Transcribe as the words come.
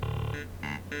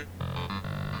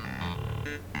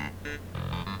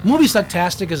Movie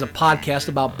Sucktastic is a podcast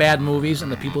about bad movies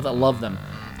and the people that love them.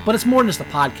 But it's more than just a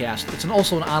podcast, it's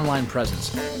also an online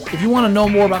presence. If you want to know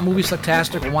more about Movie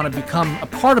Sucktastic or want to become a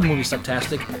part of Movie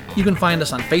Sucktastic, you can find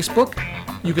us on Facebook,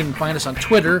 you can find us on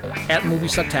Twitter at Movie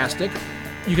Sucktastic,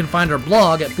 you can find our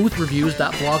blog at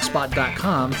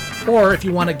boothreviews.blogspot.com, or if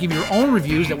you want to give your own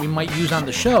reviews that we might use on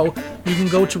the show, you can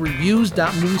go to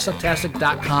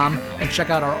reviews.moviesucktastic.com and check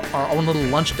out our own little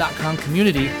lunch.com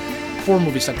community for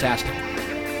Movie Sucktastic.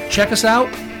 Check us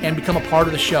out and become a part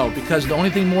of the show, because the only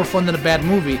thing more fun than a bad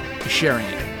movie is sharing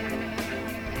it.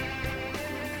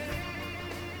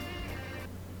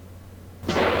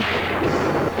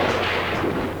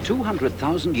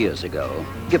 $200,000 years ago,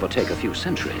 give or take a few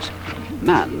centuries,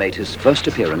 man made his first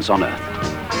appearance on Earth.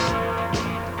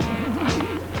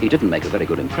 He didn't make a very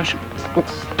good impression.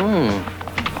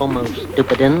 Homo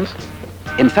stupidens.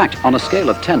 In fact, on a scale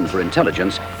of 10 for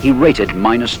intelligence, he rated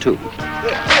 -2.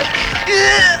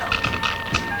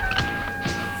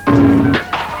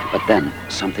 But then,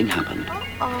 something happened.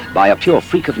 By a pure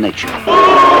freak of nature,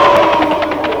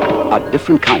 a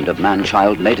different kind of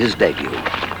man-child made his debut.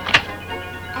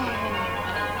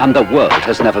 And the world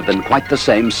has never been quite the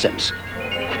same since.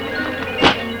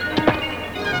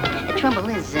 The trouble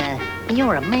is,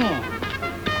 you're a man.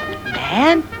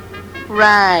 Man?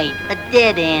 Right, a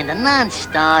dead end, a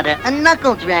non-starter, a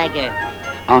knuckle-dragger.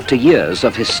 After years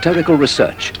of hysterical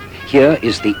research, here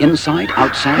is the inside,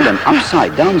 outside, and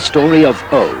upside-down story of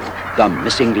O, the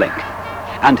missing link,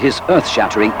 and his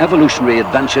earth-shattering evolutionary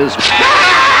adventures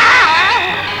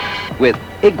with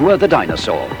Igwa the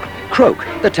dinosaur, Croak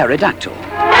the pterodactyl,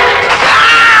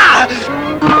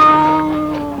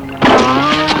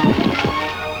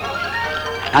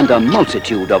 and a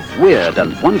multitude of weird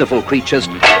and wonderful creatures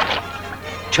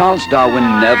Charles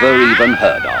Darwin never even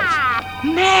heard of.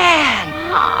 Man!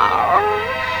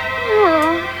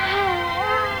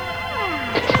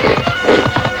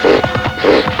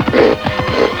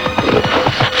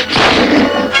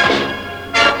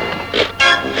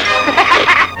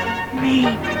 Me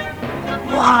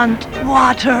want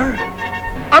water.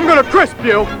 I'm gonna crisp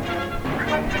you!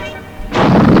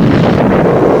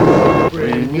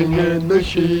 Bringing in the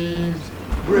sheaves,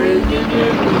 bringing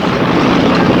in the sheaves,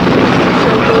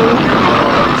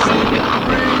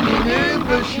 bringing in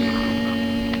the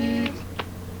sheaves.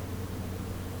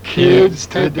 Kids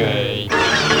today.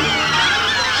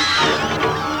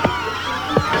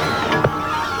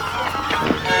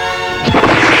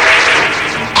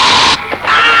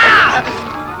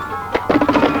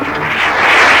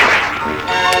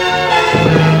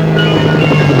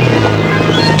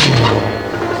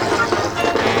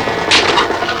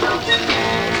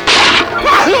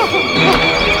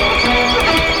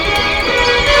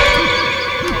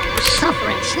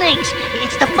 Suffering snakes,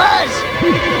 it's the buzz.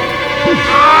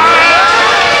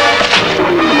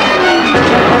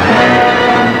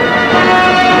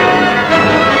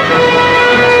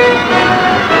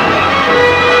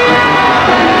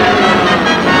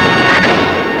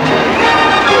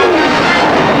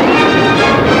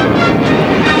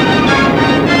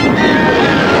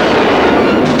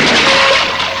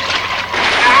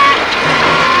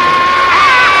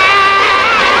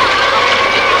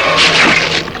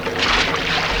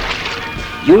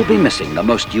 You'll be missing the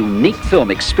most unique film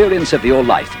experience of your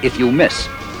life if you miss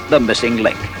The Missing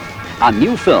Link, a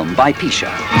new film by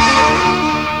Pisha.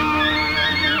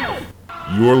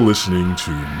 You're listening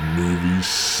to Movie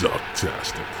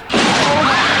Sucktastic.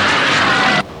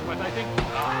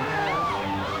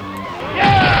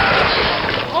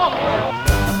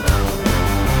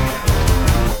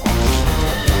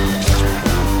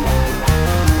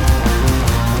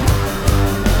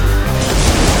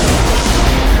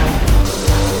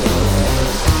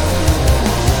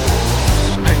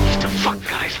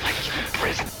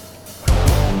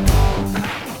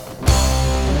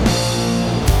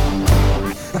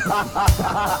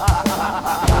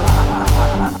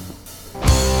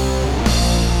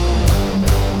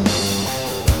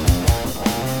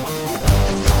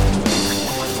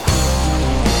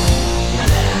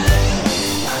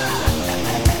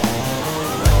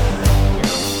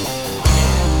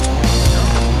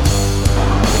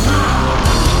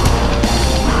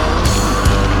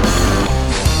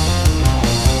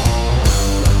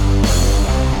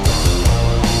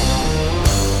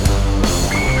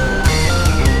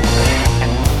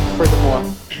 Furthermore,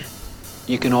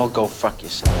 you can all go fuck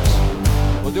yourselves.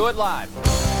 We'll do it live.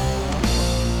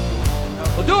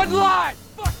 We'll do it live!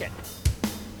 Fuck it!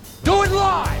 Do it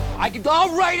live!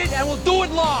 I'll write it and we'll do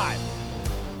it live!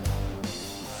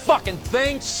 Fucking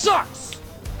thing sucks!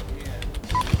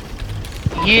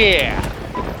 Yeah!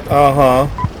 Uh-huh.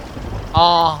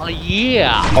 Oh,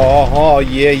 yeah. Oh,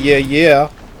 yeah.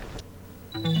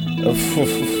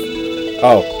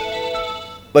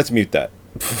 Oh. Let's mute that.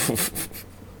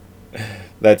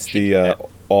 That's the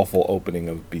awful opening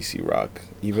of BC Rock.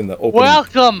 Even the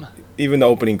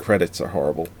opening credits are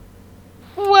horrible.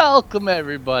 Welcome,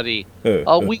 everybody.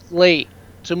 A week late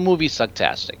to Movie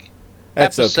Sucktastic.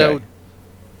 That's Episode okay.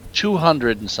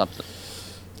 200 and something.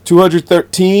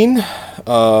 213.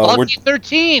 Lucky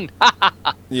 13.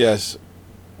 Yes.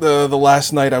 The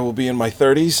last night I will be in my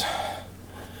 30s.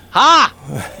 Ha!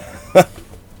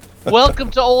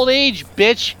 Welcome to old age,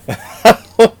 bitch.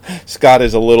 Scott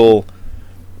is a little,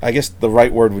 I guess the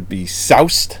right word would be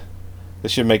soused.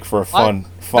 This should make for a fun.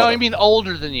 No, I mean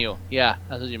older than you. Yeah,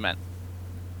 that's what you meant.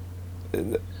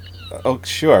 Oh,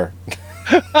 sure.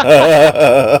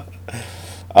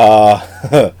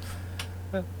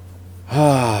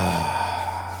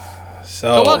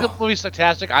 So welcome to Movie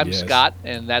Sucktastic. I'm Scott,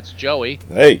 and that's Joey.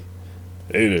 Hey.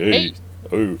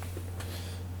 Oh.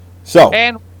 So,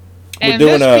 and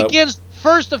this begins the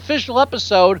first official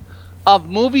episode of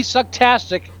Movie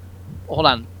Sucktastic. Hold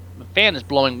on, the fan is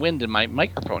blowing wind in my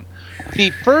microphone. The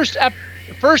first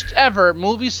ever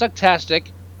Movie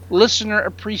Sucktastic listener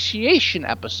appreciation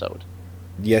episode.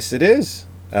 Yes, it is.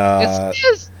 Yes, it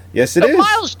is. Yes, it is. It's a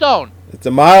milestone. It's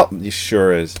a milestone. It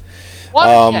sure is.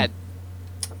 Watershed.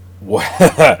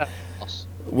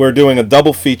 We're doing a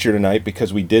double feature tonight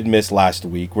because we did miss last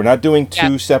week. We're not doing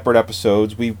two separate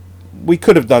episodes. We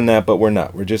could have done that, but we're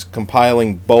not. We're just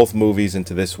compiling both movies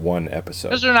into this one episode.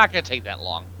 Because they're not going to take that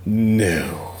long.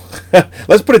 No.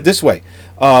 Let's put it this way.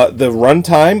 The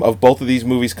runtime of both of these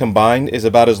movies combined is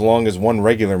about as long as one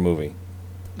regular movie.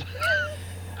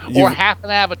 Or half an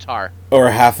Avatar.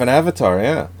 Or half an Avatar,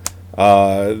 yeah.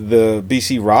 The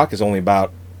BC Rock is only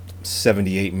about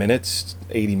 78 minutes,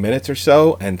 80 minutes or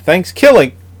so, and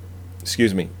Thanksgiving,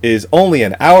 is only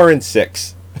an hour and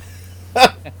 6.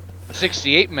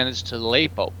 68 minutes to the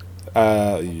late Pope.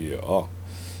 Yeah.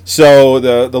 So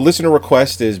the listener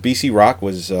request is BC Rock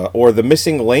was, or The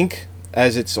Missing Link,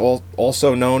 as it's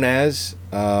also known as.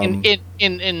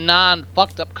 In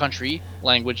non-fucked up country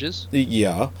languages.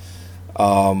 Yeah.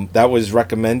 That was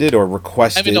recommended or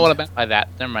requested. I don't even know what I meant by that.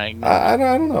 Never mind. I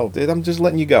don't know. I'm just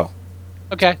letting you go.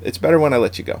 Okay. It's better when I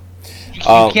let you go.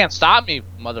 You can't stop me,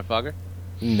 motherfucker.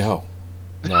 No,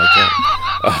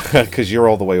 I can't. Because you're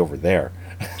all the way over there.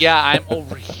 Yeah, I'm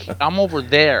over here. I'm over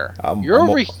there. You're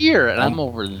over here, and I'm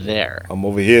over there. I'm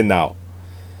over here now.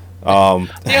 Yeah,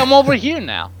 I'm over here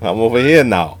now. I'm over here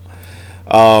now.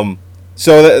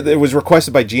 So it was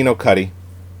requested by Gino Cuddy.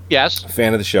 Yes. A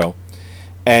fan of the show.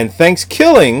 And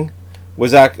Thanksgiving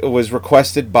was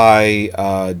requested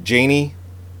by Janie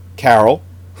Carroll,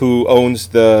 who owns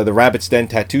the Rabbit's Den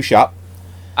tattoo shop.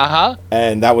 Uh-huh.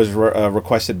 And that was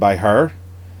requested by her.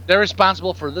 They're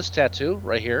responsible for this tattoo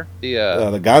right here.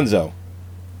 The Gonzo.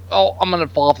 Oh, I'm going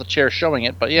to fall off the chair showing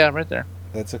it, but yeah, right there.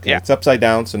 That's okay. Yeah. It's upside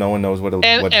down, so no one knows what that was.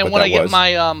 And when I get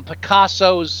my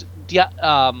Picasso's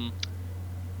Don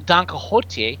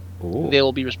Quixote, they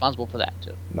will be responsible for that,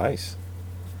 too. Nice.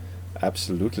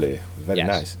 Absolutely. Very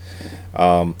nice.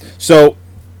 So,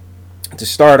 to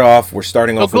start off, we're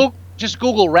starting off with... Just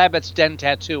Google Rabbit's Den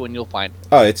Tattoo and you'll find it.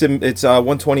 Oh, it's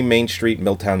 120 Main Street,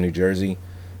 Milltown, New Jersey.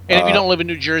 And if you don't live in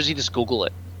New Jersey, just Google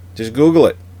it. Just Google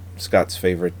it. Scott's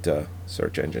favorite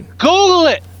search engine. Google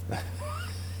it!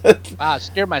 I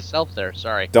scared myself there.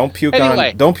 Sorry. Don't puke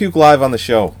live on the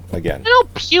show again. I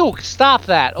don't puke. Stop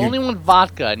that. Only one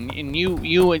vodka, and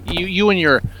you and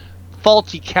your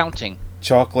faulty counting.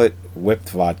 Chocolate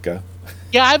whipped vodka.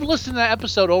 Yeah, I've listened to that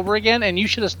episode over again, and you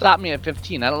should have stopped me at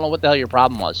 15. I don't know what the hell your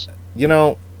problem was. You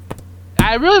know,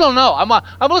 I really don't know. I'm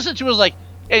listening to it, was like,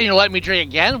 hey, you let me drink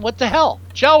again? What the hell,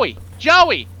 Joey?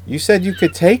 You said you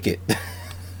could take it.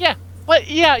 but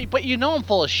you know I'm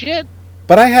full of shit.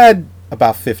 But I had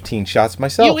about 15 shots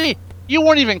myself. You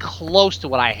weren't even close to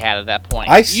what I had at that point.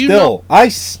 I still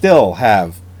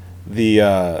have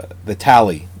the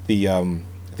tally, the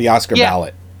Oscar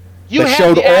ballot. That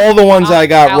showed all the ones I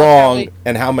got wrong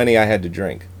and how many I had to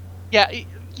drink. Yeah,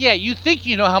 you think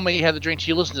you know how many you had to drink, so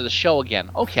you listen to the show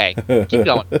again. Okay, keep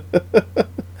going.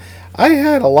 I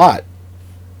had a lot.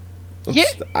 I'm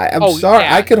sorry.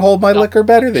 I could hold my liquor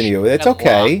better than you. It's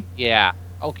okay. Yeah,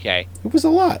 okay. It was a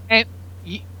lot. And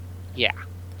yeah,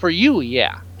 for you,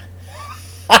 yeah.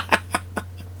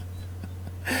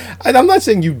 I'm not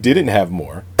saying you didn't have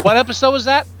more. What episode was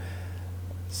that?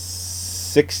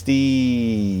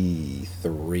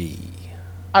 63.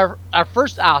 Our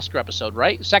first Oscar episode,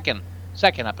 right? Second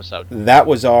episode. That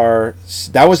was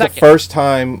the first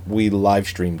time we live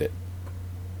streamed it.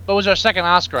 What was our second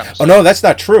Oscar episode? Oh no, that's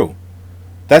not true.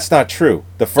 That's not true.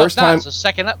 The first time it's the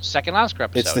second Oscar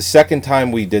episode. it's the second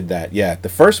time we did that. Yeah, the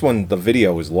first one, the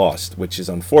video was lost, which is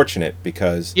unfortunate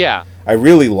because I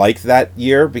really liked that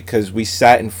year because we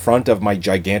sat in front of my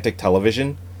gigantic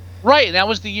television. Right, and that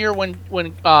was the year when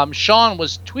Sean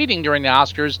was tweeting during the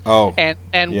Oscars. Oh, and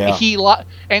he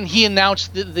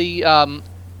announced the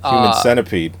Human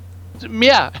Centipede.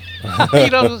 Yeah, you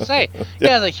know what to say.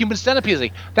 Yeah, the Human Centipede.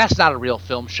 Like, that's not a real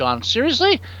film, Sean.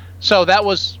 Seriously? So that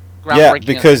was groundbreaking. Yeah,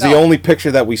 because the only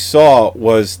picture that we saw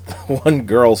was the one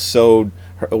girl sewed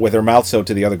with her mouth sewed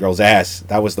to the other girl's ass.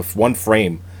 That was the one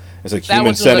frame. It was like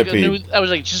Human Centipede. That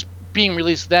was like just being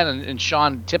released then, and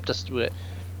Sean tipped us to it.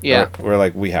 Yeah, we're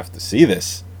like, we have to see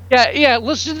this. Yeah.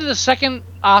 Listen to the second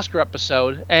Oscar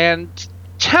episode and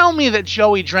tell me that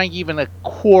Joey drank even a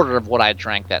quarter of what I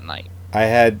drank that night. I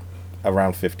had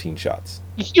around 15 shots.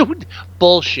 You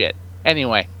bullshit.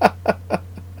 Anyway.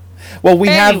 Well, we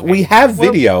have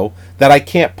video that I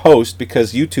can't post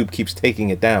because YouTube keeps taking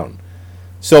it down.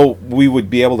 So we would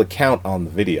be able to count on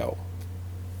the video.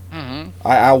 Mm-hmm.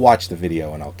 I'll watch the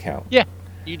video and I'll count. Yeah,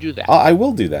 you do that. I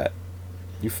will do that.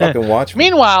 You fucking watch me.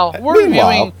 Meanwhile, we're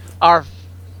reviewing our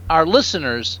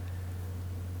listeners'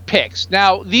 picks.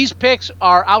 Now, these picks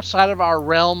are outside of our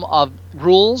realm of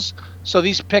rules, so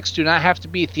these picks do not have to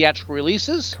be theatrical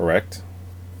releases. Correct.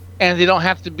 And they don't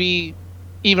have to be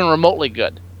even remotely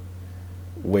good.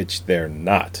 Which they're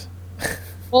not.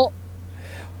 Well,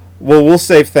 we'll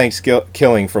save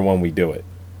Thanksgiving for when we do it.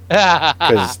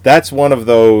 Because that's one of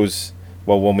those...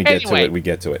 Well, when we get to it, we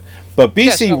get to it. But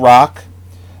BC Rock...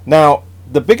 Now...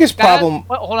 The biggest problem...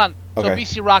 Hold on. Okay.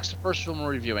 So BC Rock's the first film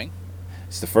we're reviewing.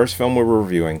 It's the first film we're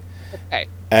reviewing. Okay.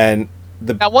 And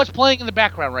now, what's playing in the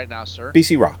background right now, sir?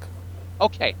 BC Rock.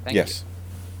 Okay, thank you. Yes.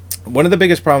 One of the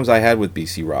biggest problems I had with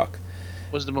BC Rock...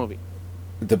 was the movie.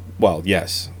 Well,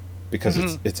 yes.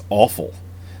 Because it's awful.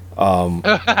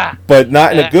 But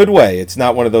not in a good way. It's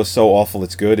not one of those so awful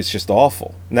it's good. It's just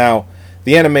awful. Now,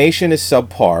 the animation is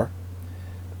subpar.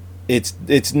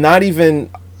 It's not even...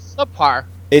 Subpar?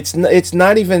 It's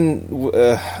not even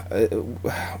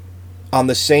on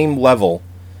the same level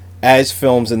as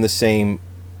films in the same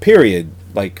period,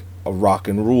 like a Rock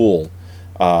and Roll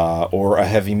or a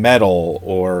Heavy Metal.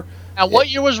 Or now, what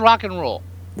year was Rock and Roll?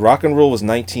 Rock and Roll was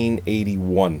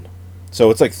 1981, so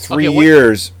it's like 3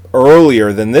 years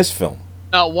earlier than this film.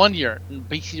 No, 1 year.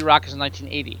 BC Rock is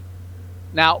 1980.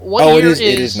 Now, what year it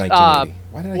is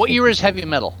 1980. What year is Heavy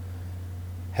Metal?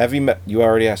 Heavy Metal. You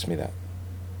already asked me that.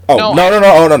 Oh,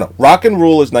 no. Rock and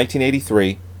Roll is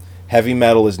 1983. Heavy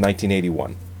Metal is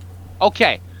 1981.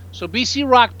 Okay. So BC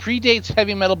Rock predates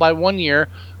Heavy Metal by 1 year,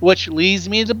 which leads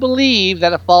me to believe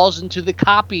that it falls into the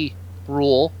copy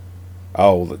rule.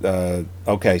 Oh,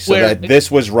 okay. So that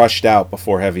this was rushed out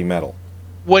before Heavy Metal.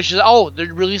 Which is,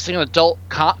 they're releasing an adult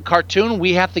cartoon.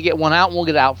 We have to get one out, and we'll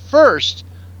get it out first.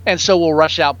 And so we'll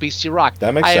rush out BC Rock.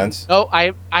 That makes sense.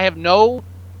 I have no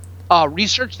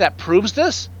research that proves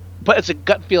this. But it's a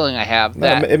gut feeling I have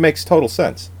that... it makes total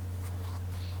sense.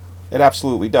 It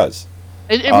absolutely does.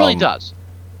 It really does.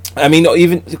 I mean,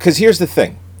 even... Because here's the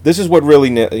thing. This is what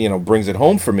really, brings it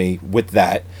home for me with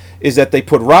that, is that they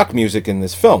put rock music in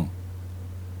this film.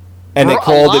 And they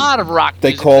called it... A lot of rock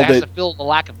music that has to fill the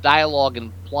lack of dialogue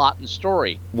and plot and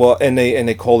story. Well, and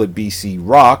they called it BC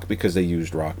Rock because they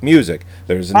used rock music.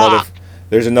 There's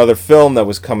another film that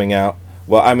was coming out.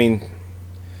 Well, I mean...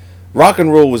 Rock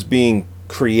and Roll was being...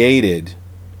 created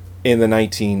in the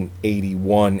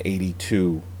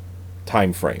 1981-82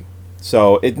 time frame.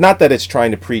 So it's not that it's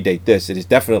trying to predate this. It is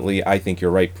definitely, I think you're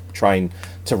right, trying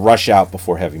to rush out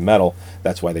before Heavy Metal.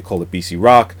 That's why they called it BC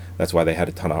Rock. That's why they had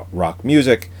a ton of rock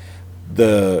music.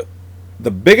 The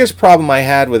biggest problem I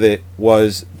had with it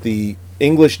was the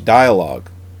English dialogue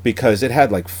because it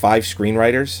had like 5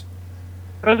 screenwriters.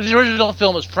 But the original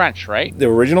film is French, right? The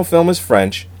original film is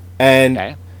French,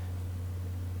 and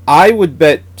I would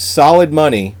bet solid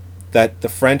money that the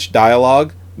French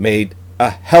dialogue made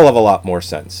a hell of a lot more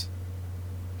sense.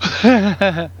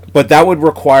 But that would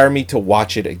require me to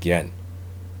watch it again.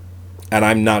 And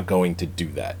I'm not going to do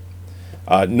that.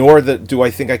 Nor do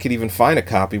I think I could even find a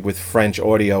copy with French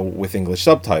audio with English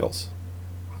subtitles.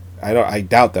 I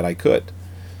doubt that I could.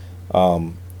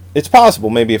 It's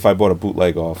possible maybe if I bought a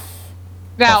bootleg off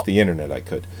the internet I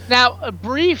could. Now, a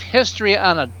brief history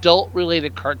on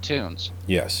adult-related cartoons.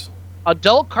 Yes.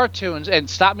 Adult cartoons, and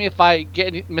stop me if I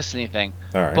miss anything.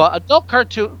 All right. But adult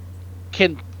cartoon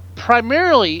can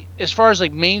primarily, as far as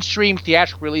like mainstream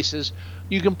theatrical releases,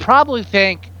 you can probably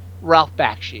thank Ralph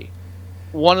Bakshi,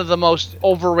 one of the most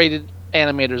overrated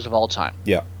animators of all time.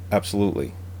 Yeah,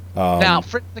 absolutely. Now,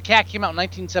 Fritz the Cat came out in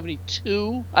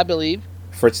 1972, I believe.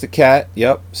 Fritz the Cat.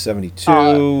 Yep,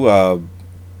 72.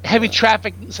 Heavy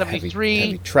Traffic, 73.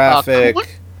 Heavy Traffic.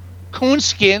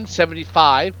 Coonskin,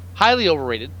 75. Highly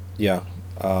overrated. Yeah.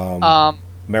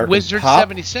 American Wizard, Pop?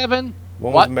 77.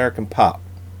 When was American Pop?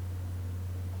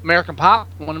 American Pop?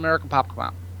 When American Pop come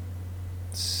out?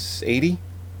 80?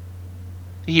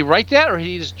 Did he write that, or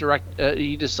he just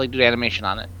he just like did animation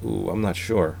on it? Ooh, I'm not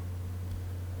sure.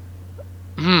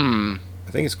 I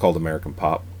think it's called American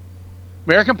Pop.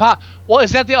 American Pop. Well,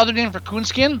 is that the other name for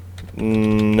Coonskin?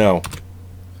 No.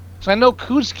 So I know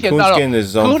Coonskin. Coonskin is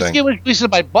his own Coonskin thing. was released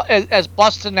by as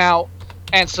Bustin' Out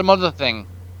and some other thing.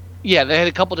 Yeah, they had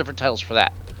a couple different titles for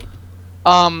that.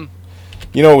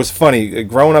 You know, it was funny.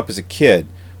 Growing up as a kid,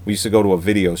 we used to go to a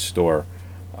video store,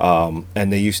 and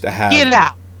they used to have... Get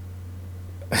out!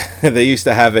 They used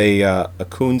to have a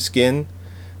Coonskin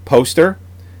poster,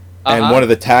 and one of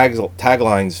the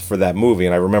taglines for that movie,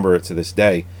 and I remember it to this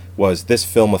day, was "This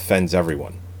film offends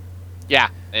everyone." Yeah.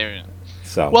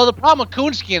 So. Well, the problem with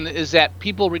Coonskin is that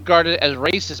people regard it as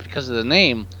racist because of the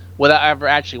name, without ever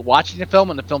actually watching the film,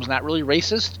 and the film's not really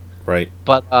racist. Right.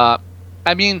 But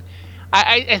I mean,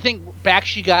 I think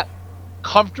Bakshi got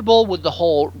comfortable with the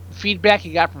whole feedback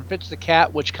he got from Fitz the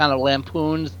Cat, which kind of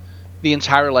lampoons the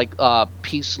entire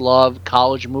peace, love,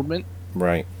 college movement.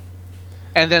 Right.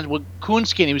 And then with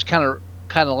Coonskin, he was kind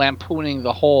of lampooning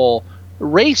the whole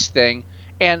race thing,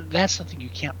 and that's something you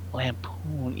can't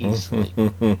lampoon easily.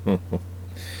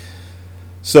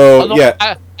 So although,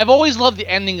 yeah, I've always loved the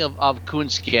ending of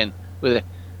Coonskin with,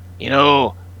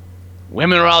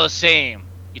 women are all the same.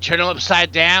 You turn them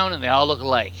upside down, and they all look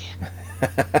alike.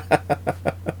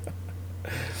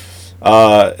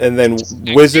 And then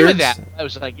Wizards. That. I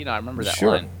was like, I remember that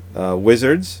sure. line.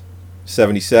 Wizards,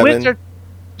 77.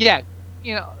 Yeah,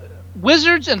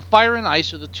 Wizards and Fire and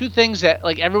Ice are the two things that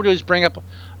everybody always bring up.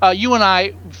 You and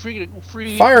I,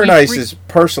 Fire and Ice is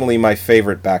personally my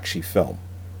favorite Bakshi film.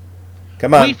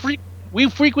 Come on. We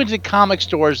frequented comic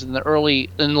stores in the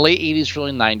late 80s,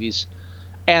 early 90s,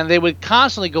 and they would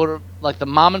constantly go to the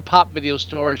mom and pop video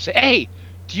store and say, "Hey,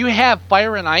 do you have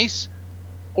Fire and Ice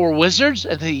or Wizards?"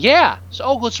 And they, yeah.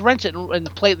 So let's rent it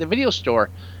and play at the video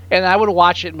store. And I would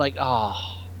watch it and be like,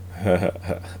 oh,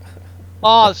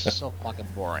 this is so fucking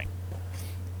boring.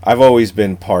 I've always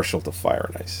been partial to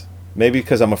Fire and Ice. Maybe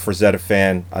because I'm a Frazetta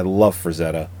fan. I love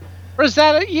Frazetta.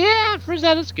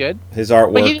 Frazetta's good. His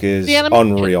artwork is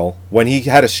unreal. When he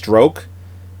had a stroke,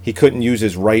 he couldn't use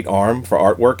his right arm for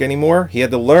artwork anymore. He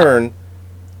had to learn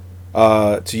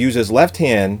to use his left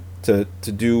hand to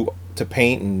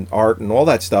paint and art and all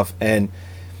that stuff. And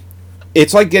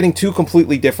it's like getting two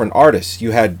completely different artists.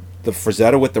 You had the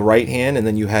Frazetta with the right hand, and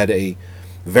then you had a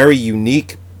very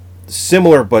unique,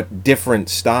 similar but different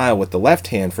style with the left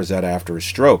hand Frazetta after his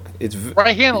stroke. It's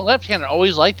right hand and left hand are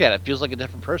always like that. It feels like a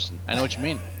different person. I know what you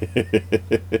mean.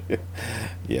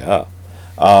 Yeah.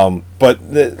 But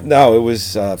no, it was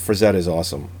Frazetta is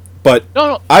awesome. But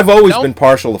no, I've always been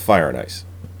partial to Fire and Ice.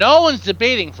 No one's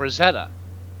debating Frazetta.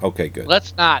 Okay, good.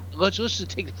 Let's just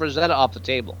take Frazetta off the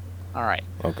table. All right.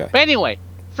 Okay. But anyway,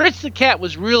 Fritz the Cat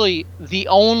was really the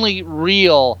only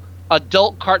real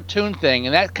adult cartoon thing,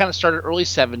 and that kind of started early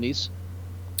 70s.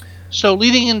 So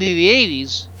leading into the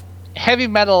 80s, Heavy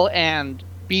Metal and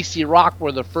BC Rock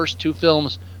were the first two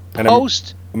films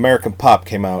post... American Pop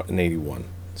came out in 81.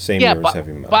 Same year as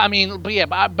Heavy Metal. But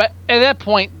at that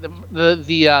point,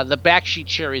 the Bakshi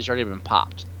cherry's already been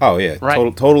popped. Oh, yeah. Right?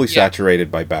 Totally saturated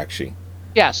by Bakshi.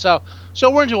 Yeah, so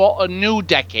we're into a new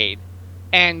decade,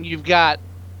 and you've got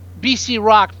BC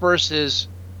Rock versus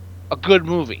a good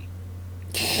movie.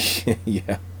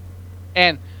 Yeah.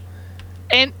 And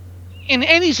in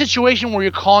any situation where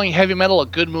you're calling Heavy Metal a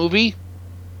good movie,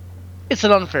 it's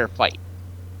an unfair fight.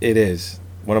 It is.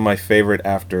 One of my favorite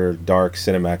After Dark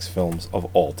Cinemax films of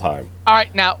all time. All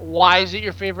right, now, why is it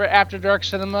your favorite After Dark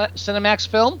Cinemax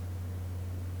film?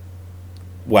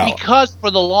 Well, because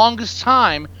for the longest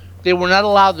time, they were not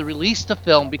allowed to release the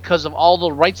film because of all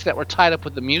the rights that were tied up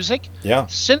with the music. Yeah.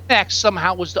 Cinemax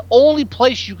somehow was the only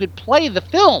place you could play the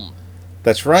film.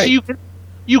 That's right. So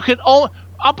you could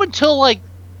up until late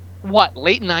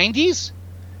 90s?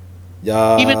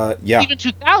 Even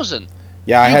 2000.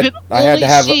 Yeah, I had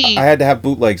to have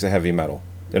bootlegs of Heavy Metal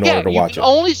in order to watch it. You could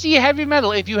only see Heavy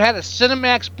Metal if you had a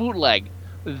Cinemax bootleg.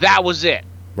 That was it.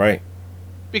 Right.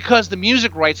 Because the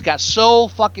music rights got so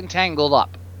fucking tangled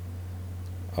up.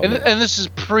 Oh, and this is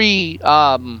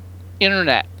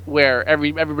pre-internet, where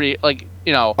everybody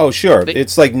Oh, sure.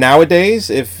 It's like nowadays,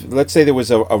 if let's say there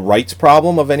was a rights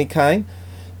problem of any kind,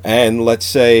 and let's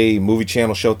say Movie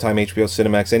Channel, Showtime, HBO,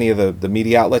 Cinemax, any of the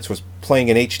media outlets was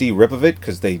playing an HD rip of it,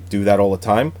 because they do that all the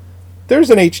time, there's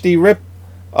an HD rip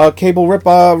cable rip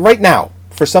right now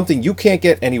for something you can't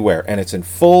get anywhere, and it's in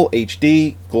full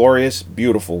HD, glorious,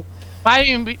 beautiful. I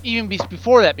even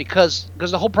before that, because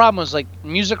the whole problem was like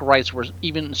music rights were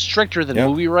even stricter than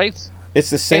movie rights. It's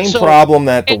the same problem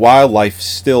that the wildlife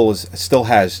still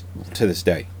has to this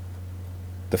day.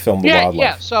 The film The Wildlife.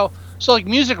 Yeah. So like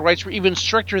music rights were even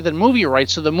stricter than movie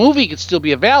rights, so the movie could still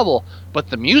be available, but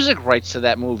the music rights to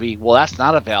that movie, well, that's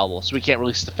not available, so we can't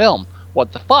release the film.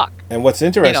 What the fuck? And what's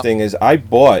interesting is I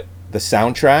bought the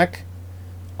soundtrack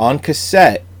on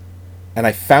cassette, and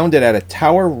I found it at a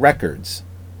Tower Records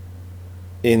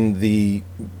in the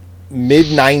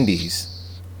mid-90s,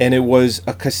 and it was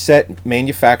a cassette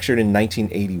manufactured in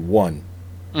 1981,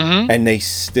 and they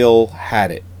still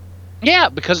had it. Yeah,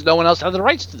 because no one else had the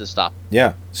rights to this stuff.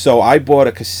 Yeah, so I bought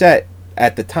a cassette.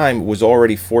 At the time, it was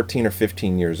already 14 or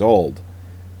 15 years old,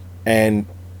 and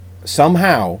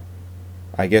somehow,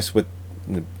 I guess with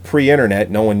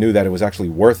pre-internet, no one knew that it was actually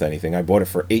worth anything. I bought it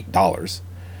for $8,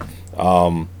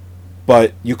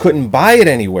 but you couldn't buy it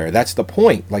anywhere. That's the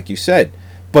point, like you said.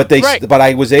 But but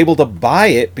I was able to buy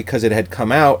it because it had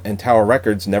come out, and Tower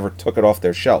Records never took it off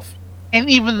their shelf. And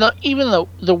even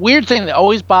the weird thing that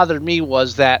always bothered me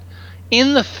was that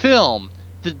in the film,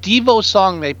 the Devo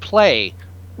song they play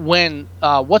when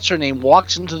what's her name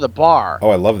walks into the bar.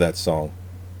 Oh, I love that song.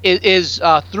 It is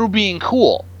Through Being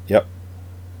Cool. Yep.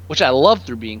 Which I love,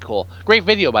 Through Being Cool. Great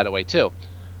video, by the way, too.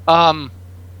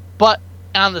 But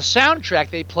on the soundtrack,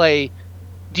 they play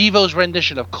Devo's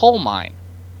rendition of Coal Mine.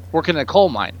 Working in a coal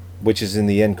mine. Which is in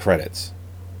the end credits.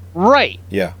 Right.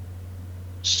 Yeah.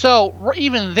 So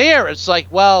even there, it's like,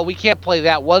 well, we can't play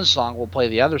that one song. We'll play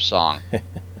the other song,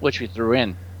 which we threw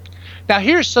in. Now,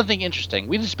 here's something interesting.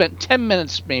 We just spent 10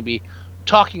 minutes maybe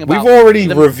talking about... We've already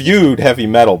reviewed heavy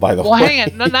metal, by the way. Well,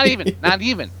 hang on. No, not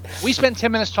even. We spent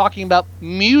 10 minutes talking about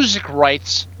music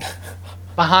rights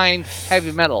behind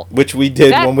heavy metal. Which we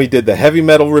did when we did the heavy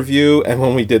metal review and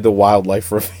when we did the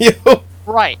wildlife review.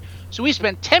 Right. So we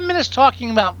spent 10 minutes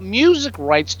talking about music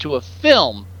rights to a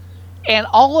film, and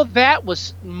all of that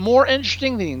was more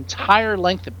interesting than the entire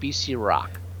length of BC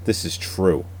Rock. This is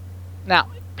true.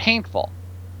 Now, painful.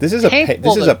 This is a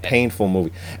painful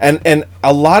movie, and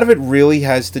a lot of it really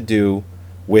has to do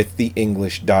with the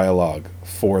English dialogue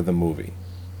for the movie.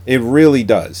 It really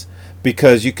does,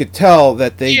 because you could tell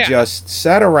that they just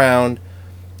sat around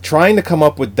trying to come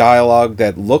up with dialogue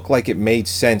that looked like it made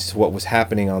sense to what was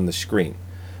happening on the screen.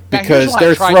 Because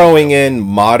they're throwing in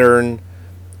modern,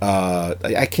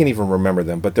 I can't even remember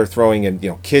them, but they're throwing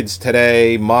in, kids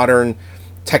today, modern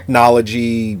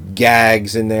technology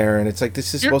gags in there, and it's like,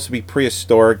 this is supposed to be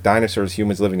prehistoric, dinosaurs,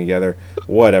 humans living together,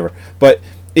 whatever. But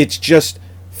it's just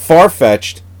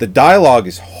far-fetched. The dialogue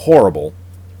is horrible,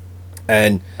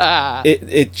 and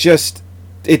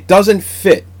it doesn't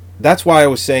fit. That's why I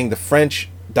was saying the French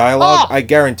dialogue, I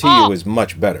guarantee you, is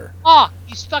much better.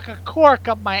 You stuck a cork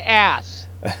up my ass.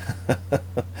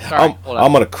 Sorry,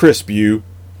 I'm gonna crisp you.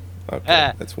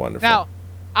 Okay, that's wonderful. Now,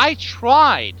 I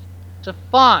tried to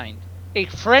find a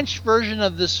French version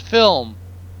of this film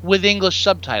with English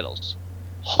subtitles,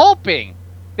 hoping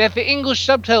that the English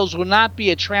subtitles would not be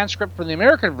a transcript from the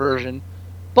American version,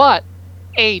 but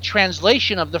a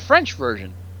translation of the French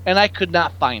version, and I could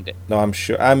not find it. No, I'm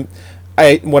sure.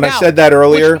 When I said that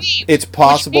earlier, it's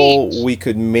possible we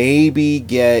could maybe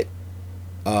get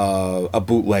a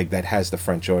bootleg that has the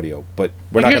French audio, but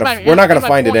we're not gonna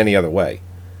find it any other way.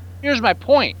 Here's my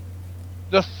point: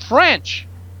 the French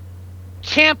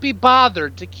can't be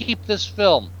bothered to keep this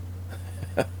film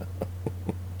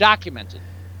documented.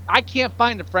 I can't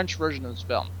find a French version of this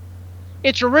film.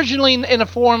 It's originally in a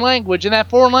foreign language, and that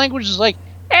foreign language is like,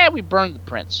 we burned the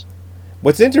prints.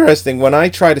 What's interesting, when I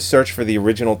try to search for the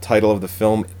original title of the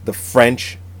film, the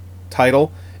French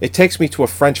title, it takes me to a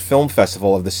French film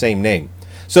festival of the same name.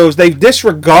 So they've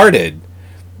disregarded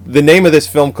the name of this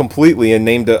film completely and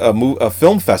named a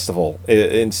film festival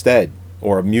instead,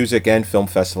 or a music and film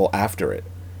festival after it.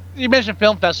 You mentioned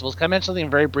film festivals. Can I mention something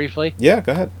very briefly? Yeah,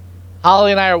 go ahead.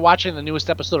 Holly and I are watching the newest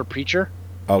episode of Preacher.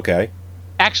 Okay.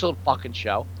 Excellent fucking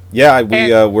show. Yeah,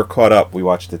 we're caught up. We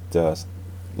watched it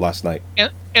last night.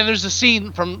 And there's a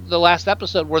scene from the last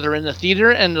episode where they're in the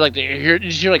theater and like you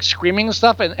hear like screaming and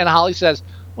stuff, and Holly says,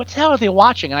 "What the hell are they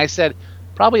watching?" And I said,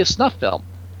 "Probably a snuff film."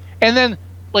 And then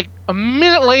like a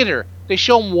minute later, they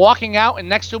show him walking out, and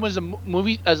next to him is a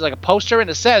movie, as like a poster, and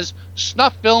it says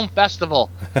Snuff Film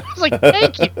Festival. I was like,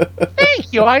 thank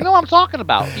you. I know what I'm talking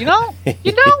about. You know.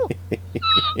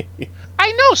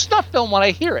 I know snuff film when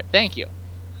I hear it. Thank you.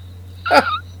 That's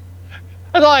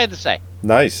all I had to say.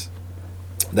 Nice.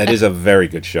 That is a very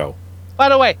good show. By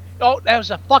the way, that was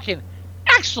a fucking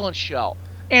excellent show.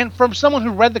 And from someone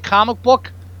who read the comic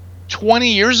book,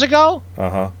 20 years ago,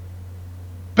 Uh-huh.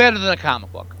 better than a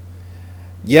comic book.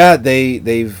 Yeah,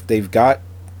 they've got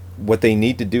what they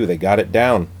need to do. They got it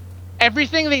down.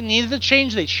 Everything they needed to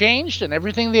change, they changed, and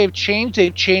everything they've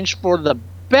changed for the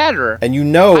better. And you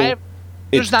know it's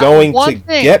there's not going one to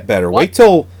thing- get better. What? Wait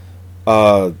till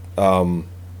the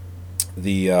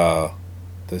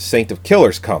Saint of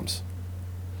Killers comes.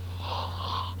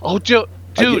 Oh, dude,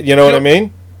 You know what I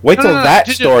mean? Wait No, till no, no, that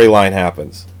dude. storyline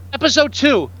happens. Episode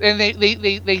 2, and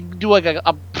they do like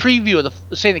a preview of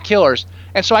the Saint of Killers,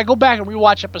 and so I go back and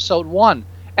rewatch episode 1,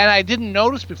 and I didn't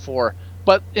notice before,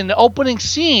 but in the opening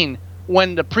scene,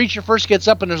 when the preacher first gets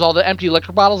up and there's all the empty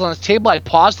liquor bottles on his table, I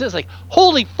paused it. It's like,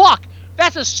 holy fuck,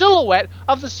 that's a silhouette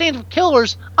of the Saint of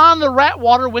Killers on the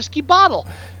Ratwater whiskey bottle.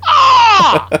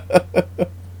 Ah!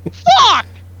 Fuck!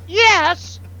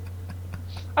 Yes!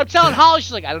 I'm telling Holly,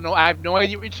 she's like, I don't know, I have no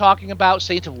idea what you're talking about.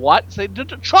 Saint of what?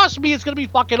 Trust me, it's going to be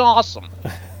fucking awesome.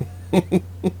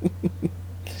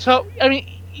 So, I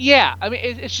mean, yeah, I mean,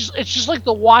 it's just like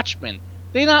The Watchmen.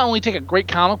 They not only take a great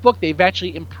comic book, they've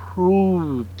actually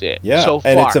improved it. Yeah, so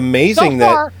far. and it's amazing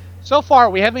So far,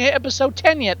 we haven't hit episode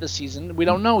 10 yet this season. We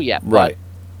don't know yet. Right.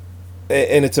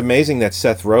 And it's amazing that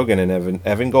Seth Rogen and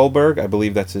Evan Goldberg, I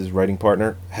believe that's his writing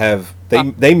partner,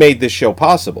 they made this show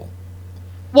possible.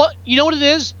 Well, you know what it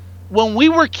is? When we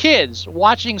were kids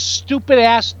watching stupid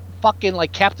ass fucking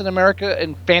like Captain America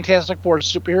and Fantastic Four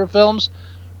superhero films,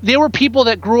 there were people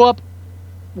that grew up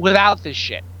without this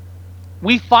shit.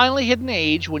 We finally hit an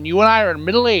age when you and I are in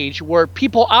middle age where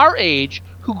people our age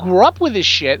who grew up with this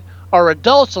shit are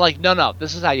adults and like, no,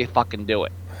 this is how you fucking do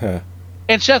it. Huh.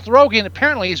 And Seth Rogen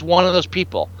apparently is one of those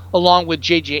people, along with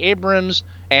J.J. Abrams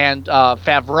and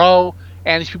Favreau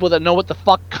and these people that know what the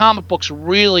fuck comic books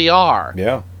really are.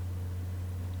 Yeah.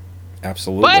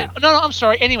 Absolutely. But, no, I'm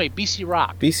sorry. Anyway, BC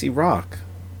Rock. BC Rock.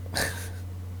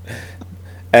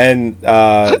 And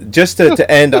just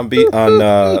to end on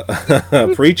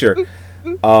Preacher,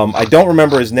 I don't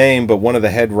remember his name, but one of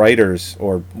the head writers,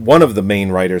 or one of the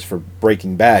main writers for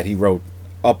Breaking Bad, he wrote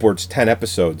upwards 10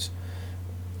 episodes,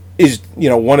 is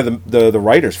one of the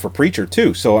writers for Preacher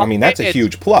too. So I mean that's a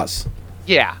huge plus.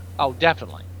 Yeah. Oh,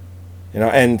 definitely.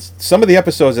 And some of the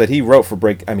episodes that he wrote for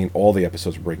all the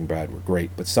episodes of Breaking Bad were great,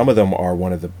 but some of them are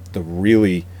one of the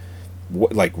really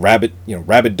like Rabid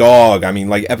Dog. I mean,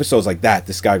 like episodes like that.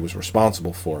 This guy was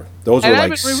responsible for. Those were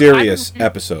like serious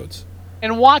episodes.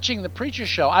 And watching the Preacher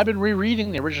show, I've been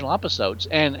rereading the original episodes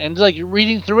and like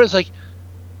reading through it. It's like,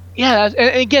 yeah.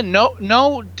 And again,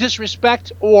 no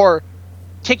disrespect or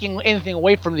taking anything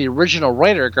away from the original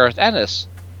writer Garth Ennis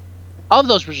of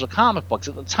those original comic books.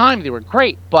 At the time, they were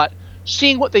great, but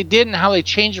seeing what they did and how they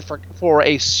changed it for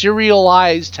a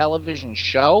serialized television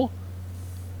show,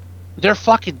 they're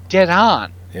fucking dead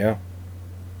on. Yeah.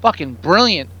 Fucking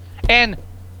brilliant. And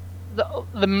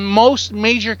the most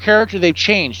major character they've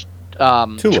changed,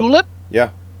 Tulip.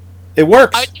 Yeah. It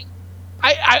works.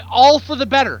 I all for the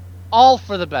better. All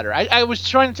for the better. I was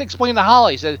trying to explain to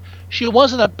Holly that she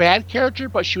wasn't a bad character,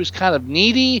 but she was kind of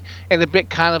needy and a bit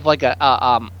kind of like a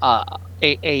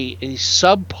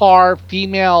subpar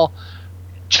female.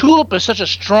 Tulip is such a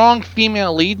strong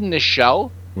female lead in this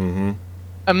show. Mm-hmm.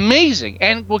 Amazing.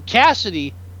 And with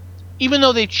Cassidy, even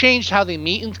though they've changed how they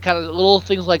meet and kind of little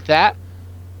things like that,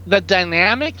 the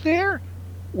dynamic there,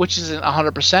 which isn't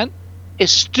 100%, is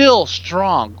still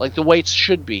strong, like the way it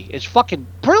should be. It's fucking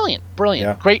brilliant.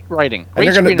 Yeah. Great writing. Great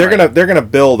And they're gonna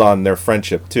build on their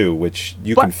friendship too, which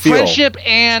you can feel. Friendship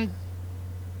and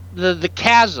the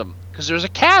chasm, because there's a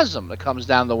chasm that comes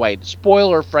down the way.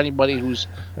 Spoiler for anybody who's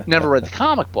never read the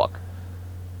comic book.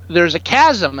 There's a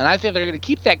chasm, and I think they're going to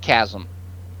keep that chasm.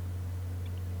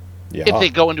 Yeah. If they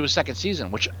go into a second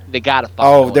season, which they gotta fucking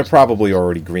go. They're probably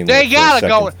already greenlit. They gotta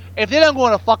go. If they don't go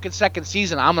in a fucking second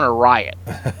season, I'm gonna riot.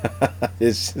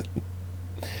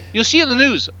 You'll see in the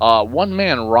news, one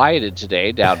man rioted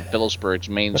today down Phillipsburg's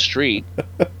Main Street.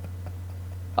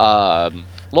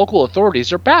 Local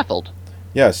authorities are baffled.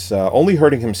 Yes, only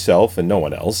hurting himself and no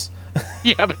one else.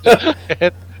 Yeah, but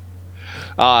the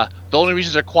only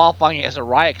reason they're qualifying it as a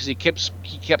riot because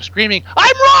he kept screaming,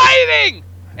 "I'm rioting!"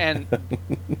 And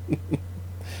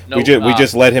we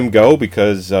just let him go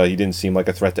because he didn't seem like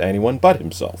a threat to anyone but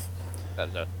himself.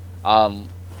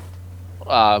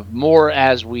 More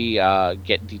as we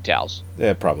get details.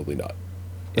 Yeah, probably not.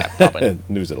 Yeah, probably.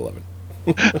 News at 11.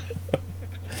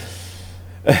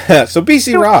 So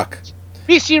BC Rock.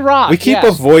 BC Rock. We keep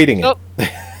avoiding it.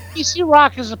 BC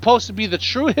Rock is supposed to be the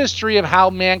true history of how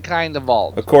mankind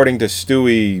evolved. According to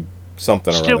Stewie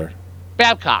something or other.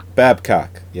 Babcock.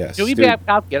 Babcock, yes. Stewie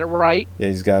Babcock, get it right. Yeah,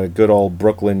 he's got a good old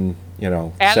Brooklyn,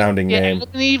 sounding name. Adam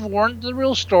and Eve weren't the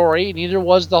real story. Neither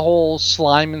was the whole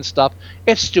slime and stuff.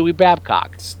 It's Stewie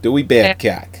Babcock. Stewie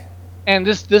Babcock. And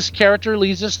this character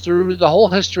leads us through the whole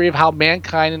history of how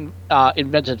mankind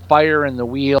invented fire and the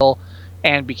wheel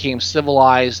and became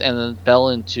civilized and then fell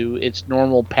into its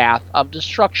normal path of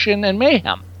destruction and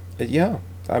mayhem. Yeah.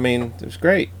 I mean, it was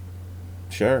great.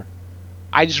 Sure.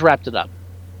 I just wrapped it up.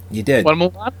 You did. Want to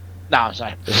move on? No, I'm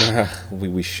sorry.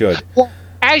 we should. Well,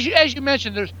 as you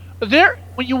mentioned,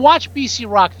 when you watch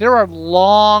BC Rock, there are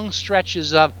long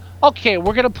stretches of, okay,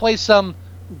 we're going to play some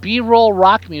B-roll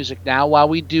rock music now while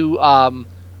we do a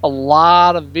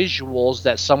lot of visuals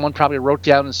that someone probably wrote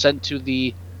down and sent to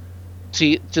the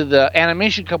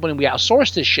animation company we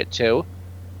outsourced this shit to,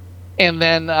 and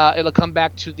then it'll come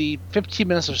back to the 15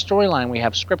 minutes of storyline we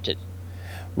have scripted.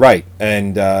 Right,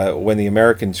 and when the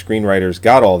American screenwriters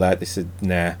got all that, they said,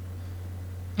 nah,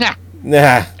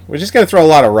 we're just going to throw a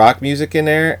lot of rock music in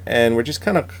there, and we're just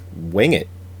kind of wing it.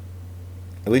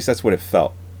 At least that's what it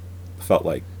felt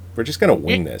like. We're just going to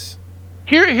wing this.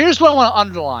 Here's what I want to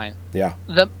underline. Yeah.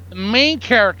 The main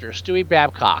character, Stewie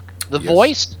Babcock, the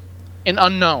voice, an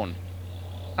unknown.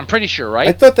 I'm pretty sure, right?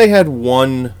 I thought they had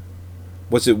one.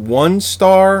 Was it one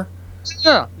star?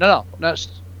 No.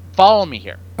 Follow me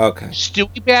here. Okay.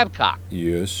 Stewie Babcock.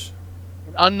 Yes.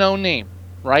 An unknown name,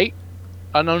 right?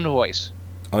 Unknown voice.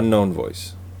 Unknown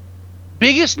voice.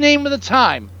 Biggest name of the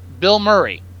time, Bill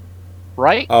Murray,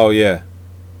 right? Oh, yeah.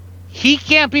 He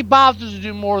can't be bothered to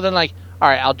do more than all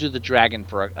right, I'll do the dragon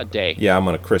for a day. Yeah, I'm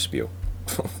going to crisp you.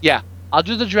 Yeah, I'll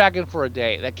do the dragon for a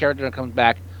day. That character comes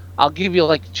back. I'll give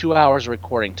you 2 hours of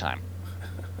recording time.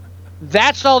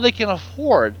 That's all they can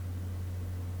afford.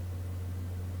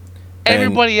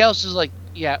 Everybody else is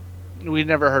yeah, we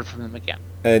never heard from them again.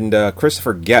 And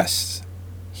Christopher Guest.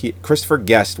 Christopher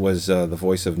Guest was the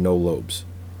voice of No Lobes.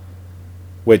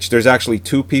 Which there's actually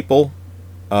two people.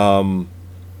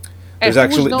 There's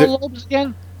actually No Lobes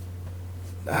again?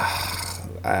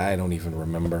 I don't even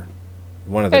remember.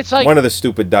 One of the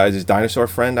stupid his dinosaur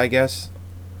friend, I guess.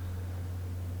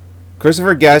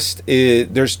 Christopher Guest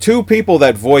there's two people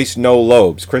that voice No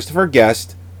Lobes. Christopher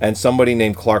Guest and somebody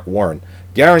named Clark Warren.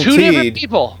 Guaranteed. Two different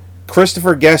people.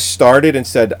 Christopher Guest started and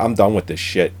said, "I'm done with this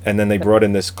shit," and then they brought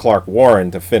in this Clark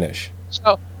Warren to finish.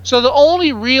 So the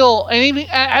only real, and even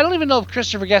I don't even know if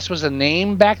Christopher Guest was a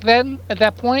name back then at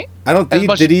that point. I don't think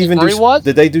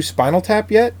did they do Spinal Tap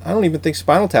yet? I don't even think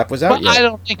Spinal Tap was out yet. I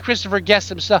don't think Christopher Guest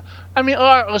himself. I mean,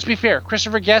 let's be fair.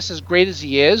 Christopher Guest, as great as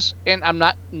he is, and I'm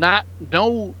not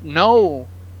no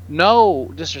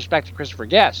disrespect to Christopher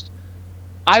Guest.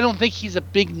 I don't think he's a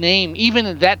big name, even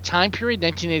in that time period,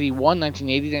 1981,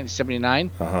 1980,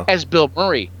 1979, as Bill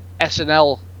Murray,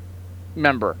 SNL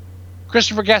member.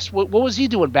 Christopher Guest, what was he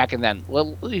doing back in then?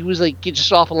 Well, he was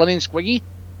just off of Lenny and Squiggy?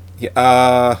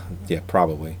 Yeah,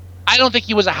 probably. I don't think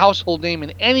he was a household name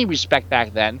in any respect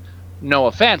back then. No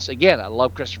offense. Again, I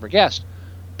love Christopher Guest.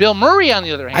 Bill Murray, on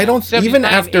the other hand, I don't even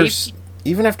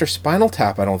after Spinal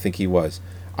Tap, I don't think he was.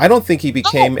 I don't think he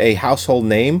became a household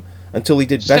name until he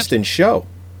did Best in Show.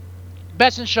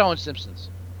 Best in Show and Simpsons.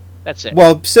 That's it.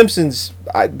 Well, Simpsons,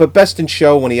 but Best in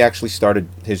Show when he actually started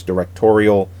his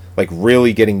directorial,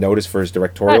 really getting noticed for his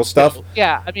directorial stuff.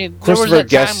 Yeah, I mean, there was a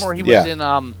time where he was in.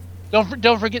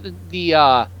 Don't forget the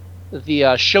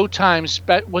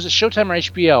Showtime. Was it Showtime or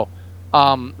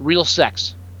HBO? Real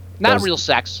Sex, not Real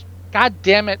Sex. God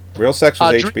damn it. Real Sex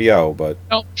was HBO, but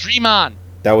no, Dream On.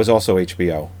 That was also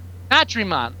HBO. Not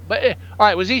Dream On, but all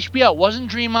right, it was HBO. It wasn't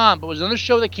Dream On, but it was another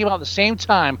show that came out at the same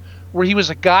time where he was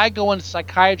a guy going to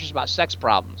psychiatrists about sex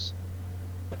problems.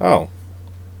 Oh.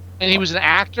 And he was an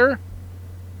actor.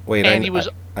 Wait, and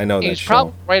I know that he's show.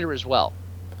 probably a writer as well.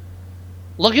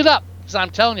 Look it up, because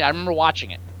I'm telling you, I remember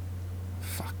watching it.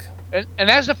 Fuck. And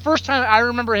that's the first time I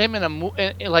remember him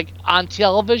on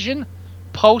television,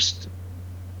 post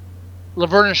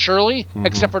Laverne and Shirley,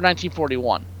 except for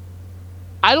 1941.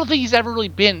 I don't think he's ever really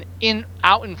been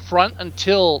out in front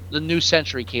until the new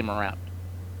century came around.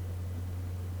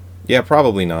 Yeah,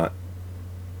 probably not.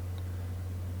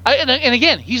 And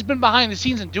again, he's been behind the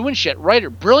scenes and doing shit.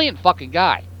 Writer, brilliant fucking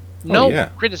guy. No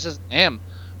criticism to him.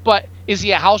 But is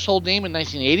he a household name in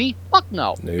 1980? Fuck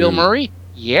no. Bill Murray?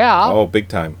 Yeah. Oh, big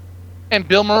time. And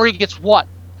Bill Murray gets what?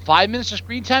 5 minutes of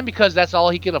screen time because that's all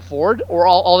he can afford, or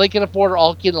all they can afford, or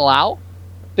all he can allow.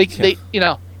 They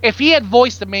if he had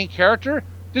voiced the main character,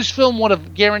 this film would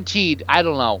have guaranteed, I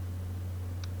don't know,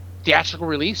 theatrical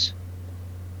release.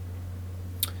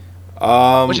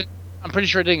 Which I'm pretty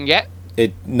sure it didn't get.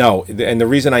 No, and the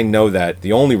reason I know that,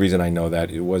 the only reason I know that,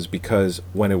 it was because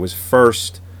when it was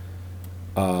first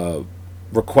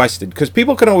requested, because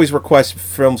people can always request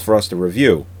films for us to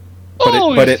review,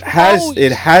 but it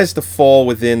has to fall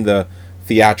within the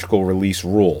theatrical release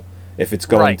rule if it's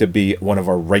going to be one of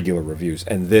our regular reviews.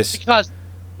 And this, because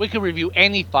we can review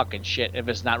any fucking shit if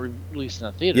it's not released in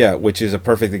the theater. Yeah, which is a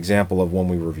perfect example of when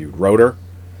we reviewed Rotor,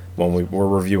 when we were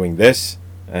reviewing this,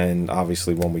 and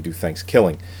obviously when we do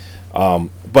Thanksgiving.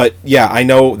 But yeah, I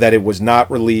know that it was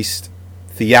not released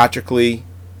theatrically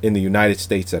in the United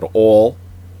States at all,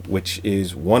 which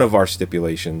is one of our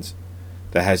stipulations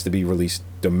that has to be released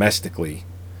domestically.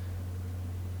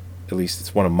 At least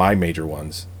it's one of my major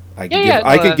ones. I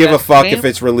could give a fuck if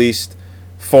it's released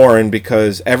foreign,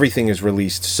 because everything is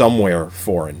released somewhere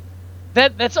foreign.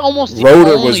 That's almost the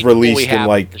Rotor only was released rule we in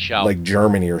have like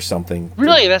Germany or something.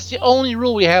 Really, that's the only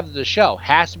rule we have of the show.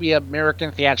 Has to be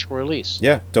American theatrical release.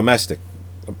 Yeah, domestic.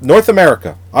 North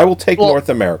America. I will take North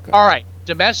America. All right,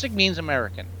 domestic means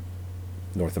American.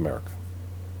 North America.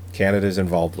 Canada's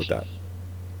involved with that.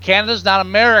 Canada's not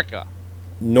America.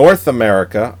 North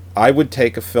America, I would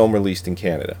take a film released in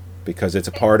Canada because it's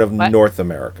a part of North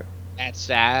America. That's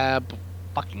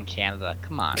fucking Canada.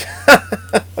 Come on.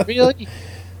 Really?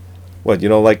 What, you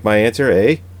don't like my answer,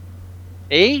 eh?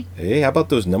 Eh? Hey, how about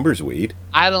those numbers, Weed?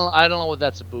 I don't know what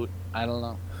that's a boot. I don't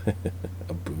know.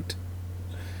 A boot.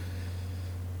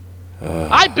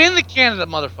 I've been to Canada,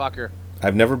 motherfucker.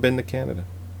 I've never been to Canada.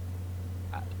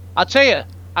 I'll tell you,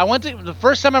 the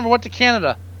first time I ever went to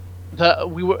Canada.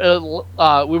 We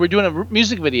were doing a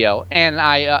music video, and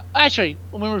actually,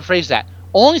 let me rephrase that.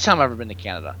 Only time I've ever been to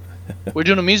Canada. We're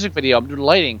doing a music video. I'm doing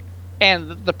lighting,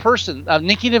 and the person,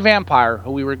 Nikki the Vampire,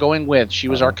 who we were going with, she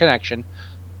was our connection.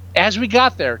 As we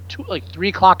got there, 3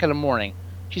 o'clock in the morning,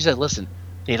 she said, "Listen,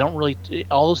 they don't really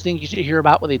all those things you hear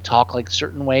about where they talk like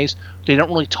certain ways. They don't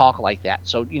really talk like that.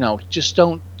 So just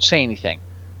don't say anything."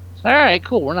 All right,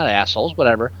 cool. We're not assholes,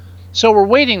 whatever. So we're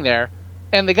waiting there.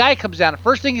 And the guy comes down. The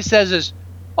first thing he says is,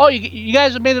 "Oh, you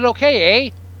guys have made it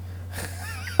okay,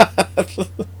 eh?"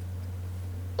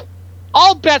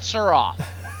 All bets are off.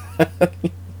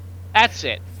 That's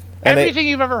it. And everything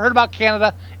you've ever heard about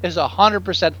Canada is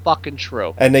 100% fucking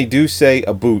true. And they do say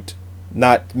a boot,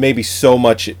 not maybe so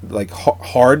much like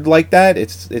hard like that.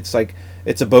 It's like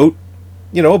it's a boat,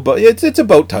 but it's a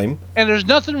boat time. And there's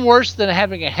nothing worse than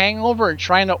having a hangover and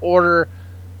trying to order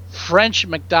French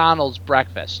McDonald's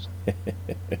breakfast.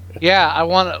 Yeah, I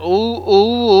want a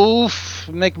oof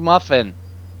McMuffin.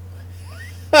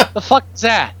 The fuck is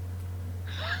that?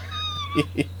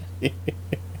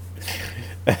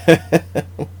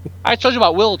 I told you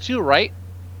about Will too, right?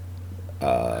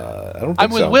 I don't think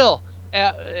I'm with so. Will.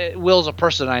 Will's a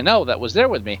person I know that was there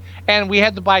with me, and we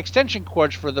had to buy extension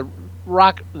cords for the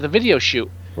video shoot.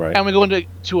 Right. And we go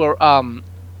into a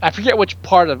I forget which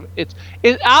part of it.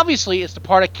 Obviously it's the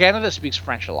part of Canada that speaks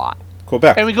French a lot.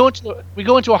 Quebec. And we go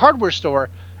into a hardware store,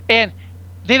 and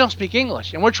they don't speak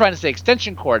English, and we're trying to say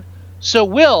extension cord. So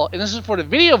Will, and this is for the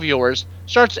video viewers,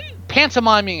 starts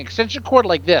pantomiming extension cord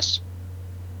like this.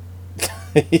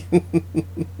 And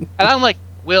I'm like,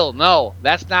 "Will, no,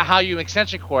 that's not how you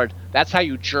extension cord. That's how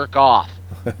you jerk off.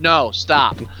 No,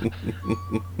 stop."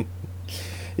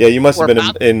 Yeah, you must have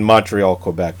been in Montreal,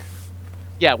 Quebec.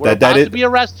 Yeah, we're about to be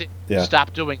arrested. Yeah.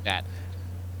 Stop doing that.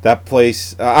 That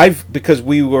place, because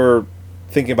we were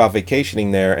thinking about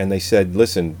vacationing there, and they said,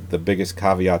 "Listen, the biggest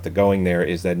caveat to going there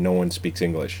is that no one speaks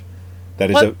English."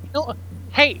 That is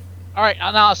hey, all right,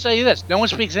 now I'll say you this: no one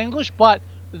speaks English, but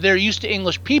they're used to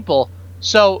English people,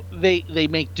 so they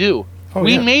make do.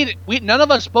 We made it. None of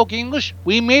us spoke English.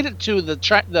 We made it to the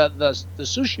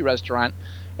sushi restaurant,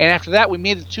 and after that, we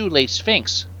made it to Le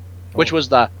Sphinx, which was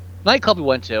the nightclub we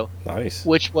went to. Nice.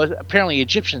 Which was apparently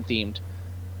Egyptian themed.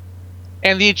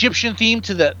 And the Egyptian theme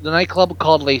to the nightclub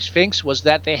called Le Sphinx was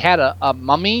that they had a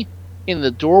mummy in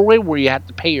the doorway where you had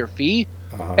to pay your fee,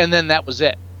 and then that was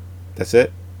it. That's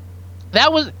it?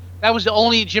 That was the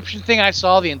only Egyptian thing I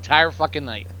saw the entire fucking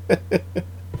night.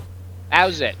 That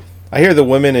was it. I hear the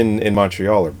women in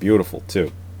Montreal are beautiful,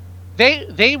 too.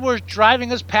 They were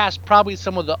driving us past probably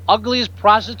some of the ugliest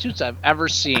prostitutes I've ever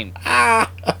seen.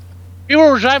 People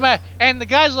were driving by, and the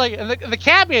guy's like, and the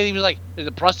cabbie, he was like, "They're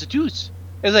the prostitutes."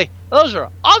 It's like, "Those are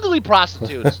ugly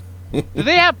prostitutes." Do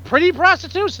they have pretty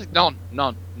prostitutes? Like, no,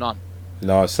 none.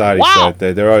 No, sorry, wow.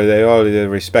 sir. They're all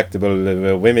respectable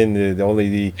women. Only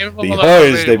the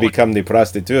whores they become the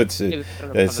prostitutes.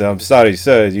 I'm sorry,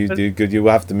 sir. You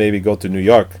have to maybe go to New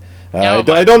York. I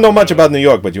don't know much about New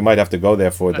York, but you might have to go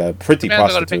there for the pretty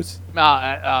prostitutes.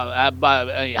 Hollywood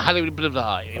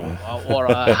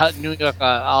or New York,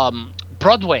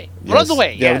 Broadway. Yes.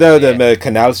 Broadway. Yeah, yes. the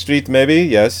Canal Street, maybe.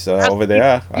 Yes, over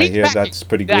there. I hear that's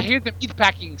pretty good. I hear the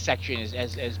meatpacking section is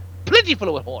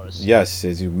plentiful with whores. Yes,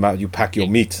 as you pack your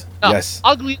meat. No, yes.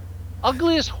 Ugly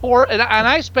ugliest horror, and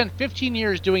I spent 15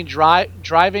 years doing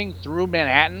driving through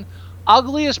Manhattan.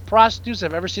 Ugliest prostitutes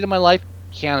I've ever seen in my life,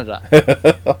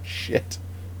 Canada. Oh, shit.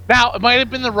 Now, it might have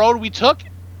been the road we took.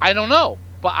 I don't know.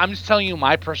 But I'm just telling you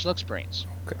my personal experience.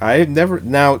 I've never...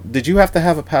 Now, did you have to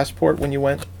have a passport when you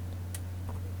went?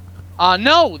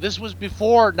 No, this was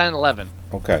before 9/11.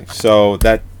 Okay, so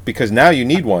that... Because now you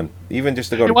need one, even just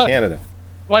to go to Canada.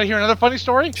 Want to hear another funny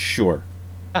story? Sure.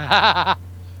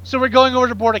 So we're going over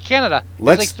the border of Canada.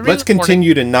 Let's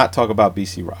continue to not talk about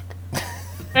BC Rock.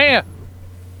 Yeah.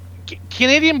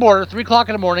 Canadian border, 3 o'clock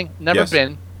in the morning. Never Yes.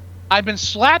 been. I've been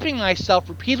slapping myself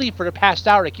repeatedly for the past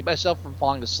hour to keep myself from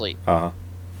falling asleep. Uh-huh.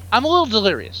 I'm a little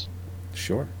delirious.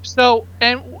 Sure. So,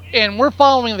 and we're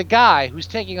following the guy who's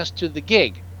taking us to the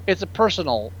gig. It's a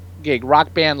personal gig,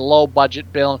 rock band, low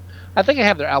budget bill. I think I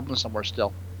have their album somewhere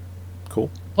still. Cool.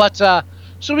 But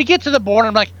so we get to the border.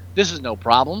 I'm like, this is no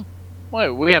problem.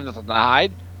 Well, we have nothing to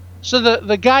hide. So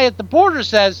the guy at the border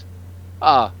says,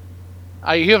 "Are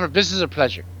you here for business or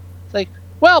pleasure?" It's like,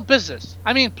 well, business.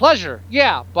 I mean, pleasure,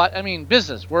 yeah, but I mean,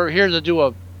 business. We're here to do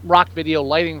a rock video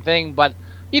lighting thing, but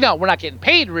we're not getting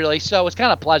paid really, so it's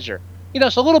kind of pleasure.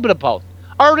 So a little bit of both.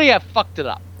 Already I fucked it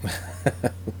up.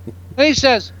 And he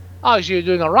says, "Oh, so you're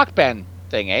doing a rock band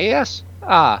thing, eh? Yes.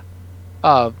 Where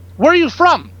are you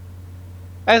from?"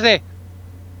 I say,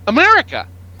 "America."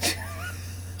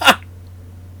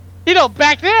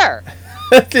 Back there.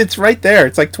 It's right there.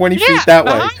 It's like 20 feet that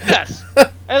way. Behind us.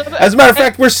 As a matter of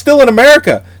fact, we're still in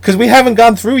America because we haven't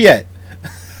gone through yet.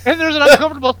 And there's an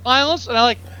uncomfortable silence, and I'm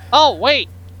like, oh, wait,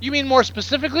 you mean more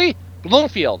specifically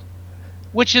Bloomfield,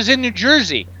 which is in New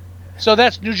Jersey. So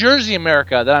that's New Jersey,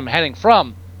 America, that I'm heading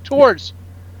from towards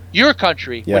your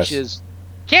country, Yes. which is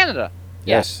Canada.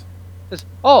 Yes. Says,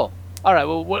 oh, all right,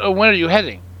 well, when are you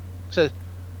heading? Says,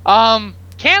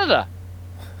 Canada.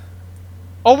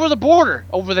 Over the border,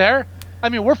 over there. I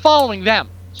mean, we're following them.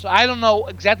 So I don't know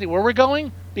exactly where we're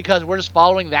going because we're just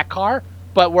following that car.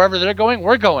 But wherever they're going,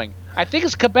 we're going. I think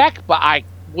it's Quebec, but I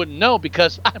wouldn't know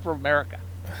because I'm from America.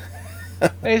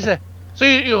 And he said, so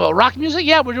you rock music?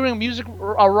 Yeah, we're doing a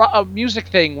music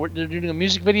thing. We're doing a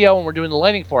music video and we're doing the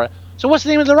lighting for it. So what's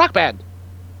the name of the rock band?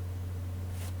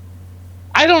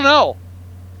 I don't know.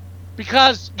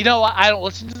 Because, I don't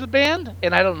listen to the band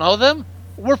and I don't know them.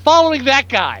 We're following that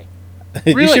guy.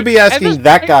 You should be asking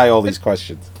that guy all these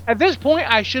questions. At this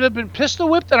point, I should have been pistol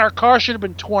whipped and our car should have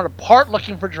been torn apart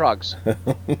looking for drugs.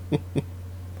 The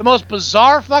most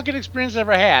bizarre fucking experience I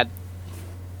ever had.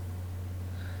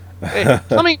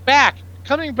 Coming back,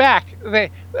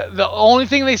 the only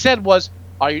thing they said was,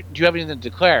 do you have anything to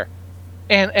declare?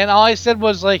 And all I said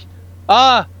was like,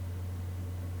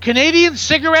 Canadian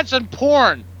cigarettes and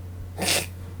porn. I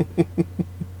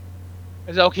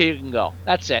said, okay, you can go.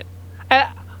 That's it.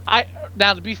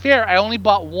 Now, to be fair, I only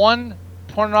bought one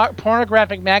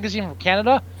pornographic magazine from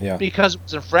Canada because it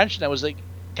was in French and that was like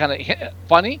kind of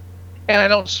funny. And I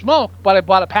don't smoke, but I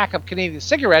bought a pack of Canadian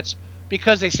cigarettes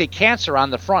because they say cancer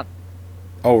on the front.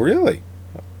 Oh, really?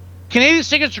 Canadian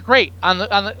cigarettes are great.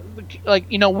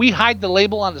 We hide the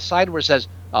label on the side where it says,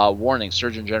 "Warning: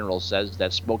 Surgeon General says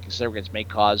that smoking cigarettes may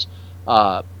cause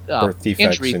birth defects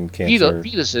injury and cancer.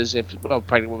 fetuses if a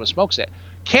pregnant woman smokes it."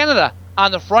 Canada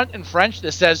on the front in French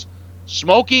that says,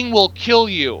 "Smoking will kill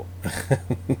you."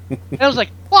 And I was like,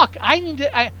 "Fuck! I need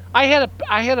to." I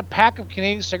had a pack of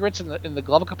Canadian cigarettes in the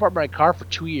glove compartment of my car for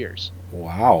 2 years.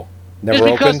 Wow! Never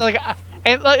Just because,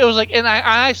 opened.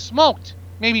 I smoked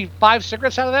maybe 5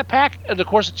 cigarettes out of that pack in the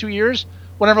course of 2 years.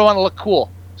 Whenever I want to look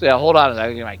cool, so yeah, hold on,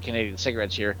 I get my Canadian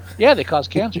cigarettes here. Yeah, they cause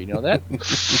cancer. You know that?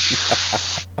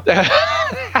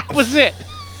 That was it.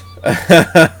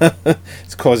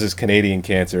 It causes Canadian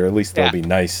cancer. At least that'll be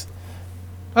nice.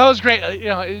 That was great.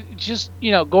 Just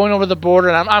going over the border,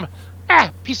 and I'm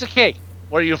piece of cake.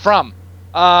 Where are you from?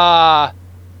 Back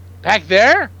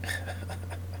there.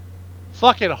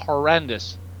 Fucking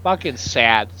horrendous. Fucking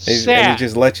sad. And he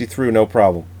just let you through, no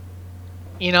problem.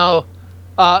 If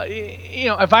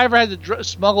I ever had to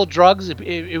smuggle drugs, it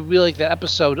would be like that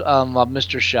episode of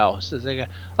Mr. Show. So you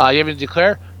have anything to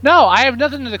declare? No, I have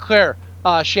nothing to declare.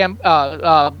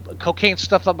 Cocaine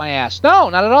stuffed up my ass. No,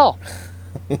 not at all.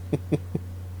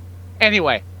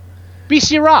 Anyway,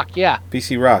 BC Rock, yeah.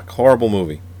 BC Rock, horrible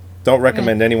movie. Don't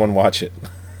recommend anyone watch it.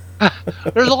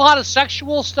 There's a lot of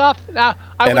sexual stuff.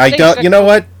 I don't. You know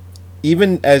what?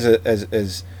 Even as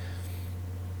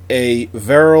a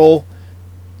virile,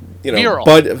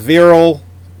 virile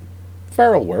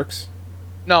works.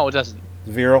 No, it doesn't.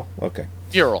 Virile, okay.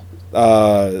 Virile.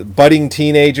 Budding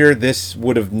teenager. This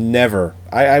would have never.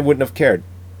 I wouldn't have cared.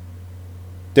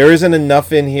 There isn't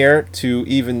enough in here to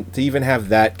even have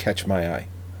that catch my eye.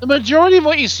 The majority of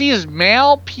what you see is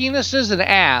male penises and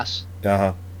ass,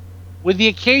 with the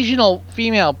occasional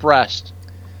female breast.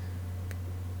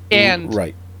 And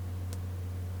right.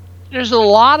 there's a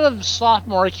lot of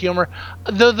sophomore humor.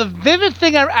 The vivid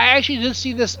thing, I actually did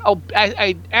see this.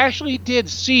 I actually did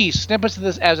see snippets of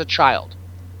this as a child.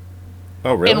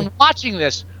 Oh, really? And watching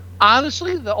this,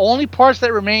 honestly, the only parts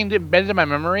that remained embedded in my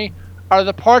memory are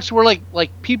the parts where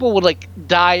like people would like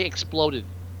die exploded.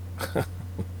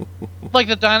 Like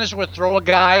the dinosaur would throw a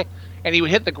guy and he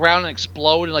would hit the ground and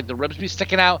explode and like the ribs be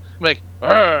sticking out. I'm like,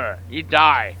 he'd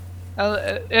die.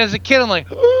 As a kid, I'm like,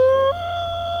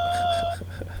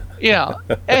 you know,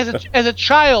 as a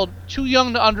child, too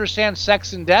young to understand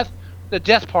sex and death. The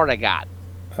death part I got.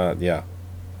 Yeah.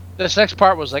 The sex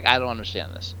part was like, I don't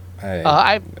understand this.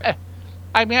 I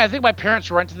mean, I think my parents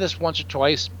rented this once or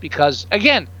twice because,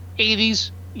 again,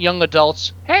 80s young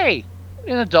adults. Hey,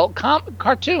 an adult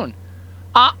cartoon.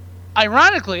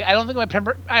 Ironically, I don't think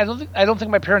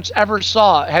my parents ever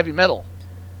saw heavy metal.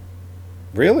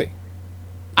 Really?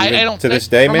 I don't. To this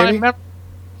day, maybe.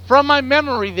 From my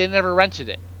memory, they never rented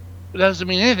it. It doesn't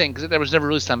mean anything because it was never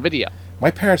released on video.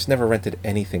 My parents never rented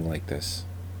anything like this.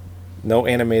 No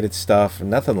animated stuff,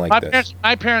 nothing like this.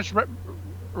 My parents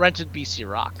rented BC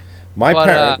Rock.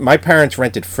 My parents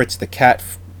rented Fritz the Cat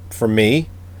for me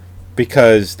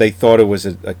because they thought it was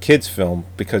a kid's film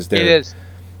because they're. It is.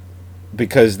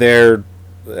 Because they're,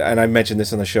 and I mentioned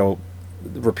this on the show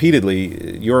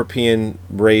repeatedly, European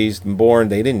raised and born.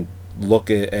 They didn't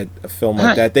look at a film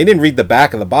like that. They didn't read the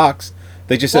back of the box.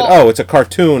 They just said, "Oh, it's a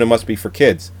cartoon. It must be for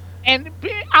kids." And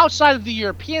outside of the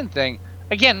European thing,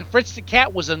 again, Fritz the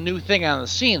Cat was a new thing on the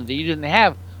scene. You didn't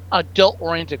have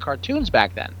adult-oriented cartoons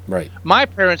back then. Right. My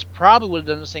parents probably would have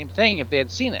done the same thing if they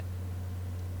had seen it.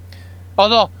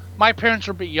 Although my parents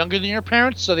were a bit younger than your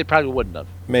parents, so they probably wouldn't have.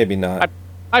 Maybe not.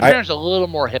 My parents are a little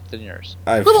more hip than yours.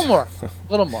 A little more.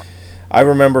 I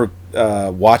remember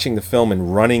watching the film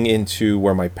and running into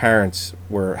where my parents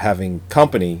were having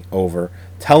company over,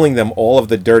 telling them all of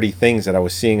the dirty things that I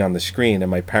was seeing on the screen,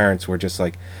 and my parents were just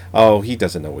like, "Oh, he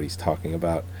doesn't know what he's talking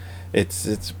about. It's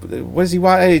what is he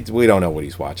watching? We don't know what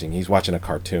he's watching. He's watching a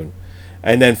cartoon."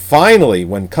 And then finally,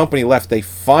 when company left, they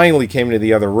finally came into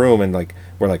the other room and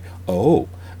we're like, "Oh."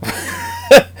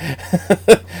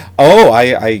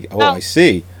 I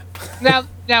see. Now,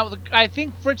 I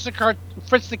think Fritz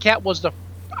the Cat was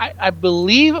I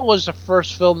believe it was the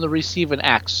first film to receive an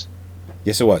X.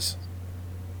 Yes, it was.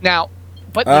 Now,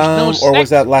 but there's no sex. Or was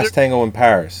that Last Tango in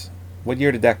Paris? What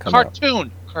year did that come out?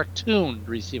 Cartoon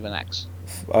receive an X.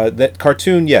 That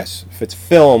cartoon, yes. If it's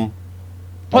film.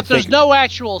 But there's no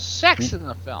actual sex in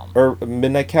the film. Or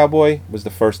Midnight Cowboy was the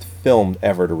first film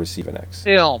ever to receive an X.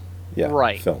 Film. Yeah,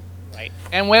 right. Film. Right.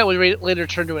 And when it was later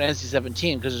turned to an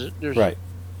NC-17 because there's right.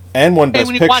 And one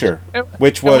Best Picture,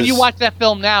 which was. When you watch that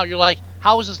film now, you're like,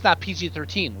 how is this not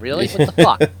PG-13? Really? What the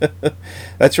fuck?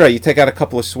 That's right. You take out a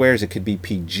couple of swears, it could be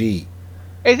PG.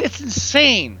 It's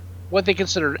insane what they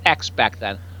considered X back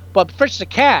then. But Fritz the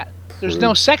Cat, there's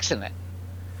no sex in it.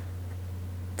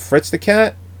 Fritz the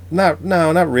Cat? No,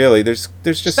 not really. There's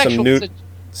just some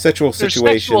sexual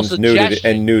situations,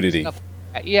 nudity.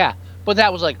 Yeah. But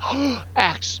that was like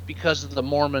X because of the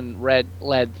Mormon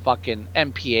led fucking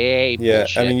MPAA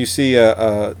bullshit. I mean, you see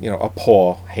a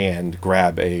paw hand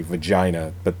grab a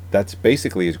vagina, but that's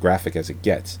basically as graphic as it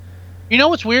gets. You know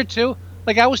what's weird too?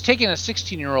 Like I was taking a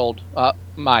 16-year-old,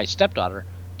 my stepdaughter,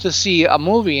 to see a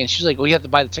movie, and she's like, "Well, you have to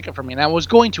buy the ticket for me." And I was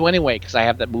going to anyway because I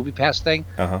have that movie pass thing.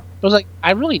 I was like,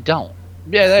 "I really don't."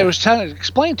 Yeah, I was trying to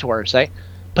explain to her, say,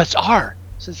 "But it's R."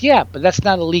 Says, yeah, but that's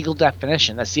not a legal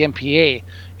definition. That's the MPA.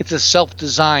 It's a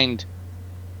self-designed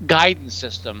guidance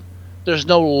system. There's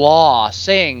no law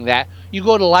saying that. You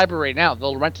go to the library right now,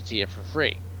 they'll rent it to you for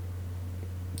free.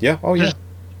 Yeah. Oh, yeah.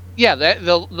 Yeah,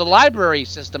 the library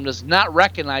system does not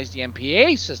recognize the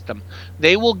MPA system.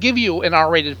 They will give you an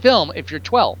R-rated film if you're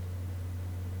 12.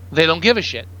 They don't give a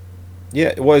shit.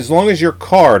 Yeah, well, as long as your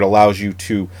card allows you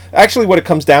to... Actually, what it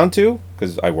comes down to,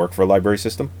 because I work for a library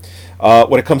system,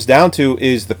 what it comes down to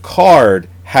is the card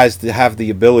has to have the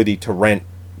ability to rent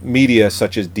media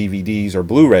such as DVDs or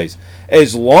Blu-rays.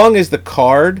 As long as the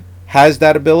card has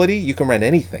that ability, you can rent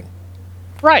anything.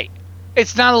 Right.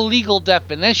 It's not a legal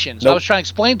definition. So I was trying to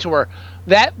explain to her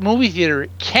that movie theater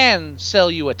can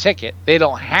sell you a ticket. They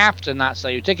don't have to not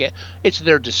sell you a ticket. It's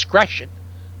their discretion.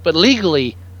 But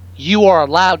legally, you are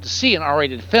allowed to see an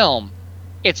R-rated film.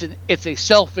 It's a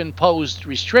self-imposed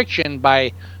restriction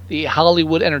by the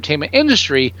Hollywood entertainment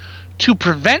industry to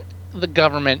prevent the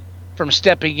government from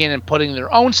stepping in and putting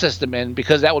their own system in,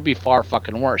 because that would be far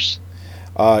fucking worse.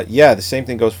 Yeah, the same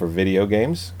thing goes for video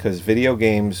games, because video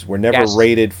games were never Yes.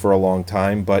 rated for a long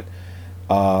time, but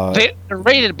They're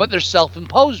rated, but they're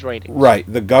self-imposed ratings. right,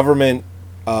 the government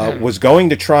was going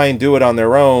to try and do it on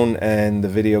their own, and the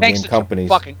video Thanks game to companies.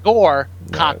 fucking gore,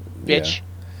 cock yeah. bitch.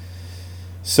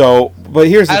 So, but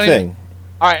here's the I don't thing. even-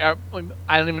 All right,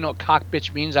 I don't even know what cock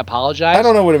bitch means. I apologize. I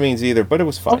don't know what it means either, but it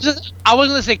was fun. I was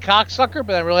gonna say cocksucker,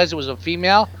 but I realized it was a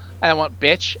female, and I went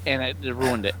bitch, and it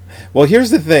ruined it. Well,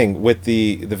 here's the thing with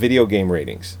the video game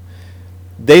ratings.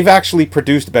 They've actually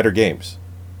produced better games.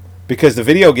 Because the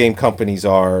video game companies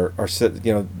are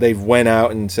they've went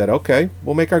out and said, okay,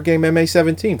 we'll make our game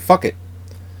MA-17. Fuck it.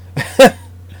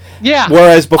 Yeah.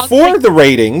 Whereas before the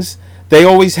ratings, they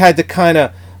always had to kind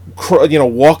of,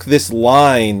 walk this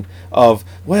line of,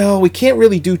 well, we can't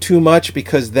really do too much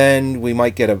because then we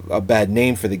might get a bad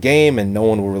name for the game and no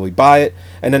one will really buy it.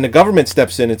 And then the government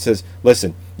steps in and says,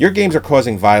 listen, your games are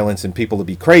causing violence and people to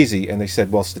be crazy. And they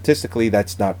said, well, statistically,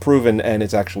 that's not proven and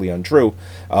it's actually untrue.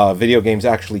 Video games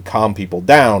actually calm people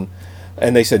down.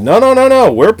 And they said,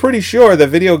 no, we're pretty sure that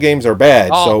video games are bad.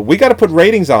 So we got to put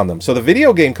ratings on them. So the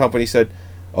video game company said,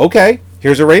 okay,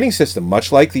 here's a rating system,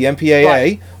 much like the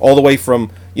MPAA, all the way from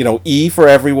E for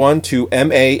everyone to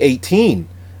MA-18.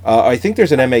 I think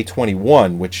there's an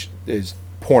MA-21, which is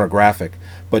pornographic,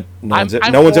 but no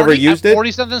one's ever used it.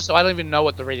 40 something, so I don't even know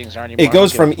what the ratings are anymore. It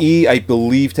goes from E, I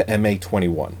believe, to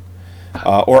MA-21,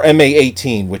 or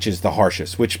MA-18, which is the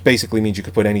harshest, which basically means you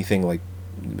could put anything like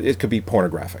it could be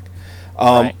pornographic.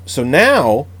 Right. So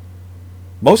now,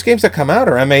 most games that come out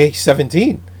are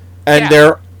MA-17, and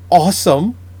they're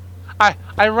awesome.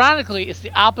 Ironically, it's the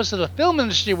opposite of the film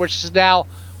industry, which is now,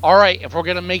 all right, if we're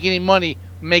going to make any money,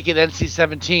 make it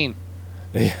NC-17.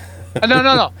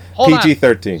 No. Hold on.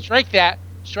 PG-13.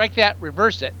 Strike that,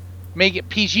 reverse it. Make it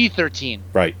PG-13.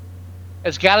 Right.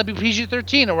 It's got to be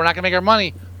PG-13 or we're not going to make our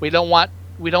money. We don't want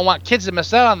kids to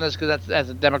miss out on this because that's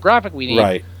a demographic we need.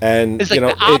 Right. And, it's like the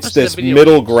it's opposite this of video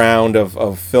middle games. ground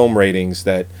of film ratings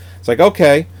that it's like,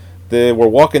 okay, we're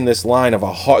walking this line of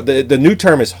a hard... The new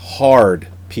term is hard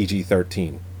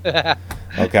PG-13.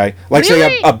 Okay? Like, Really?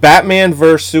 say, a Batman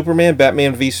versus Superman,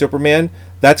 Batman v Superman,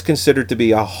 that's considered to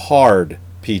be a hard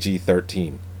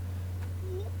PG-13.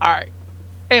 All right.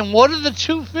 And what are the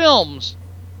two films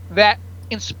that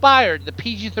inspired the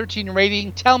PG-13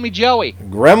 rating? Tell me, Joey.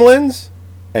 Gremlins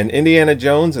and Indiana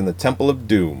Jones and the Temple of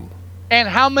Doom. And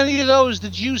how many of those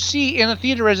did you see in a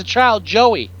theater as a child,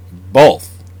 Joey?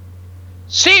 Both.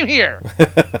 Same here.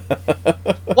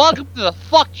 Welcome to the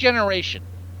fuck generation.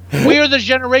 We are the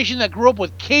generation that grew up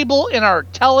with cable in our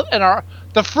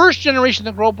the first generation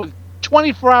that grew up with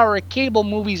 24-hour cable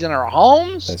movies in our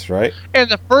homes. That's right. And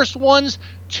the first ones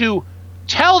to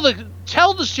tell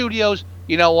the studios,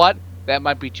 you know what? That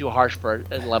might be too harsh for an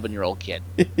 11-year-old kid.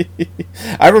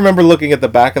 I remember looking at the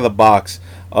back of the box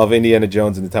of Indiana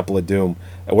Jones and the Temple of Doom,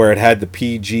 where it had the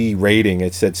PG rating.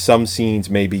 It said some scenes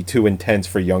may be too intense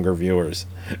for younger viewers.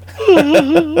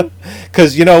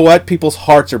 Because you know what? People's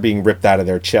hearts are being ripped out of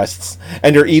their chests,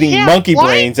 and they're eating monkey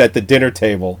brains at the dinner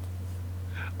table.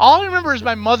 All I remember is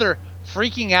my mother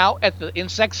freaking out at the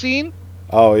insect scene.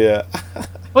 Oh, yeah.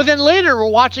 But then later, we're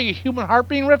watching a human heart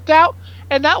being ripped out,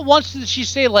 and not once did she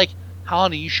say, like,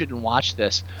 honey, you shouldn't watch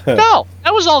this. No,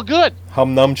 that was all good.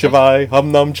 Hum num chavai,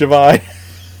 hum num chavai.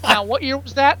 Now, what year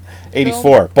was that?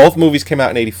 84. Both movies came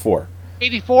out in 84.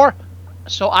 84?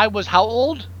 So I was how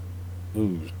old?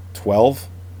 Ooh, 12?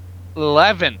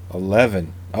 11.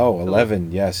 11. Oh,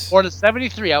 11, yes. Or to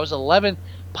 73. I was 11,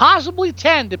 possibly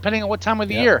 10, depending on what time of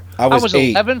the year. I was 8.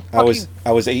 11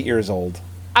 I was 8 years old.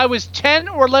 I was 10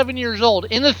 or 11 years old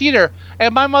in the theater,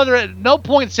 and my mother at no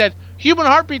point said, human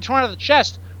heartbeat torn out of the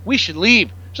chest, we should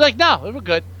leave. She's like, no, we're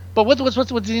good. But what's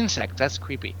the insect? That's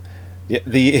creepy. Yeah,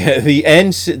 the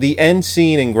end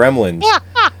scene in Gremlins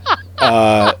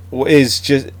is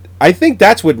just... I think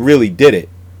that's what really did it.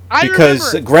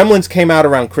 Because Gremlins came out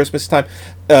around Christmas time.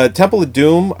 Temple of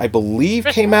Doom, I believe,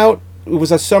 came out. It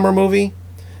was a summer movie.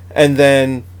 And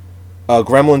then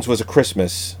Gremlins was a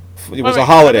Christmas. It was a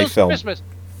holiday film.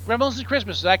 Gremlins is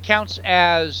Christmas. So that counts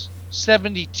as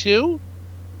 72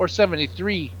 or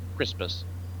 73 Christmas?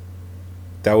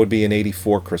 That would be an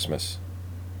 84 Christmas.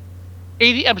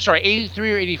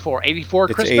 83 or 84? 84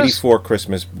 It's Christmas? 84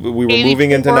 Christmas. We were moving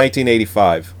into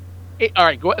 1985. All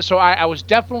right, so I was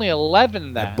definitely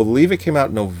 11 then. I believe it came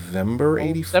out November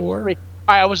 84. All right,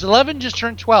 I was 11, just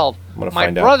turned 12.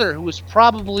 My brother, who was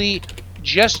probably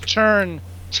just turned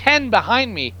 10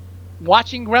 behind me,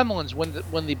 watching Gremlins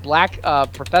when the black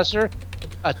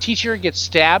teacher gets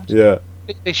stabbed. Yeah.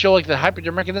 They show like the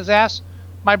hypodermic in his ass.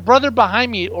 My brother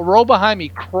behind me, a row behind me,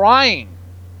 crying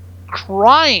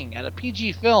at a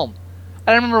PG film.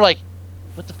 And I remember like,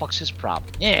 what the fuck's his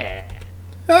problem? Yeah.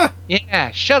 Ah.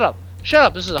 Yeah, shut up. Shut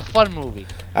up. This is a fun movie.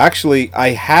 Actually, I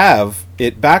have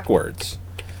it backwards.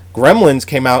 Gremlins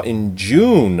came out in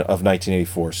June of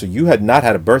 1984, so you had not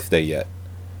had a birthday yet.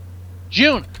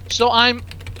 June. So I'm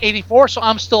 84, so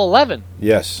I'm still 11.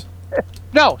 Yes.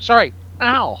 No, sorry.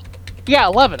 Ow. Yeah,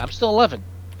 11. I'm still 11.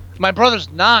 My brother's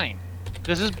 9,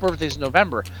 because his birthday's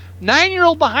November.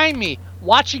 9-year-old behind me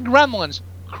watching Gremlins,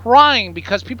 crying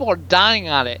because people are dying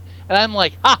on it. And I'm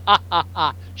like, ha, ha, ha,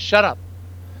 ha. Shut up.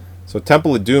 So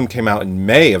Temple of Doom came out in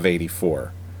May of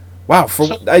 84. Wow. So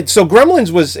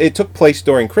Gremlins it took place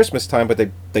during Christmas time, but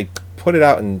they put it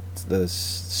out in the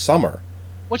summer.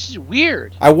 Which is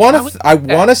weird. I want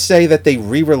to say that they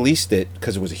re-released it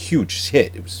because it was a huge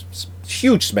hit. It was a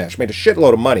huge smash, made a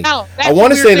shitload of money. Now, I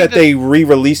want to say that they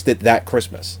re-released it that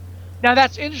Christmas. Now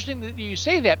that's interesting that you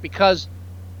say that, because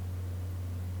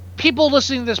people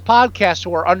listening to this podcast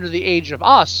who are under the age of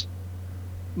us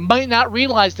might not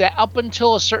realize that up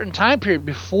until a certain time period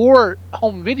before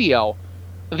home video,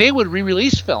 they would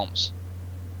re-release films.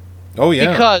 Oh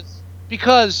yeah.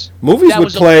 Because movies would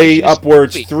play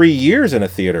upwards movie. 3 years in a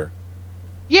theater.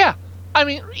 Yeah, I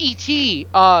mean E.T.,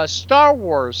 Star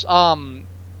Wars, Alien,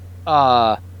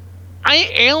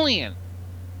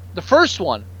 the first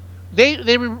one.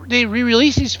 They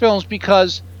re-release these films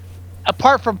because,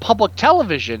 apart from public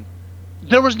television,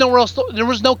 there was nowhere else. There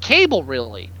was no cable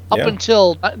really up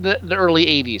until the early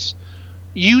 '80s.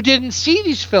 You didn't see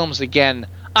these films again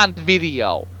on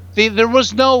video. There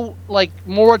was no like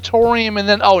moratorium, and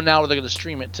then now they're going to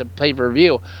stream it to pay per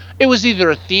view. It was either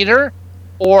a theater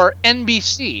or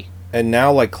NBC. And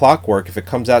now, like clockwork, if it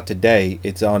comes out today,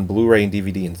 it's on Blu-ray and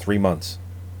DVD in 3 months.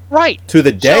 Right. To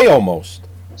the day almost.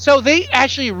 So they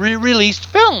actually re-released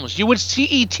films. You would see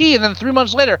E.T., and then 3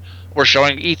 months later, we're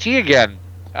showing E.T. again.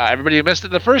 Everybody missed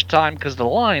it the first time because the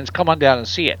lines. Come on down and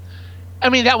see it. I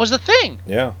mean, that was a thing.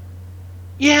 Yeah.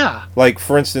 Yeah. Like,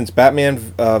 for instance, Batman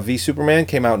v Superman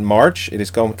came out in March. It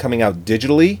is coming out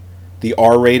digitally. The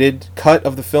R-rated cut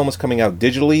of the film is coming out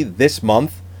digitally this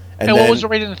month. And what was the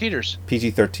rated in the theaters?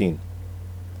 PG-13.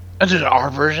 And there's an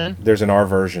R version? There's an R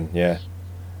version, yeah.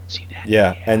 See that?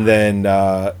 Yeah, and then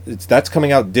that's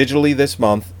coming out digitally this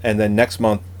month, and then next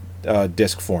month,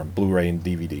 disc form, Blu-ray and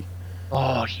DVD.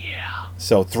 Oh, yeah.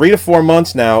 So 3 to 4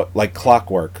 months now, like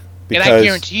clockwork. And I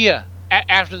guarantee you,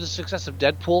 after the success of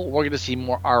Deadpool, we're going to see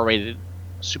more R-rated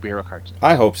superhero cartoons.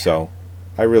 I hope so.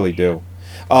 I really do.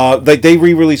 They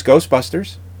re-released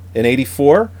Ghostbusters in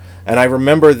 '84, and I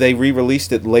remember they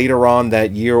re-released it later on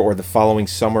that year or the following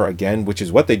summer again, which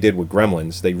is what they did with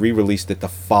Gremlins. They re-released it the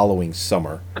following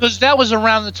summer. Because that was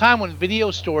around the time when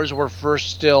video stores were first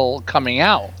still coming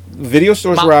out. Video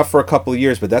stores were out for a couple of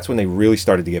years, but that's when they really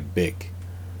started to get big.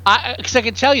 Because I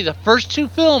can tell you, the first 2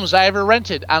 films I ever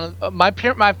rented on my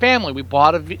family, we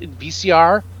bought a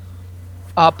VCR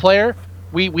player.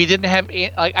 We didn't have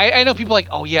I know people like,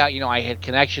 oh yeah, I had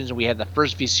connections and we had the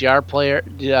first VCR player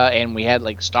and we had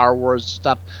like Star Wars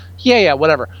stuff. Yeah,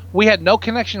 whatever. We had no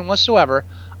connection whatsoever.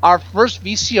 Our first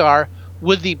VCR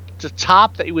with the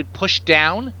top that you would push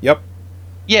down. Yep.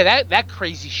 Yeah, that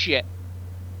crazy shit.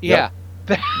 Yeah.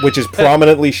 Yep. Which is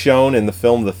prominently shown in the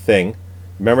film The Thing.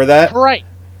 Remember that? Right.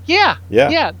 Yeah.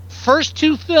 Yeah. First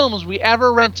 2 films we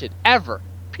ever rented, ever.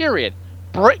 Period.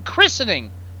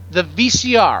 Christening the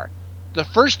VCR. The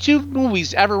first 2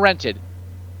 movies ever rented.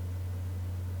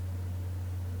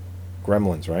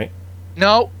 Gremlins, right?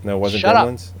 No. No, it wasn't Shut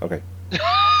Gremlins? Up. Okay.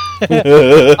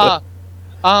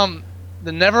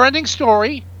 The Never-Ending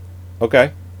Story.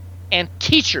 Okay. And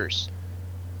Teachers.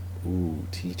 Ooh,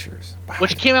 Teachers.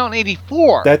 Which came out in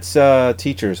 '84. That's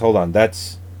Teachers. Hold on.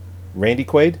 That's Randy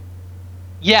Quaid?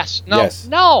 Yes. No. Yes.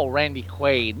 No, Randy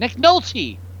Quaid. Nick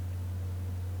Nolte.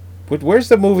 Where's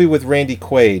the movie with Randy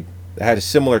Quaid that had a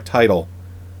similar title?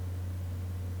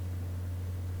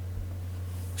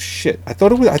 Shit, I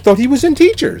thought he was in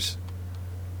Teachers.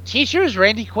 Teachers,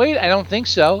 Randy Quaid? I don't think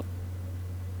so.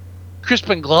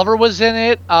 Crispin Glover was in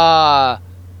it. Ralph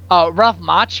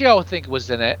Macchio, I think, was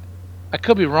in it. I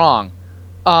could be wrong.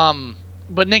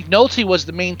 But Nick Nolte was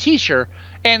the main teacher,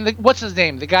 and what's his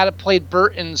name? The guy that played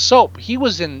Bert in Soap. He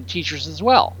was in Teachers as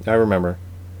well. I remember.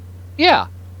 Yeah.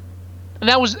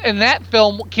 And that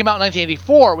film came out in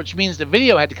 1984, which means the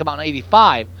video had to come out in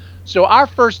 '85. So our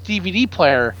first DVD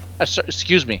player,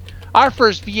 our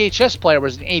first VHS player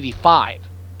was in '85.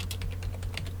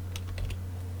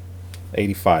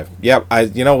 85. Yeah,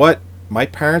 you know what? My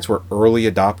parents were early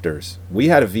adopters. We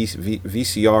had a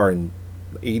VCR in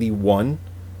 81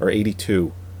 or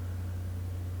 82.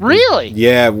 Really?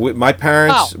 Yeah, my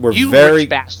parents were you very rich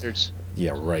bastards.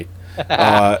 Yeah, right.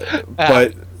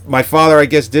 But my father, I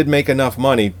guess, did make enough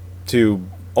money to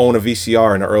own a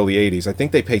VCR in the early 80s. I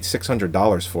think they paid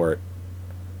 $600 for it.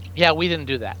 Yeah, we didn't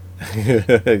do that.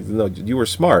 No, you were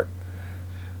smart.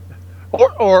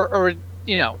 Or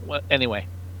anyway.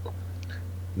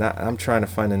 Now, I'm trying to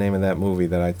find the name of that movie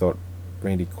that I thought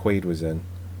Randy Quaid was in.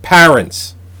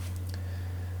 Parents.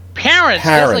 Parents.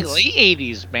 That's like late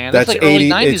 80s, man. That's like 80, early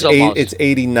 90s almost. It's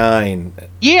 89.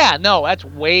 Yeah, no, that's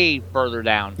way further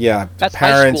down. Yeah, that's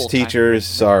parents, teachers.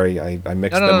 Sorry, I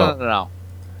mixed them up. No.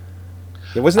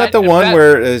 Wasn't that the one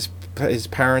where his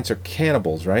parents are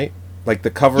cannibals, right? Like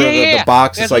the cover of the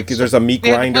box is like there's a meat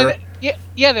grinder.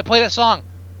 Yeah, they play that song.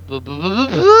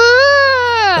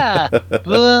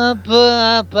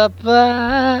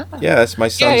 Yeah, that's my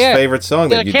son's favorite song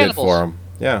that you did for him.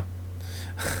 Yeah.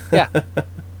 Yeah.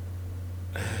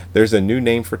 There's a new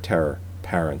name for terror.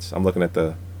 Parents. I'm looking at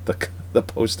the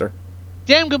poster.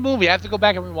 Damn good movie. I have to go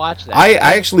back and rewatch that. I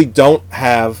actually don't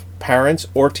have Parents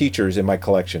or Teachers in my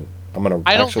collection. I don't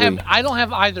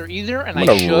have either, and I'm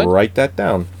gonna write that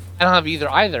down. I don't have either,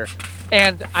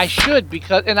 and I should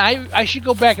I should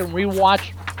go back and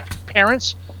rewatch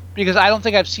Parents because I don't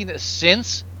think I've seen it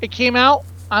since it came out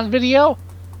on video,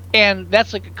 and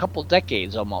that's like a couple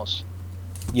decades almost.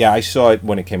 Yeah, I saw it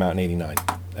when it came out in '89,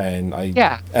 and I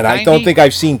 90, don't think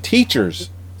I've seen Teachers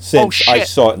since I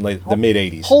saw it in the mid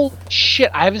 '80s. Holy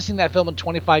shit! I haven't seen that film in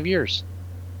 25 years.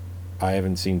 I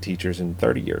haven't seen Teachers in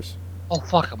 30 years. Oh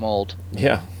fuck! I'm old.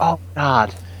 Yeah. Oh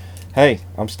God. Hey,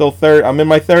 I'm still I'm in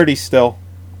my 30s still.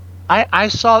 I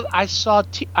saw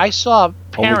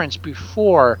Parents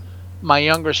before my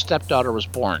younger stepdaughter was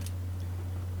born.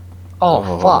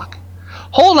 Oh fuck!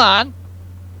 Hold on.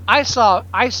 I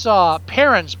saw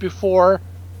Parents before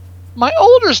my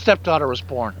older stepdaughter was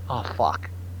born. Oh fuck!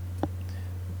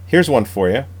 Here's one for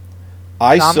you.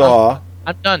 I'm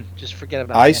done. Just forget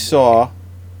about it. I saw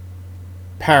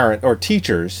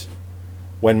Teachers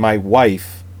when my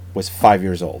wife was 5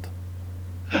 years old.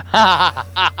 That's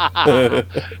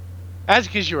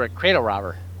because you were a cradle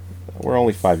robber. We're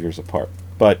only 5 years apart,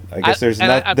 but I guess there's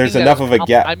enough of a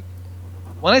gap.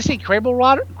 When I say cradle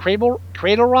robber,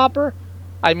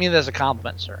 I mean as a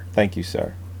compliment, sir. Thank you,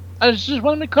 sir. I just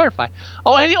wanted to clarify.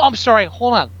 Oh, I'm sorry.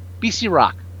 Hold on. BC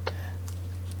Rock.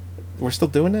 We're still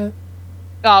doing that?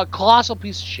 Colossal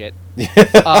piece of shit. You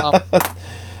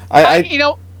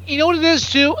know what it is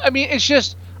too. I mean,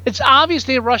 it's obvious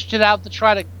they rushed it out to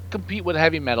try to compete with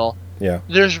heavy metal. Yeah.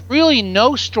 There's really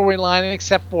no storyline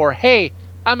except for, hey,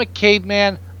 I'm a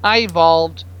caveman. I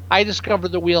evolved. I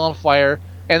discovered the wheel on fire,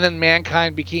 and then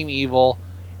mankind became evil.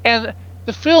 And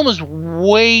the film is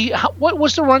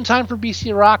what's the runtime for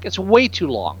BC Rock? It's way too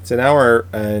long. It's an hour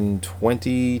and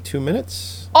 22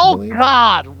 minutes. Oh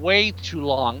God, way too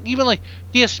long. Even like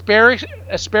the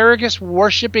asparagus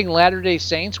worshipping Latter-day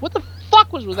Saints. What the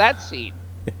fuck was with that scene?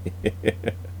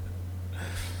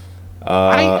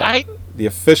 The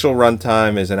official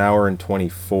runtime is an hour and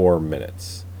 24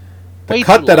 minutes. The way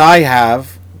cut that I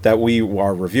have that we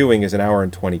are reviewing is an hour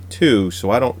and 22,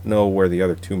 so I don't know where the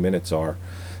other 2 minutes are.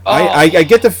 Oh. I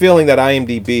get the feeling that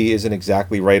IMDb isn't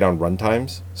exactly right on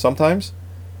runtimes sometimes.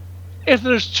 If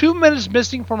there's 2 minutes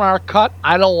missing from our cut,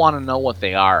 I don't want to know what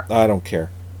they are. I don't care.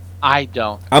 I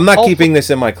don't. I'm not keeping this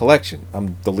in my collection.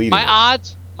 I'm deleting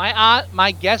it.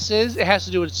 My guess is it has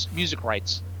to do with music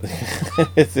rights.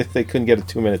 If they couldn't get a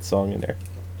 2-minute song in there.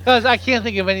 Because I can't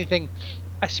think of anything.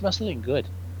 I smell something good.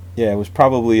 Yeah, it was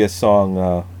probably a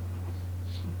song,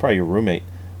 probably your roommate.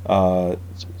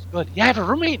 It's good. Yeah, I have a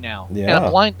roommate now. Yeah. And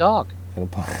a blind dog.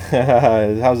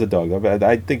 How's the dog?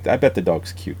 I bet the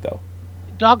dog's cute though.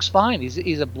 The dog's fine.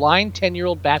 He's a blind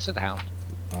 10-year-old basset hound.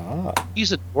 Ah.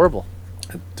 He's adorable.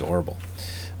 Adorable.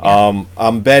 Yeah.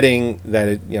 I'm betting that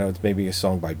it's maybe a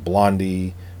song by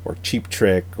Blondie or Cheap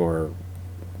Trick or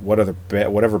whatever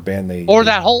band they. Or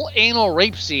that whole anal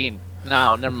rape scene.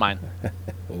 No, never mind.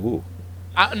 Ooh.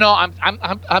 No,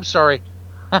 I'm sorry.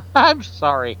 I'm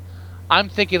sorry. I'm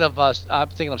thinking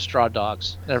of Straw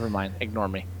Dogs. Never mind. Ignore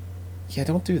me. Yeah,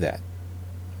 don't do that.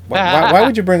 Why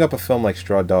would you bring up a film like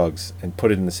Straw Dogs and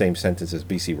put it in the same sentence as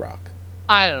BC Rock?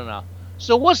 I don't know.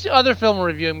 So what's the other film we're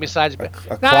reviewing besides a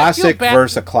classic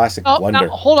versus a classic blunder? Now,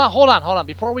 hold on.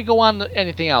 Before we go on to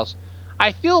anything else,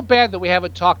 I feel bad that we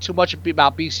haven't talked too much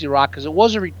about BC Rock because it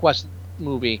was a requested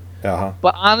movie. Uh-huh.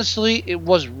 But honestly, it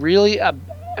was really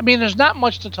there's not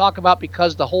much to talk about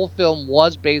because the whole film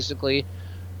was basically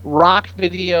rock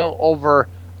video over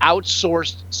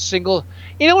outsourced single.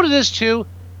 You know what it is too?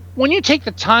 When you take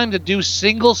the time to do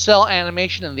single cell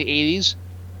animation in the 80s,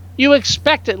 you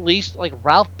expect at least like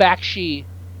Ralph Bakshi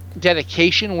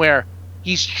dedication where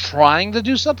he's trying to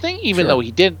do something, even Sure. though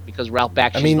he didn't, because Ralph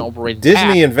Bakshi's I mean, an overrated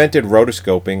Disney ass. invented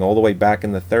rotoscoping all the way back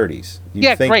in the 30s. You'd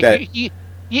Yeah, think great. that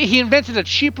He invented a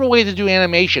cheaper way to do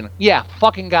animation. Yeah,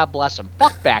 fucking God bless him.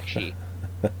 Fuck Bakshi.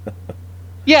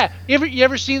 Yeah, you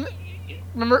ever seen?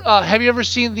 Remember? Have you ever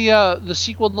seen the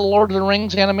sequel to the Lord of the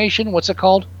Rings animation? What's it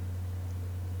called?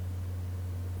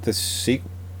 the sequel.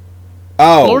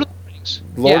 Oh, Lord of the Rings.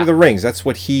 Lord Yeah. of the Rings. That's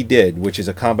what he did, which is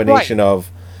a combination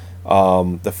of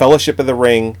the Fellowship of the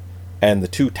Ring and the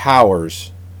Two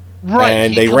Towers. Right,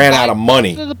 and he they ran out combined of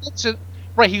money. both of the books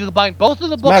right, he combined both of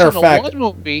the books Matter of into fact, one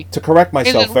movie. To correct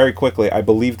myself then- very quickly, I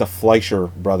believe the Fleischer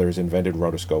brothers invented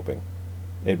rotoscoping.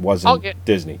 It wasn't Oh, yeah.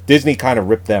 Disney. Disney kind of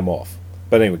ripped them off.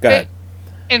 But anyway, go ahead.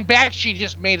 And Bakshi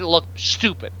just made it look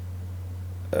stupid.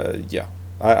 Yeah,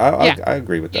 Yeah. I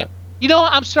agree with that. You know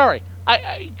what? I'm sorry.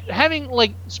 I having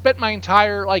like spent my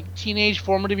entire like teenage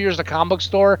formative years at a comic book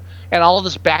store and all of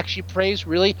this Bakshi praise,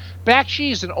 really,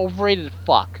 Bakshi is an overrated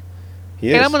fuck. He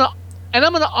is. And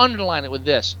I'm gonna underline it with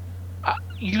this.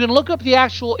 You can look up the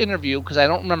actual interview because I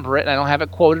don't remember it and I don't have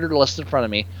it quoted or listed in front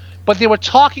of me. But they were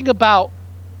talking about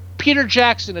Peter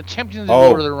Jackson attempting to do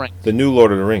Lord of the Rings. The new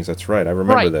Lord of the Rings. That's right. I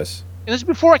remember Right. this. And this is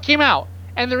before it came out.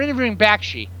 And they're interviewing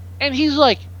Bakshi. And he's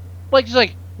like,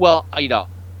 well, you know,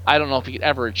 I don't know if he could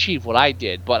ever achieve what I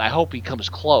did, but I hope he comes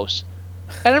close.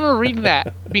 And I remember reading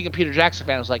that, being a Peter Jackson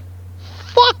fan, I was like,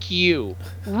 fuck you.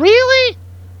 Really?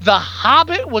 The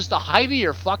Hobbit was the height of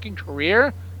your fucking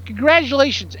career?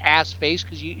 Congratulations, ass face,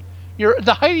 because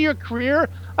the height of your career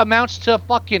amounts to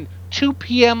fucking 2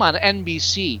 p.m. on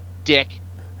NBC, dick.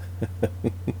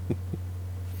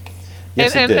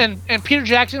 Yes, it did. And Peter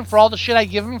Jackson, for all the shit I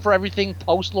give him for everything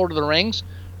post Lord of the Rings,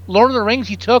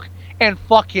 he took and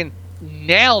fucking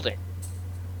nailed it.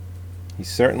 He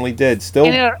certainly did. Still,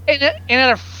 And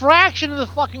at a fraction of the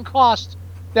fucking cost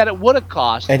that it would have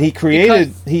cost. and he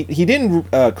created. He didn't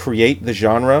create the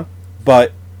genre,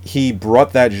 but he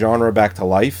brought that genre back to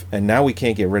life, and now we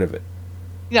can't get rid of it.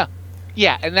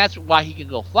 Yeah, and that's why he can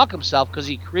go fuck himself, because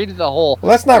he created the whole... Well,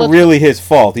 that's not really his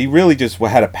fault. He really just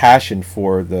had a passion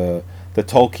for the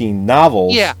Tolkien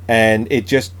novels. Yeah. And it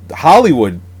just...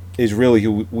 Hollywood is really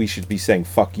who we should be saying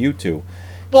fuck you to.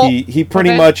 Well, he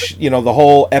pretty much, the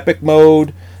whole epic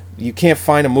mode, you can't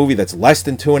find a movie that's less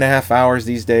than 2.5 hours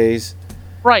these days.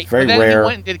 Right, very but then rare. he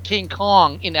went and did King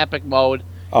Kong in epic mode,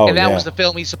 Oh, and that yeah. was the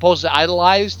film he supposedly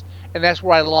idolized, and that's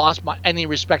where I lost any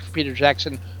respect for Peter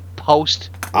Jackson post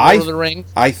Lord of the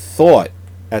Rings. I thought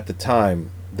at the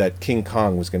time that King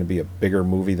Kong was going to be a bigger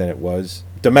movie than it was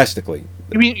domestically.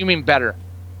 You mean better?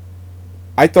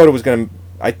 I thought it was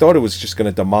just going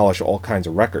to demolish all kinds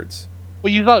of records.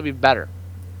 Well, you thought it'd be better,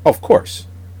 Of course.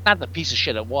 not the piece of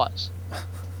shit it was.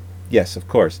 Yes, of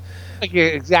course. Like, yeah,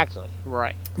 exactly,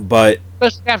 right. But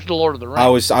Especially after the Lord of the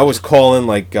Rings. I was calling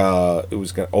like it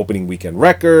was going opening weekend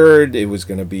record. It was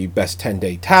going to be best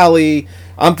 10-day tally.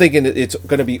 I'm thinking it's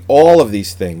going to be all of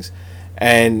these things,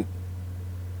 and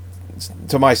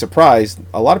to my surprise,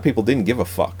 a lot of people didn't give a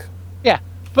fuck. Yeah,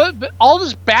 but all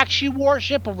this Bakshi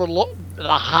worship over the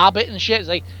Hobbit and shit is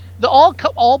like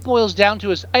all boils down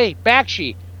to is, hey,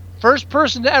 Bakshi, first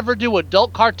person to ever do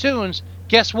adult cartoons.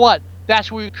 Guess what?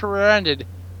 That's where your career ended.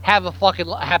 Have a fucking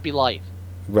happy life.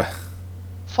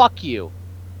 Fuck you.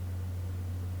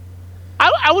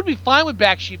 I would be fine with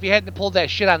Bakshi if he hadn't pulled that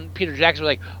shit on Peter Jackson.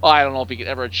 Like, oh, I don't know if he could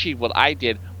ever achieve what I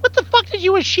did. What the fuck did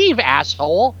you achieve,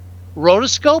 asshole?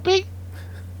 Rotoscoping?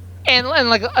 And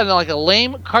like a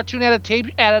lame cartoon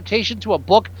adaptation to a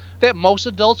book that most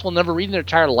adults will never read in their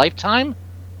entire lifetime?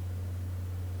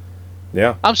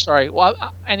 Yeah. I'm sorry.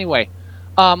 Well, anyway,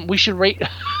 we should rate...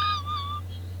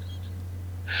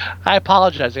 I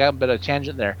apologize. I got a bit of a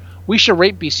tangent there. We should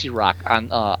rate BC Rock on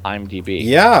IMDb.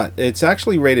 Yeah, it's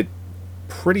actually rated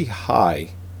pretty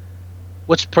high.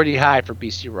 What's pretty high for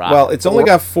BC Rock? Well, it's only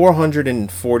got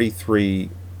 443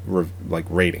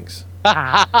 ratings,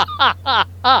 but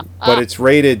it's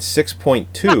rated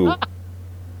 6.2.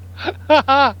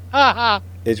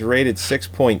 It's rated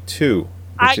 6.2,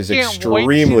 which is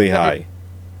extremely high.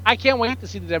 I can't wait to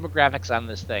see the demographics on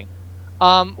this thing.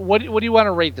 What do you want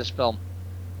to rate this film?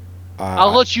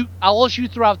 I'll let you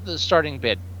throw out the starting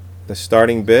bid. The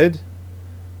starting bid?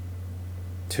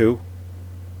 2.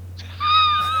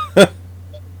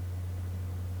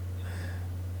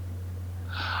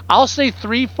 I'll say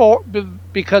 3, 4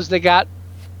 because they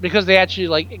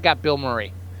actually got Bill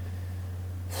Murray.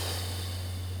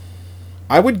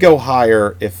 I would go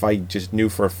higher if I just knew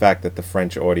for a fact that the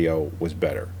French audio was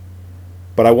better.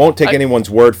 But I won't take anyone's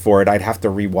word for it. I'd have to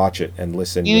rewatch it and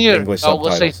listen with English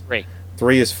subtitles. Let's say 3.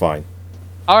 3 is fine.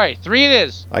 All right, 3 it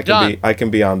is. I can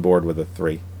be on board with a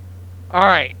 3. All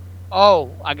right.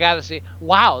 Oh, I gotta say,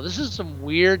 wow, this is some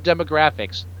weird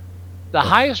demographics. The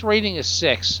highest rating is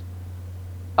 6.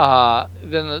 Then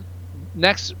the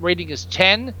next rating is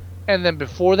 10, and then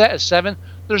before that is 7.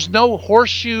 There's no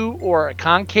horseshoe or a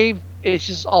concave. It's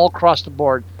just all across the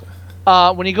board.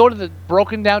 When you go to the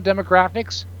broken down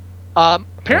demographics,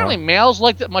 apparently males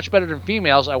liked it much better than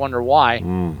females. I wonder why.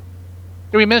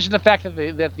 Did we mention the fact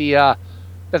that the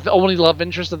only love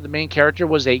interest of the main character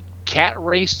was a cat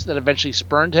race that eventually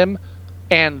spurned him,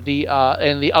 and the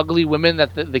ugly women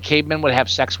that the cavemen would have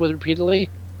sex with repeatedly?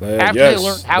 After they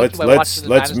learned how to by watching the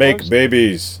let's make dinosaurs?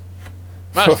 babies.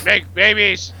 Must make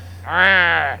babies.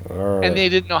 And they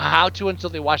didn't know how to until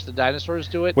they watched the dinosaurs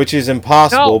do it. Which is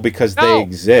impossible because they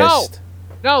exist.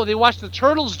 No, they watched the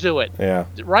turtles do it. Yeah.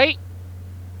 Right?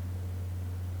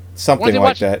 Something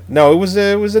like that. No, it was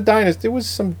a dinosaur. It was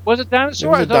some. Was it dinosaur?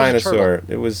 It was a dinosaur.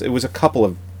 It was a couple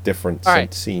of different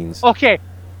scenes. Okay.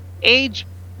 Age,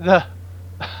 the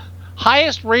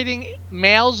highest rating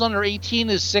males under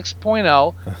 18 is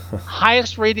 6.0.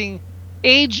 Highest rating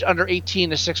age under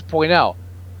 18 is 6.0.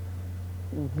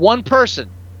 One person.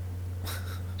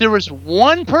 There was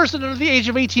one person under the age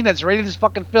of 18 that's rated this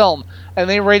fucking film, and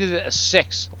they rated it a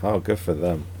 6. Oh, good for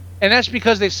them. And that's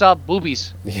because they saw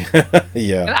boobies. Yeah.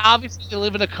 And obviously they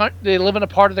live in a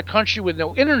part of the country with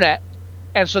no internet,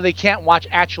 and so they can't watch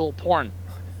actual porn.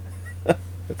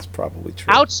 That's probably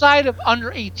true. Outside of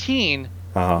under 18,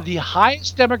 the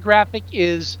highest demographic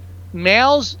is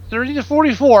males 30 to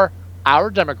 44,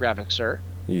 our demographic, sir,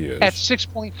 at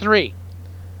 6.3.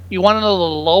 You want to know the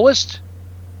lowest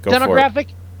demographic?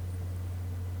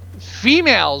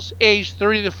 Females aged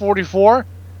 30 to 44,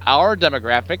 our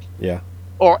demographic. Yeah.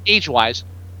 Or age-wise,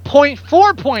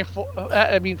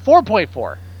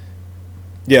 4.4.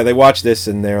 Yeah, they watch this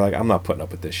and they're like, I'm not putting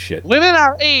up with this shit. Women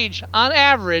our age, on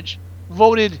average,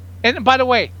 voted... And by the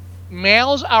way,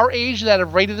 males our age that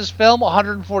have rated this film,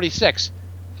 146.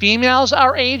 Females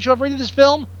our age who have rated this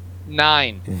film,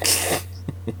 9.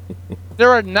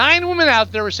 There are 9 women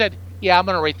out there who said, yeah, I'm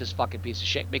going to rate this fucking piece of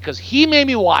shit because he made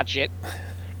me watch it.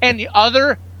 And the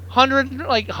other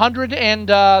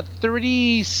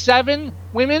 137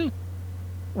 women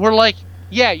were like,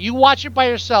 yeah, you watch it by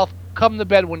yourself, come to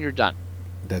bed when you're done.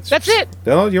 That's it.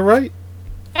 No, you're right.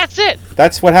 That's it.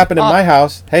 That's what happened in my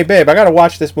house. Hey, babe, I got to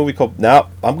watch this movie called... No,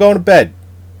 I'm going to bed.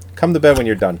 Come to bed when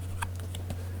you're done.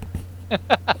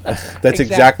 That's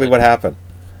exactly what happened.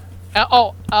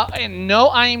 And no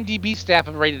IMDb staff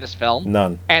have rated this film.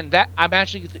 None. And that I'm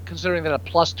actually considering that a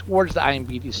plus towards the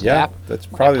IMDb staff. Yeah, that's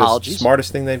probably the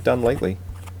smartest thing they've done lately.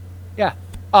 Yeah.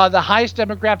 The highest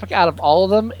demographic out of all of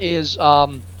them is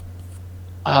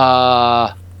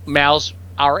males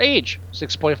our age,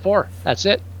 6.4. That's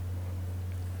it.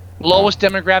 Lowest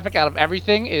demographic out of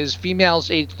everything is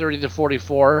females aged 30 to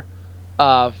 44,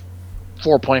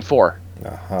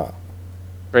 4.4.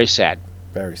 Very sad.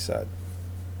 Very sad.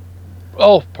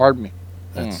 Oh, pardon me.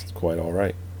 That's quite all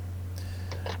right.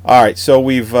 All right, so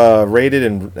we've rated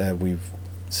and we've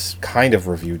kind of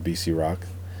reviewed BC Rock.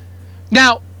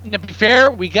 Now, to be fair,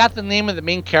 we got the name of the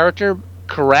main character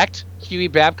correct. Huey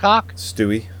Babcock.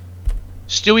 Stewie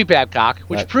Babcock,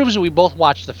 which proves that we both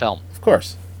watched the film. Of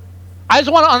course. I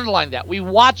just want to underline that. We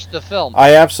watched the film.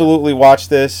 I absolutely watched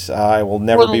this. I will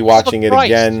never be watching it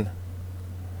again.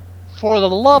 For the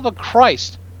love of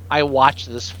Christ, I watched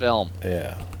this film.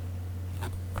 Yeah.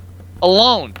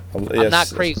 Alone. Yes, I'm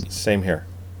not crazy. Same here.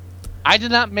 I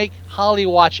did not make Holly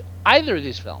watch either of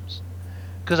these films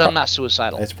because I'm not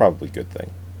suicidal. It's probably a good thing.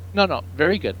 No,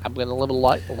 very good. I'm going to live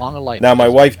a longer life. Now, my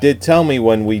wife did tell me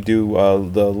when we do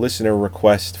the listener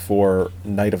request for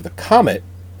Night of the Comet,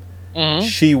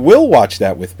 she will watch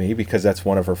that with me because that's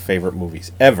one of her favorite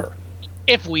movies ever.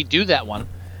 If we do that one.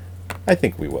 I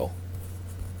think we will.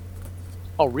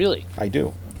 Oh, really? I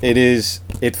do.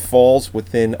 It falls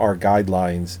within our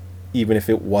guidelines, even if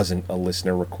it wasn't a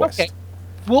listener request. Okay.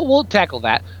 We'll tackle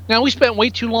that. Now, we spent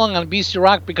way too long on BC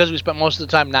Rock because we spent most of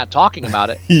the time not talking about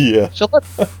it. Yeah. So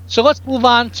let's move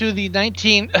on to the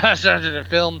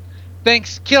film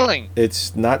Thanksgiving.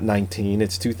 It's not 19.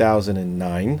 It's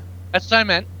 2009. That's what I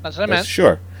meant.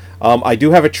 Sure. I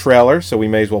do have a trailer, so we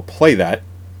may as well play that.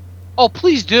 Oh,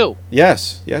 please do.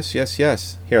 Yes. Here, let's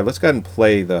go ahead and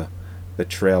play the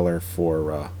trailer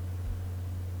for...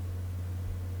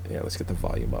 let's get the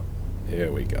volume up.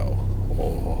 Here we go.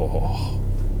 Oh.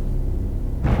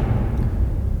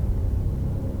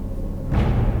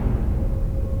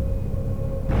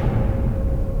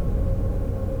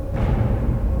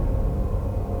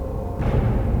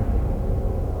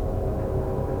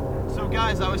 So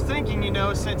guys, I was thinking,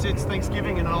 since it's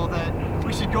Thanksgiving and all that,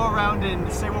 we should go around and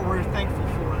say what we're thankful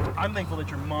for. I'm thankful that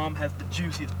your mom has the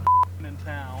juiciest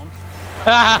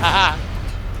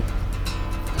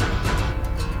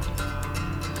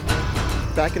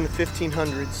Back in the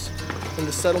 1500s, in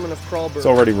the settlement of Crawburg, It's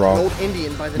already wrong. an old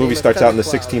Indian by the Movie name starts of out in the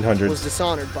Feathercloud 1600s. was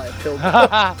dishonored by a pilgrim.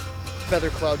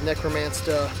 Feathercloud necromanced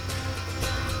a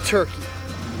turkey.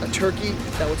 A turkey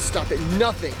that would stop at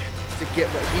nothing to get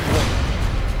what he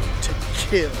wanted. To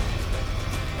kill.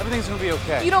 Everything's gonna be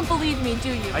okay. You don't believe me, do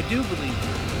you? I do believe you.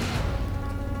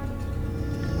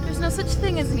 There's no such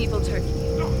thing as an evil turkey.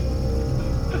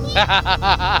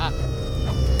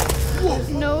 There's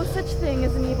no such thing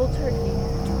as an evil turkey.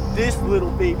 This little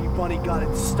baby bunny got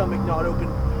its stomach gnawed open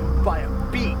by a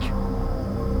beak.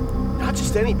 Not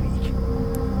just any beak.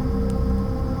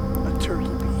 A turkey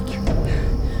beak.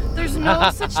 There's no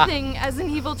such thing as an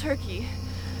evil turkey.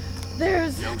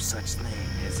 There's No such thing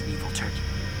as an evil turkey.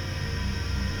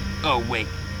 Oh, wait.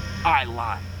 I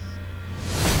lied.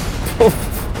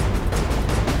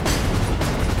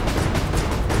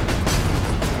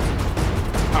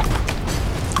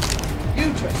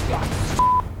 You just got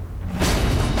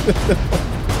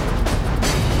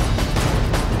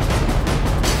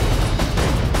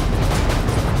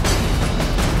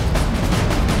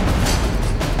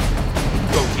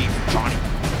Go deep, Johnny.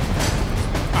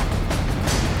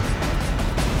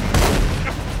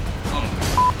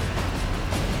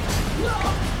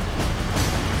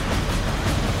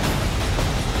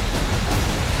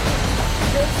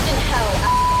 ghost in hell.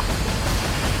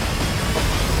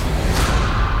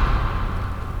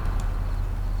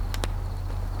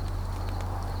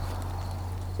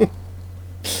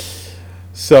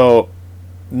 So,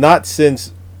 not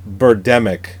since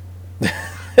Birdemic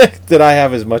did I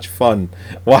have as much fun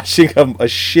watching a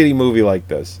shitty movie like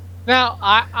this. Now,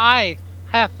 I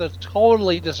have to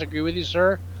totally disagree with you,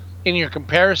 sir, in your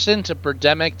comparison to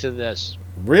Birdemic to this.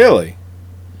 Really?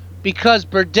 Because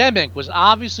Birdemic was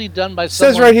obviously done by It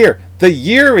says someone... right here, the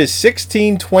year is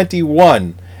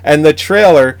 1621, and the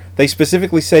trailer, they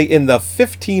specifically say in the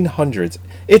 1500s.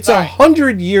 It's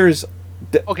 100 years...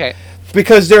 Okay.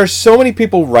 Because there are so many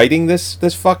people writing this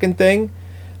fucking thing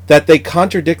that they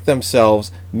contradict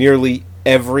themselves nearly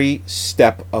every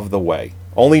step of the way.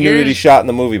 Only nudity shot in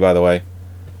the movie, by the way.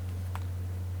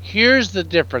 Here's the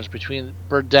difference between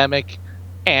Birdemic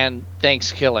and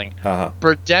Thanksgiving. Uh-huh.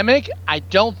 Birdemic, I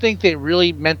don't think they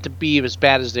really meant to be as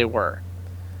bad as they were.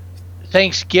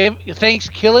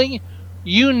 Thanksgiving,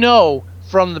 you know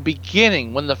from the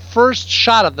beginning, when the first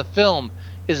shot of the film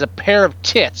is a pair of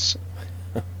tits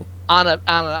on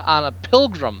a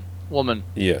pilgrim woman.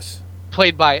 Yes.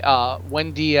 Played by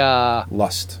Wendy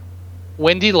Lust.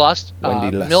 Wendy Lust,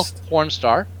 Wendy Lust. MILF porn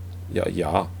star.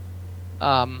 Yeah.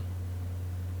 Um,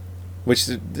 Which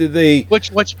the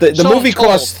so movie told.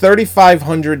 cost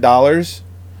 $3,500.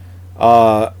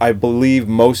 I believe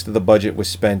most of the budget was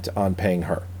spent on paying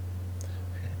her.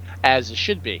 As it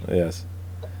should be. Yes.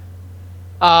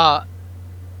 Not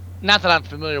that I'm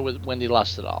familiar with Wendy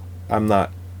Lust at all. I'm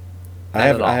not. Not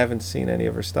at all. I haven't seen any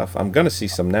of her stuff. I'm gonna see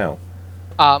some now.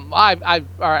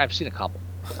 I've seen a couple.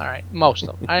 All right, most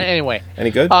of them. Anyway.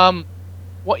 Any good? Well,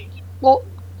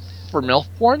 for MILF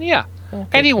porn, yeah.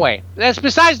 Okay. Anyway, that's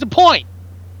besides the point.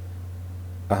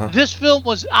 Uh-huh. This film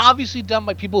was obviously done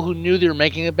by people who knew they were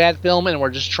making a bad film and were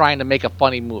just trying to make a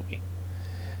funny movie.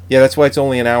 Yeah, that's why it's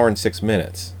only an hour and 6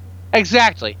 minutes.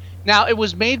 Exactly. Now, it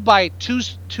was made by two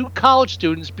college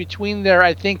students between their,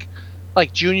 I think,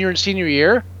 like junior and senior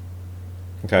year.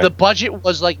 Okay. The budget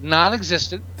was like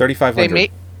non-existent.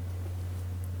 $3,500.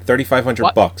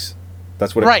 $3,500 bucks.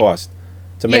 That's what it Right. cost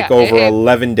to make Yeah, over and-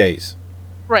 11 days.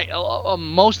 Right.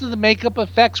 Most of the makeup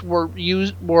effects were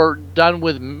done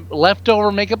with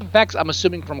leftover makeup effects. I'm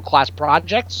assuming from class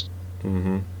projects.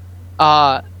 Mm-hmm.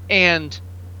 And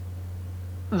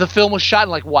the film was shot in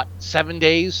like what, 7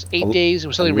 days, 8 days? It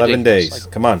was something 11 ridiculous. days.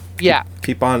 Like, Come on. Yeah.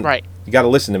 Keep on. Right. You got to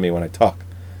listen to me when I talk.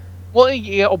 Well,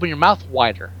 you gotta open your mouth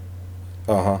wider.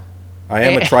 Uh-huh. I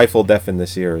am a trifle deafened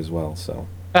this year as well, so.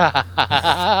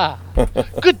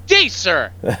 Good day,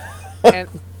 sir. And,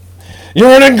 You're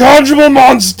an incorrigible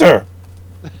monster!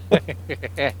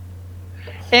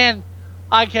 and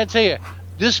I can tell you,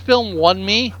 this film won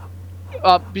me.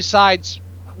 Besides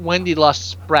Wendy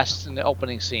Lust's breasts in the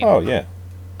opening scene. Oh yeah.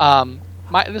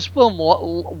 This film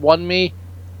won me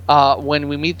when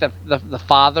we meet the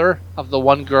father of the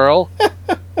one girl,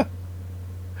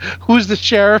 who's the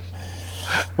sheriff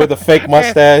with a fake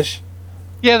mustache.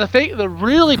 Yeah, the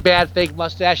really bad fake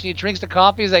mustache, and he drinks the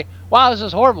coffee. He's like, "Wow, this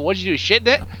is horrible. What'd you do? Shit in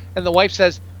it?" And the wife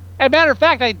says, "As a matter of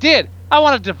fact, I did. I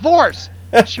want a divorce."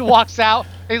 She walks out.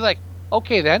 And he's like,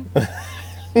 "Okay then."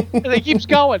 And he keeps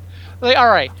going. Like, all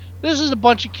right, this is a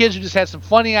bunch of kids who just had some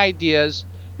funny ideas.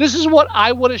 This is what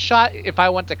I would have shot if I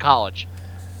went to college.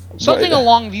 Something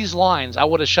along these lines I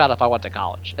would have shot if I went to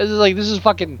college. It's like, this is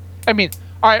fucking... I mean,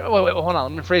 all right, wait, hold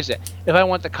on. Let me rephrase it. If I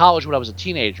went to college when I was a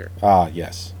teenager...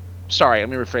 Yes. Sorry, let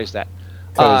me rephrase that.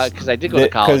 Because I did go to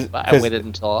college, but I waited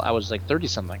until I was like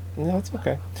 30-something. No, it's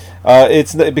okay.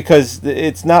 It's because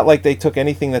it's not like they took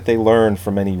anything that they learned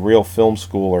from any real film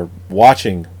school or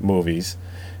watching movies.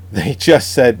 They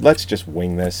just said, let's just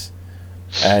wing this,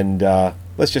 and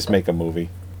let's just make a movie.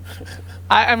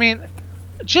 I mean,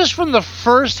 just from the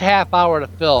first half hour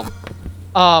of the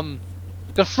film,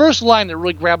 the first line that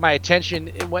really grabbed my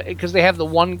attention, because they have the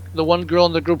one girl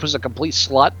in the group who's a complete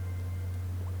slut,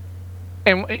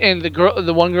 and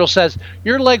the one girl says,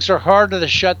 "Your legs are harder to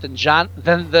shut than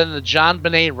the John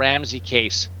Benet Ramsey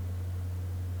case."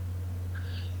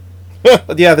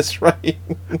 Yeah, that's right.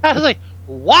 I was like,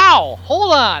 wow,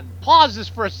 hold on, pause this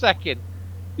for a second.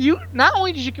 You not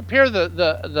only did you compare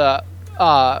the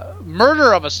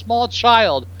murder of a small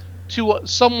child to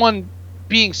someone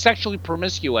being sexually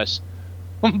promiscuous,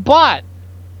 but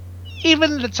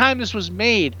even at the time this was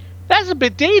made, that's a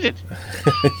bit dated.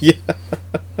 Yeah.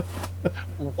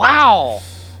 Wow.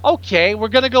 Okay, we're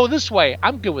gonna go this way.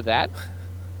 I'm good with that.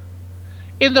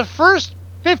 In the first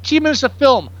 15 minutes of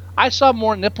film, I saw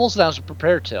more nipples than I was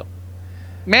prepared to.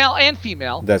 Male and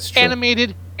female. That's true.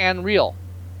 Animated and real.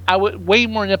 Way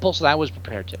more nipples than I was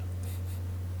prepared to.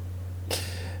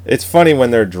 It's funny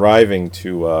when they're driving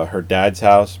to her dad's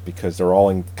house, because they're all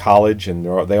in college and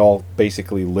they all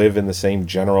basically live in the same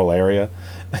general area,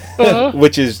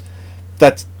 which is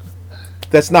that's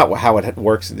not how it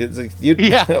works. It's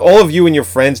like all of you and your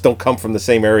friends don't come from the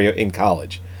same area in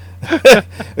college.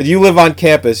 You live on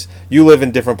campus. You live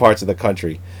in different parts of the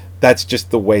country. That's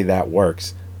just the way that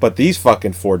works. But these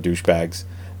fucking 4 douchebags,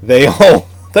 they all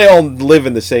live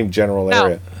in the same general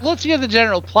area. Now, let's get the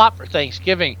general plot for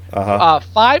Thanksgiving.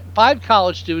 Five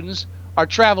college students are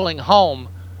traveling home,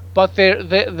 but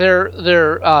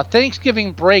their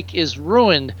Thanksgiving break is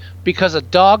ruined because a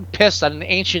dog pissed on an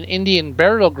ancient Indian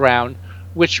burial ground,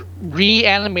 which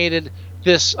reanimated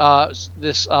this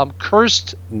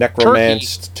cursed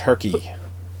necromanced turkey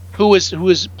who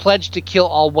is pledged to kill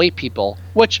all white people,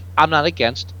 which I'm not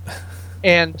against,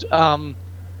 and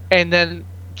then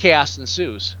chaos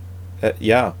ensues.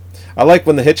 Yeah, I like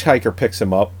when the hitchhiker picks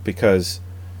him up, because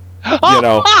you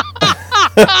know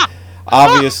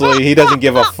obviously he doesn't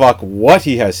give a fuck what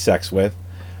he has sex with.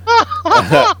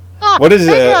 What is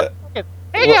it?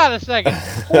 Hang on a second.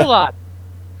 Hold on.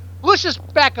 Let's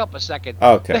just back up a second.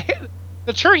 Okay.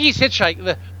 The turkey's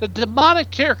hitchhike. The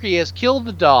demonic turkey has killed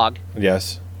the dog.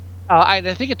 Yes. I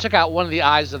think it took out one of the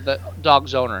eyes of the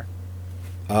dog's owner.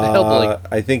 The hillbilly.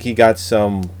 I think he got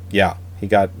some. Yeah, he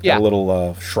got a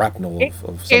little shrapnel of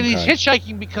some and he's kind.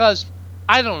 hitchhiking because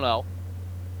I don't know.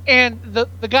 And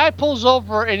the guy pulls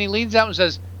over and he leans out and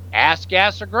says, "Ass,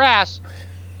 gas, or grass?"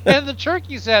 And the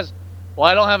turkey says, "Well,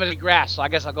 I don't have any grass, so I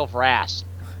guess I'll go for ass."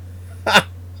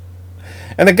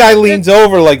 And the guy leans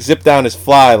over, like, zip down his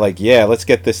fly, like, yeah, let's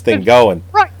get this thing going.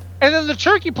 Right. And then the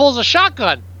turkey pulls a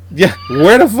shotgun. Yeah,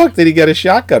 where the fuck did he get a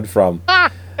shotgun from?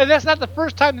 And that's not the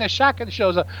first time that shotgun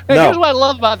shows up. And No. here's what I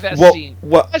love about that scene.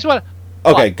 That's what.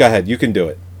 Okay, go ahead. You can do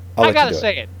it. I gotta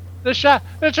say it. The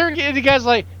turkey, and the guy's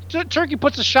like, turkey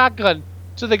puts a shotgun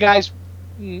to the guy's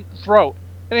throat,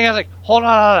 and the guy's like, hold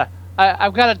on.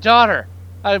 I've got a daughter.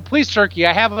 Please, turkey,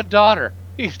 I have a daughter.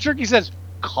 Turkey says,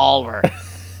 call her.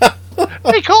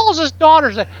 He calls his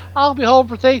daughter, says, "I'll be home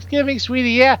for Thanksgiving,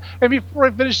 sweetie." Yeah, and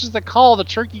before he finishes the call, the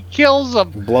turkey kills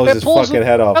him. Blows his fucking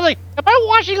head off. I'm like, am I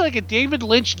watching like a David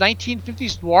Lynch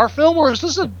 1950s noir film, or is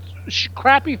this a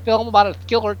crappy film about a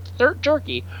killer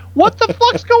turkey? What the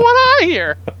fuck's going on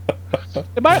here?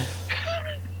 Am I?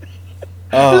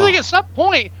 It's like at some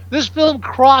point, this film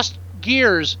crossed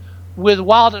gears with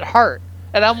Wild at Heart,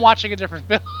 and I'm watching a different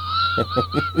film.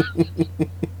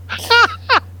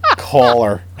 Call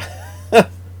her.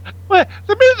 But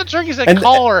the minute the turkey said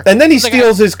call her, and then he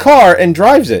steals his car and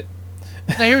drives it.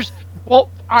 Now all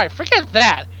right, forget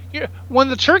that. When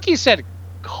the turkey said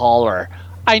call her,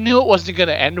 I knew it wasn't going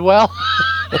to end well.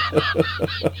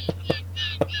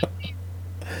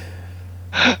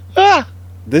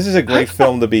 This is a great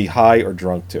film to be high or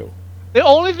drunk to. The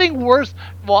only thing worse,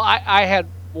 well, I had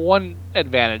one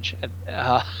advantage.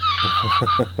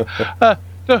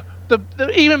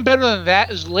 Even better than that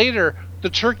is later the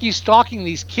turkey stalking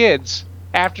these kids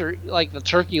after like the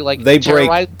turkey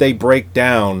they break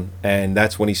down, and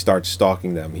that's when he starts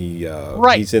stalking them.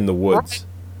 He's in the woods. Right.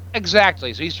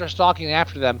 Exactly. So he starts stalking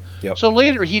after them. Yep. So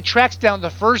later he tracks down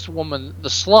the first woman, the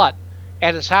slut,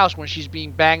 at his house when she's being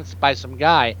banged by some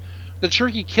guy. The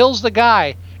turkey kills the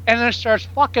guy and then starts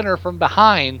fucking her from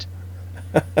behind.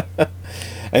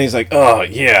 And he's like, oh,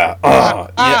 yeah,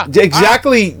 yeah.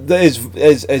 Exactly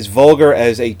as vulgar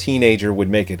as a teenager would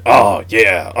make it. Oh,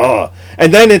 yeah,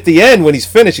 And then at the end, when he's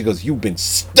finished, he goes, you've been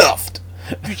stuffed.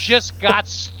 You just got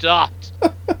stuffed.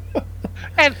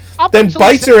 And then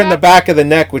bites her in the back of the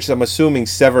neck, which I'm assuming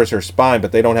severs her spine,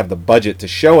 but they don't have the budget to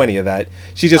show any of that.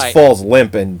 She just falls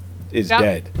limp and is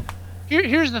dead.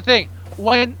 Here's the thing.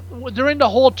 When during the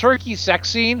whole turkey sex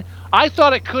scene, I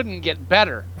thought it couldn't get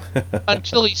better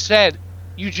until he said,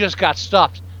 you just got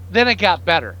stuffed. Then it got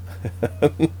better.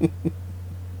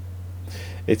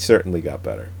 It certainly got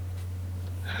better.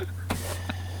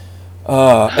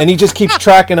 And he just keeps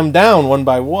tracking them down one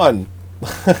by one.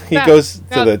 He goes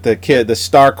to the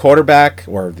star quarterback,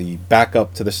 or the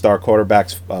backup to the star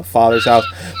quarterback's father's house,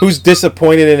 who's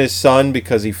disappointed in his son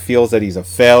because he feels that he's a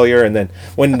failure. And then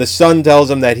when the son tells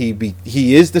him that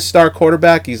he is the star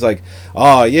quarterback, he's like,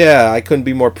 oh yeah, I couldn't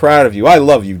be more proud of you. I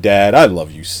love you, Dad. I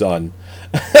love you, son.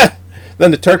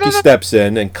 Then the turkey steps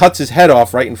in and cuts his head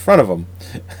off right in front of him.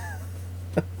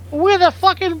 With a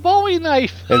fucking Bowie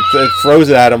knife. And throws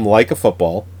it at him like a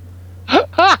football.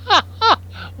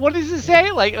 What does it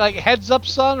say? Like heads up,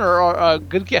 son, or a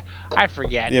good kid? I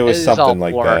forget. It was something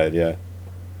like that, yeah.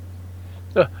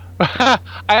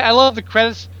 I love the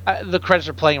credits. The credits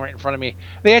are playing right in front of me.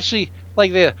 They actually,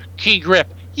 like the key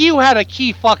grip. You had a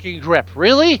key fucking grip.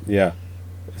 Really? Yeah.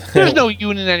 There's no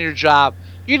union on your job.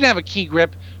 You didn't have a key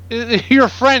grip. Your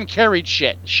friend carried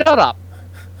shit. Shut up.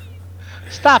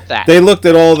 Stop that. They looked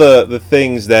at all the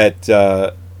things that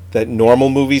that normal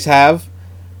movies have,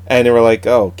 and they were like,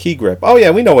 "Oh, key grip. Oh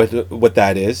yeah, we know what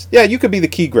that is. Yeah, you could be the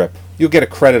key grip. You'll get a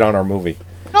credit on our movie."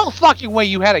 No fucking way.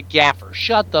 You had a gaffer.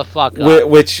 Shut the fuck up.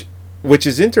 Which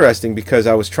is interesting because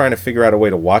I was trying to figure out a way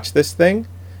to watch this thing,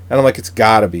 and I'm like, it's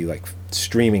got to be like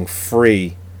streaming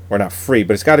free, or not free,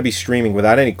 but it's got to be streaming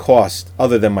without any cost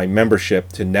other than my membership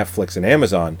to Netflix and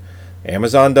Amazon.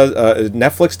 Amazon does.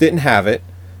 Netflix didn't have it.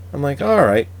 I'm like, all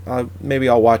right, maybe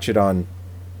I'll watch it on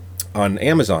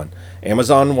Amazon.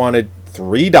 Amazon wanted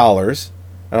 $3,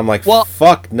 and I'm like, well,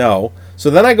 fuck no. So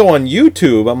then I go on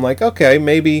YouTube. I'm like, okay,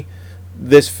 maybe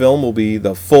this film will be,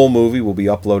 the full movie will be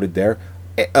uploaded there.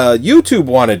 YouTube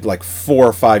wanted like $4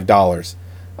 or $5,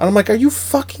 and I'm like, are you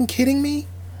fucking kidding me?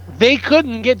 They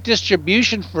couldn't get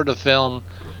distribution for the film,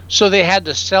 so they had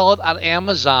to sell it on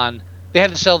Amazon. They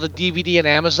had to sell the DVD on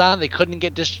Amazon. They couldn't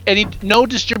get no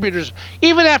distributors.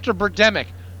 Even after Birdemic,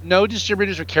 no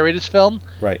distributors would carry this film.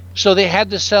 Right. So they had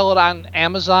to sell it on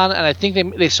Amazon, and I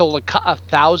think they sold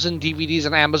 1,000 DVDs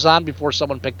on Amazon before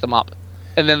someone picked them up.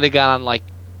 And then they got on, like,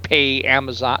 pay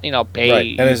Amazon, pay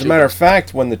Right. And as a matter of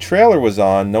fact, when the trailer was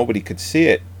on, nobody could see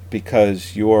it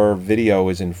because your video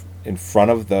is in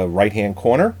front of the right-hand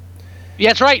corner. Yeah,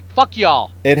 that's right. Fuck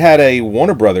y'all. It had a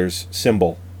Warner Brothers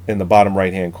symbol in the bottom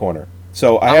right-hand corner.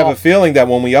 So I have a feeling that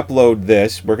when we upload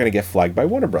this, we're going to get flagged by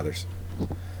Warner Brothers.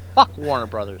 Fuck Warner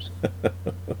Brothers.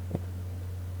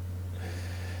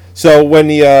 So when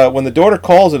the daughter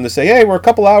calls him to say, hey, we're a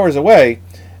couple hours away,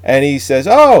 and he says,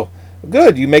 oh,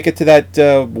 good, you make it to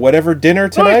that whatever dinner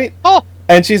tonight? Oh.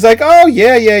 And she's like, oh,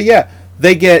 yeah.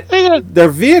 They get, their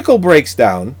vehicle breaks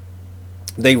down,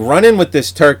 they run in with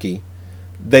this turkey,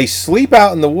 they sleep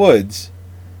out in the woods,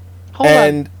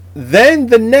 then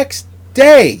the next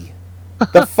day,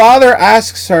 the father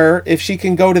asks her if she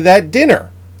can go to that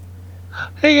dinner.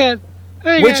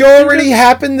 Which already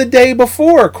happened the day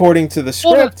before, according to the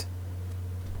script.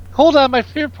 Hold on, my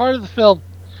favorite part of the film.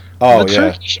 Oh,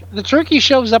 the turkey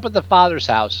shows up at the father's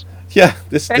house. Yeah,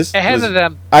 this ahead of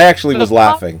them. I actually was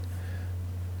laughing.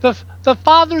 The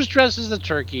father's dressed as the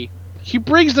turkey. He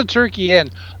brings the turkey in.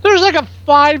 There's like a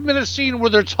 5-minute scene where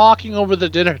they're talking over the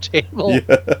dinner table.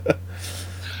 Yeah.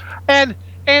 And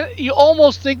you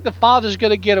almost think the father's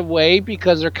going to get away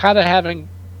because they're kind of having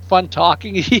fun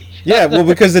talking. Yeah, well,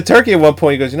 because the turkey at one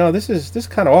point, he goes, this is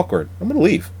kind of awkward. I'm going to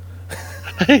leave.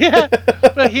 Yeah,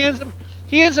 but he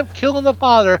ends up killing the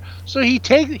father. So he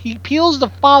peels the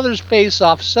father's face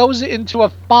off, sews it into a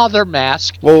father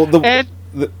mask. Well, and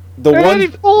he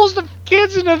fools the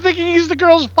kids into thinking he's the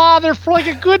girl's father for like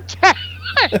a good 10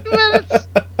 minutes.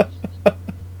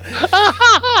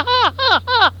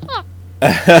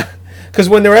 Because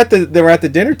when they're at the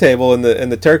dinner table and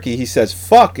the turkey, he says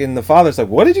fuck, and the father's like,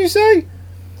 what did you say?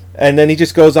 And then he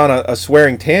just goes on a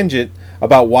swearing tangent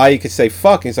about why he could say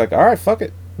fuck. And he's like, all right, fuck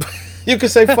it. You can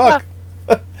say fuck.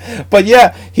 But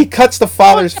yeah, he cuts the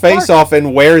father's face off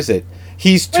and wears it.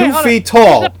 He's 2 feet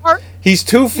tall. He's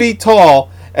 2 feet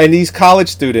tall, and these college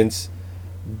students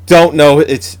don't know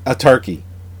it's a turkey.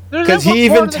 Because he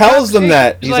even tells them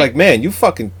that. He's like, man, you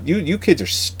kids are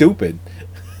stupid.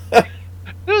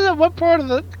 There's one part of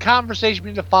the conversation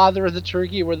between the father and the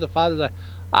turkey where the father's like,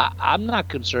 I'm not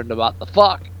concerned about the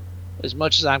fuck as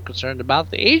much as I'm concerned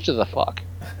about the age of the fuck.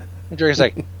 And Drake's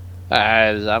like,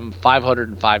 I'm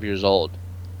 505 years old.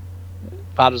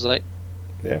 Father's like,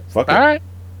 yeah, fuck it. All right,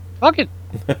 fuck it.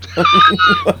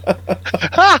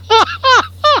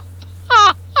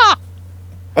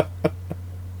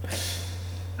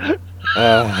 And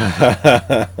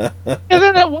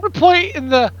then at one point in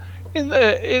the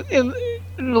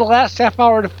last half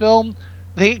hour of the film,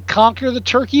 they conquer the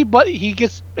turkey, but he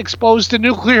gets exposed to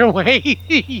nuclear waste.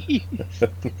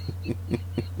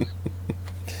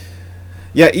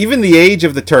 Yeah, even the age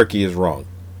of the turkey is wrong.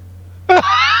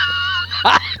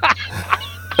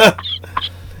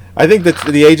 I think that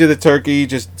the age of the turkey,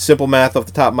 just simple math off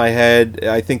the top of my head,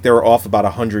 I think they were off about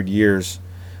 100 years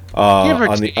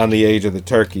on the age of the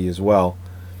turkey as well.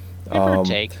 Give or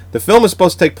take. The film is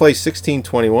supposed to take place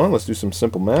 1621. Let's do some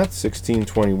simple math.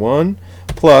 1621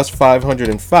 plus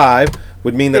 505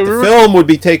 would mean that the film would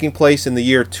be taking place in the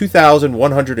year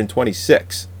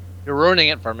 2126. You're ruining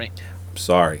it for me.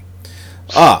 Sorry.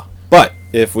 But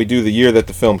if we do the year that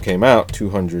the film came out,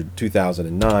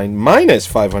 2009 minus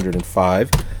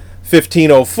 505,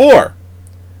 1504,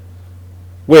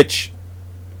 which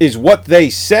is what they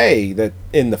say that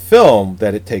in the film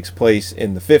that it takes place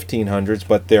in the 1500s,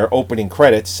 but their opening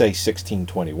credits say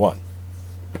 1621.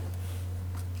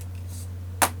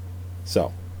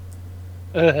 So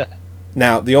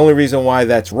now the only reason why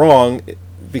that's wrong,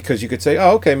 because you could say,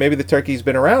 oh, okay, maybe the turkey's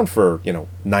been around for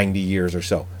 90 years or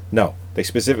so. No, they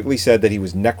specifically said that he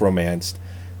was necromanced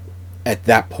at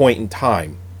that point in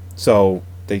time. So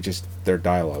their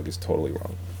dialogue is totally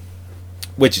wrong,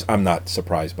 which I'm not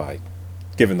surprised by,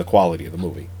 given the quality of the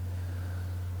movie.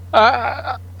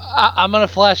 I'm going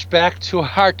to flash back to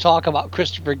our talk about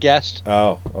Christopher Guest.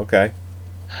 Oh, okay.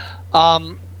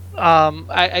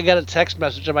 I got a text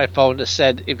message on my phone that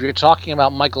said, if you're talking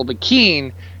about Michael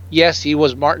McKean, yes, he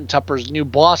was Martin Tupper's new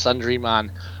boss on Dream On.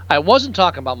 I wasn't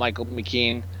talking about Michael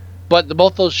McKean, but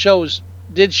both those shows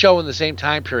did show in the same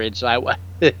time period, so I...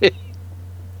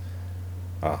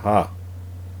 Uh-huh.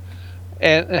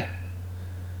 And...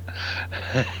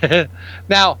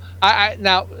 now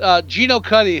Gino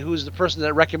Cuddy, who's the person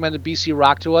that recommended BC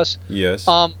Rock to us. Yes.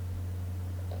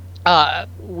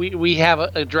 We have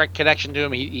a direct connection to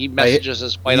him. He messages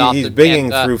us quite often. He's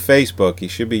binging through Facebook. He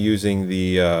should be using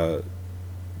the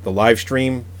live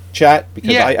stream chat,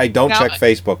 because I don't check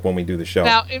Facebook when we do the show.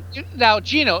 Now,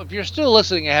 Gino, if you're still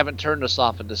listening and haven't turned us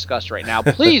off and discussed right now,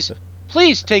 please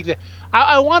take the.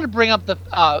 I want to bring up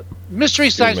the Mystery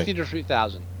Science Theater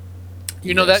 3000.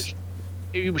 You know that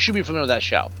you should be familiar with that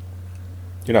show.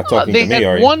 You're not talking to me, are you? They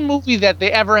had one movie that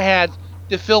they ever had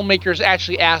the filmmakers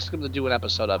actually asked them to do an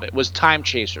episode of. It was Time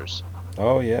Chasers.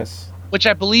 Oh yes. Which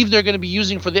I believe they're going to be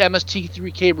using for the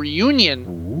MST3K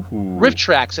reunion riff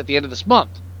tracks at the end of this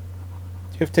month. Do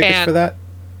you have tickets for that?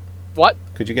 What?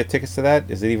 Could you get tickets to that?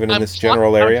 Is it even in this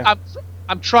general area?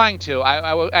 I'm trying to.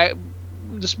 I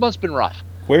this month's been rough.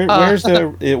 Where is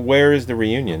the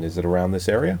reunion? Is it around this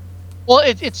area? Well,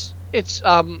 it's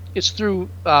through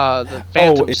the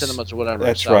Phantom Cinemas or whatever.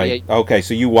 That's right. Yeah. Okay,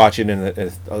 so you watch it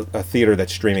in a theater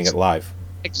that's streaming it live.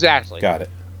 Exactly. Got it.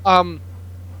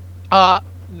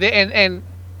 And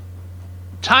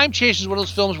Time Chasers is one of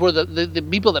those films where the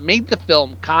people that made the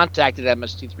film contacted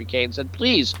MST3K and said,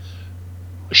 please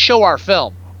show our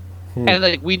film.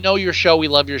 And we know your show, we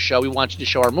love your show, we want you to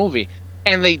show our movie.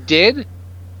 And they did,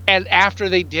 and after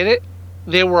they did it,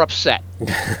 they were upset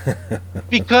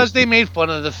because they made fun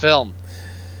of the film.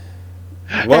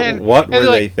 What were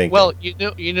they thinking? Well,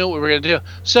 you knew what we were going to do.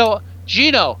 So,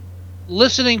 Gino,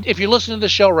 if you're listening to the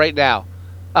show right now,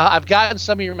 I've gotten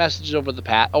some of your messages over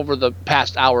the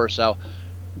past hour or so.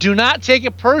 Do not take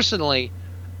it personally.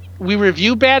 We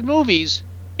review bad movies,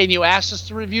 and you asked us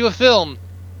to review a film.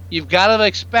 You've got to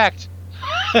expect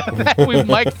that we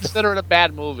might consider it a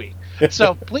bad movie.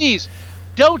 So please,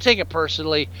 don't take it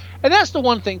personally. And that's the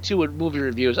one thing too with movie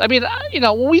reviews. I mean,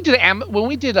 when we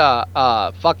did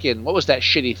fucking, what was that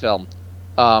shitty film?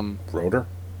 Rotor?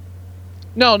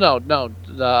 No.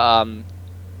 The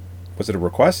was it a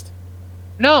Request?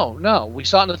 No. We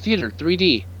saw it in the theater,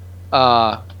 3D.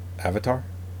 Avatar?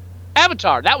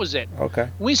 Avatar, that was it. Okay.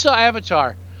 We saw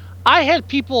Avatar. I had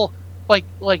people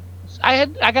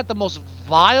I got the most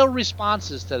vile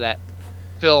responses to that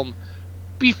film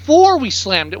before we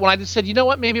slammed it, when I just said, you know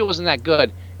what, maybe it wasn't that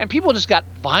good. And people just got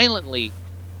violently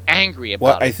angry about it.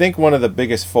 Well, I think one of the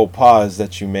biggest faux pas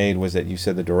that you made was that you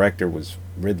said the director was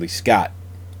Ridley Scott.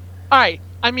 All right.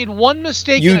 I mean, one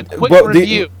mistake in a quick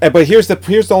review. But here's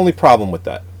the only problem with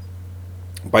that.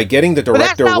 by getting the But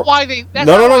that's director. not why they. That's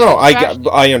No. not why they trashed it.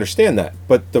 I understand that,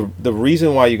 but the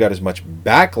reason why you got as much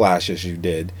backlash as you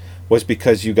did was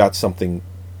because you got something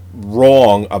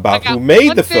wrong about who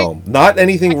made the film, not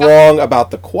anything wrong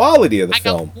about the quality of the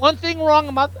film. Got one thing wrong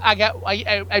about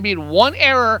I made one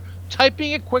error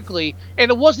typing it quickly,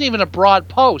 and it wasn't even a broad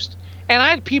post. And I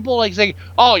had people like saying,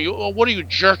 "Oh, what are you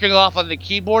jerking off on the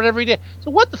keyboard every day?"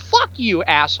 So what the fuck, you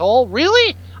asshole?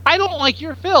 Really? I don't like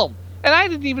your film, and I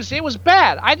didn't even say it was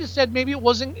bad. I just said maybe it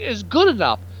wasn't as good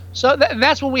enough. So and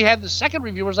that's when we had the second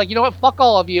reviewer was like, you know what? Fuck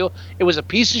all of you. It was a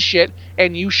piece of shit,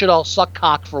 and you should all suck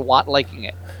cock for liking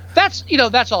it. That's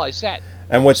that's all I said.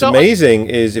 And what's amazing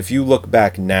is if you look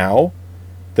back now,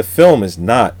 the film is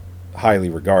not highly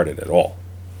regarded at all.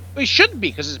 It shouldn't be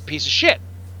because it's a piece of shit.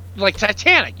 Like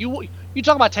Titanic. You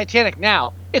talk about Titanic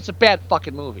now, it's a bad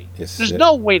fucking movie. Yes, There's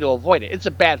no way to avoid it. It's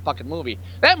a bad fucking movie.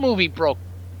 That movie broke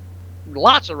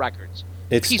lots of records.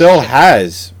 It still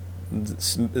has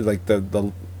like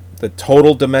the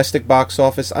total domestic box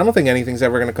office. I don't think anything's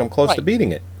ever going to come close to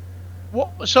beating it.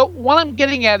 Well, so what I'm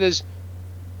getting at is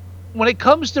when it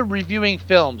comes to reviewing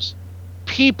films,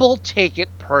 people take it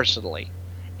personally,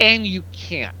 and you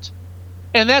can't.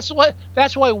 And that's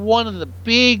why one of the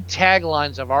big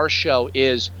taglines of our show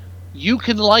is, you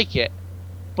can like it,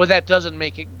 but that doesn't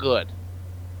make it good.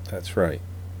 That's right.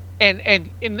 And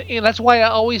that's why I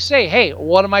always say, hey,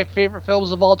 one of my favorite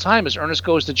films of all time is Ernest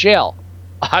Goes to Jail.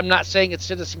 I'm not saying it's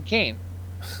Citizen Kane.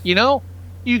 You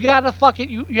gotta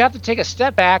you have to take a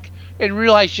step back and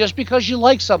realize just because you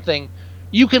like something,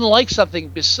 you can like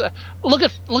something. Look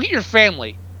at your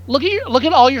family. Look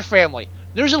at all your family.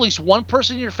 There's at least one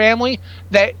person in your family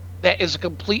that is a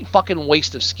complete fucking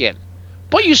waste of skin,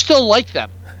 but you still like them.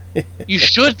 You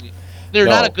shouldn't. They're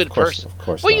not a good person. Of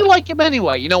course. But you like them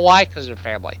anyway. You know why? Because they're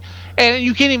family, and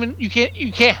you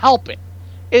can't help it.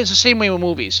 It's the same way with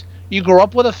movies. You grow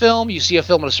up with a film. You see a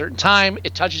film at a certain time.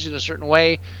 It touches you in a certain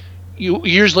way.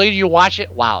 Years later, you watch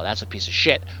it. Wow, that's a piece of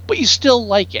shit. But you still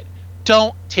like it.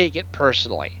 Don't take it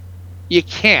personally. You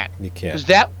can't. You can't. Because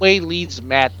that way leads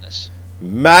madness.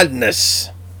 Madness.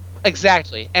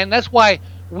 Exactly. And that's why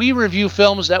we review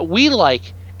films that we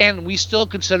like, and we still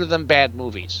consider them bad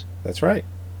movies. That's right.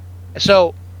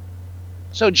 So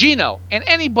Gino, and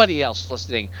anybody else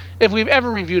listening, if we've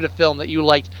ever reviewed a film that you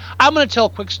liked, I'm going to tell a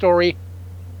quick story,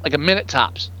 like a minute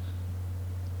tops.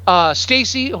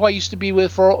 Stacy, who I used to be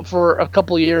with for a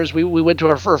couple of years, we went to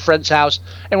her friend's house,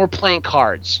 and we're playing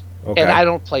cards. Okay. And I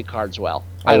don't play cards well.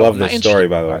 I love this story,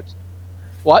 by the way.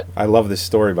 What? I love this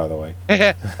story, by the way.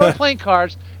 We're playing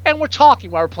cards, and we're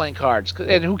talking while we're playing cards,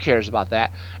 and who cares about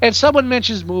that? And someone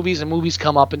mentions movies, and movies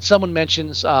come up, and someone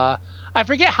mentions, I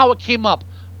forget how it came up,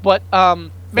 but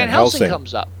Van Helsing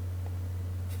comes up.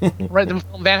 Right, the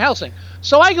film Van Helsing.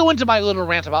 So I go into my little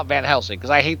rant about Van Helsing,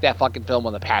 because I hate that fucking film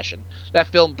with a passion. That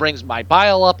film brings my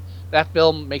bile up. That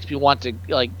film makes me want to,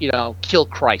 kill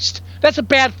Christ. That's a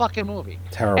bad fucking movie.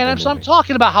 Terrible and so I'm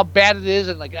talking about how bad it is,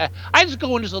 and I just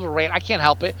go into this little rant. I can't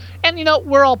help it. And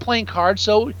we're all playing cards,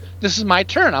 so this is my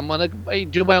turn. I'm gonna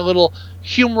do my little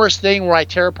humorous thing where I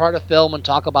tear apart a film and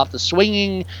talk about the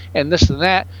swinging and this and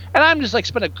that. And I'm just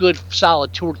spend a good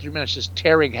solid 2 or 3 minutes just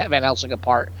tearing Van Helsing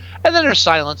apart. And then there's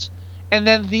silence. And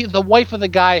then the wife of the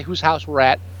guy whose house we're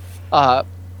at,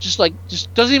 just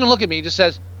doesn't even look at me. Just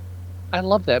says, "I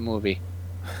love that movie."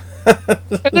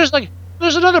 And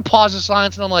there's another pause of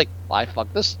silence, and I'm like, well, I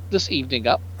fucked this evening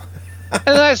up. And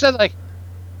then I said,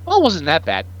 well, it wasn't that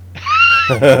bad.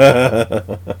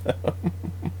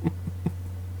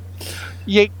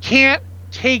 You can't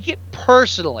take it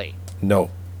personally. No,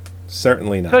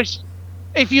 certainly not. Because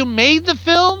if you made the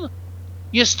film,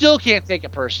 you still can't take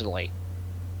it personally.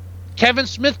 Kevin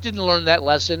Smith didn't learn that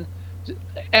lesson.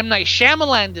 M. Night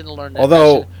Shyamalan didn't learn that lesson.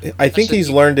 Although, I think he's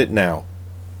learned it now.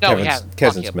 No, he hasn't.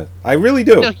 Kevin Smith. I really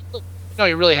do. No,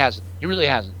 he really hasn't. He really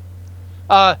hasn't.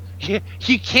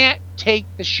 You can't take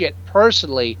the shit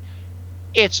personally.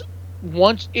 It's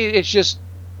just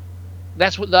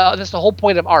that's the whole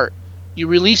point of art. You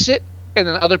release it, and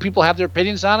then other people have their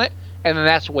opinions on it, and then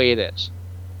that's the way it is.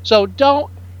 So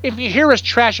if you hear us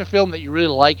trash a film that you really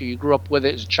like, or you grew up with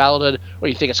it as a childhood, or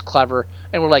you think it's clever,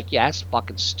 and we're like, yeah, it's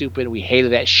fucking stupid, we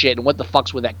hated that shit, and what the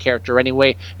fuck's with that character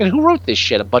anyway? And who wrote this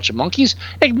shit? A bunch of monkeys?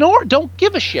 Ignore it. Don't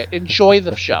give a shit. Enjoy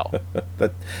the show.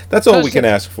 That's all we can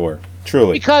ask for,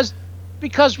 truly.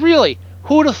 Because really,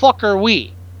 who the fuck are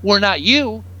we? We're not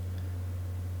you.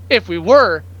 If we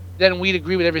were, then we'd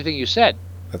agree with everything you said.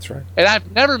 That's right. And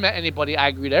I've never met anybody I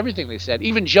agree with everything they said.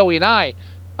 Even Joey and I,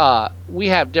 we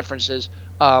have differences.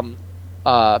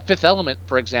 Fifth Element,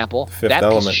 for example. Fifth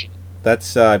Element.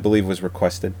 That's, I believe, was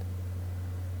requested.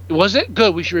 Was it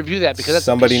good? We should review that because that's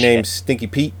somebody named Stinky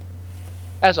Pete.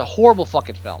 That's a horrible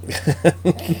fucking film.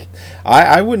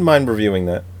 I wouldn't mind reviewing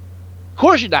that. Of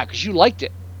course you're not, because you liked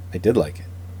it. I did like it.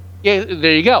 Yeah,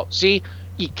 there you go. See,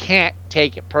 you can't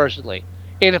take it personally.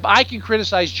 And if I can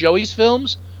criticize Joey's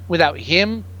films without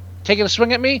him taking a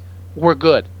swing at me, we're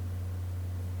good.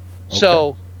 Okay.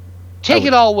 So take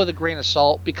it all with a grain of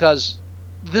salt, because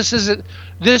this isn't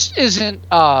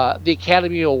the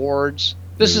Academy Awards.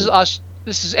 This is us.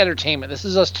 This is entertainment. This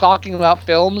is us talking about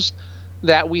films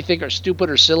that we think are stupid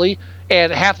or silly,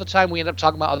 and half the time we end up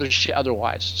talking about other shit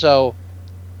otherwise. So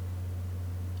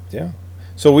yeah.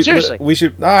 So seriously, we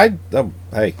should.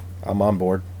 Hey, I'm on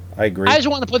board. I agree. I just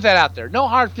want to put that out there. No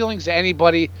hard feelings to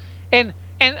anybody, and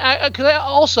cause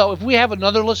also, if we have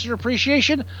another listener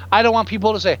appreciation, I don't want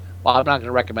people to say, "Well, I'm not going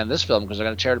to recommend this film because they're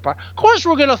going to tear it apart." Of course,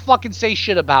 we're going to fucking say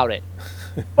shit about it,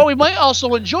 but we might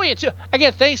also enjoy it too.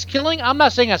 Again, Thanksgiving. I'm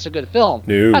not saying that's a good film.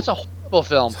 No. That's a horrible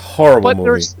film. It's a horrible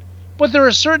movie. But there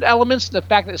are certain elements, the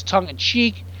fact that it's tongue in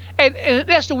cheek, and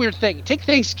that's the weird thing. Take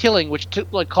Thanksgiving, which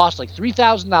cost like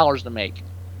 $3,000 to make.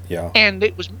 Yeah. And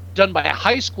it was done by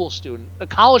a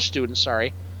college student,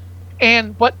 sorry.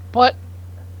 And but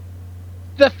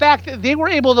the fact that they were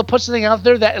able to put something out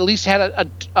there that at least had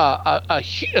a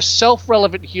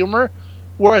self-relevant humor,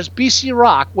 whereas BC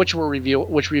Rock, which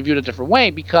reviewed a different way,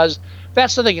 because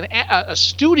that's something a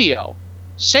studio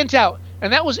sent out,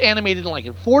 and that was animated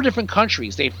in 4 different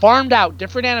countries. They farmed out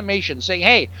different animations, saying,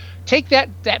 "Hey, take that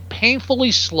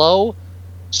painfully slow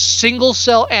single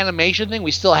cell animation thing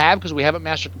we still have because we haven't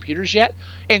mastered computers yet,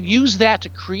 and use that to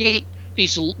create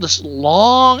this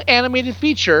long animated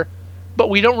feature, but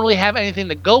we don't really have anything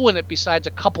to go in it besides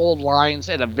a couple of lines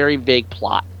and a very vague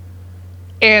plot."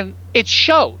 And it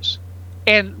shows.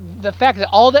 And the fact that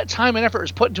all that time and effort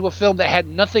was put into a film that had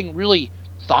nothing really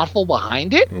thoughtful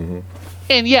behind it,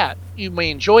 and yeah, you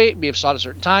may enjoy it, you may have saw it at a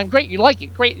certain time, great, you like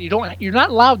it, great, you're not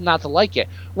allowed not to like it.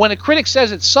 When a critic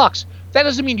says it sucks, that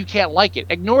doesn't mean you can't like it.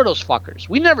 Ignore those fuckers.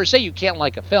 We never say you can't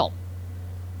like a film.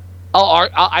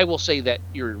 I will say that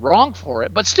you're wrong for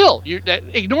it, but still,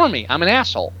 ignore me. I'm an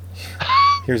asshole.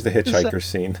 Here's the hitchhiker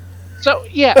scene. So,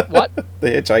 yeah, what? The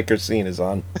hitchhiker scene is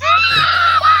on.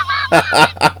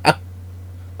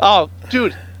 Oh,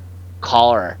 dude.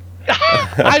 Call her.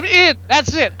 I'm in.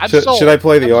 That's it. I'm sold. Should I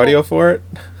play the audio for it?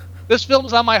 This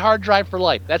film's on my hard drive for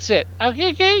life. That's it.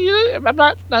 Okay, I'm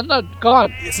not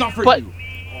gone. It's not for you.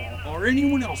 Or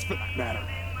anyone else for that matter.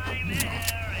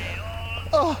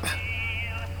 Oh,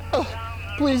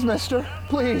 please, mister.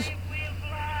 Please.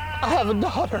 I have a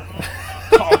daughter.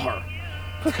 Call her.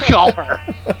 Call her.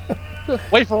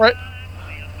 Wait for it.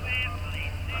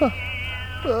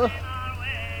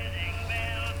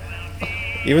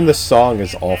 Even the song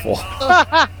is awful.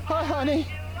 Hi, honey.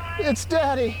 It's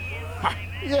Daddy.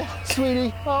 Yeah,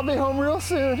 sweetie. I'll be home real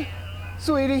soon.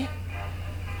 Sweetie,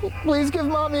 please give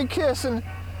Mommy a kiss and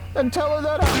tell her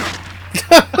that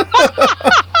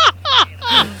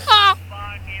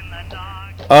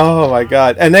Oh my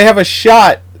God! And they have a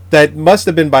shot that must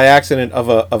have been by accident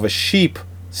of a sheep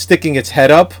sticking its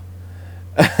head up.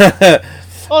 And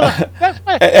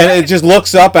it just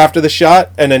looks up after the shot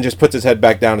and then just puts its head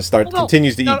back down and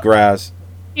continues to eat grass.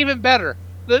 Even better,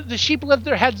 the sheep lift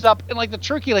their heads up, and the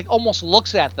turkey almost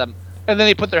looks at them, and then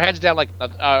they put their heads down all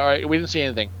right, we didn't see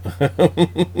anything.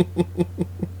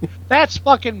 That's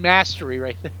fucking mastery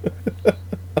right there.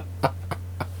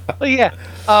 But yeah,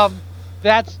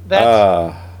 that's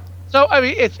so I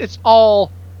mean it's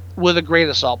all with a grain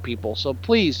of salt, people. So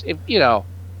please, if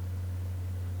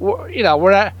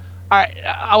we're not.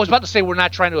 I was about to say we're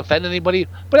not trying to offend anybody,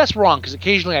 but that's wrong, because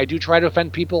occasionally I do try to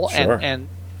offend people, sure. and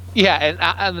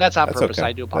that's on purpose. Okay.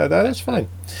 I do apologize. That is fine.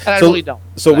 And I really don't.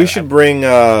 So we should bring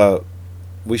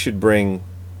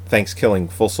Thanksgiving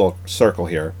full circle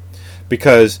here,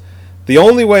 because the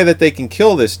only way that they can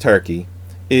kill this turkey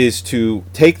is to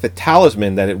take the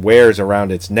talisman that it wears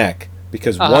around its neck,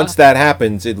 because once that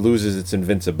happens, it loses its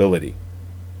invincibility.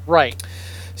 Right.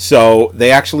 So they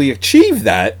actually achieve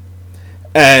that.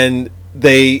 And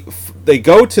they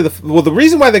go to the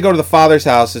reason why they go to the father's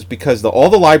house is because all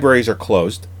the libraries are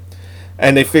closed,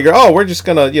 and they figure, we're just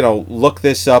gonna look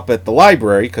this up at the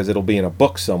library because it'll be in a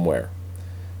book somewhere,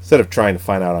 instead of trying to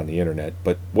find out on the internet.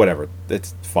 But whatever,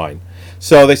 it's fine.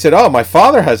 So they said, my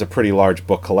father has a pretty large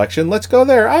book collection. Let's go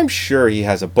there. I'm sure he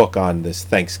has a book on this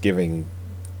Thanksgiving,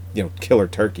 killer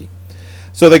turkey.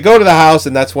 So they go to the house,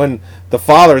 and that's when the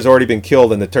father has already been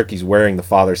killed, and the turkey's wearing the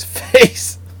father's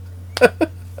face.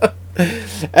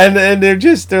 and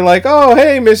they're like, oh,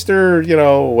 hey, Mr.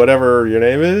 Whatever your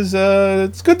name is,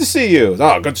 it's good to see you.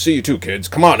 Oh, good to see you too, kids.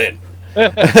 Come on in.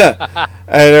 And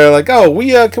they're like, "Oh,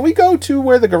 we can we go to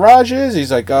where the garage is?"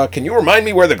 He's like, "Can you remind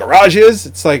me where the garage is?"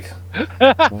 It's like,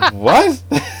 what?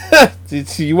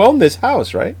 You own this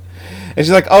house, right? And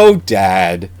she's like, "Oh,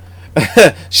 Dad."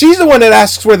 She's the one that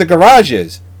asks where the garage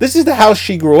is. This is the house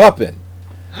she grew up in.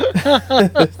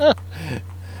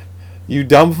 You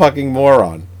dumb fucking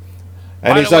moron.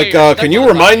 And he's like, "Can you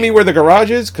remind me where the garage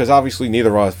is?" Because obviously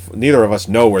neither of us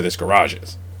know where this garage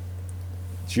is.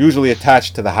 It's usually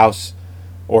attached to the house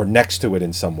or next to it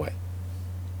in some way.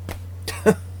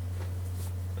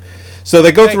 So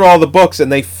they go through all the books and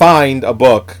they find a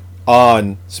book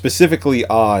specifically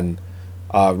on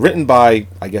written by,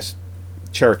 I guess,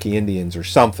 Cherokee Indians or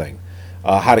something,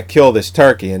 how to kill this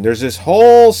turkey. And there's this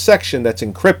whole section that's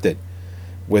encrypted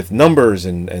with numbers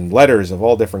and letters of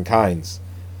all different kinds.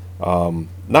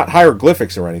 Not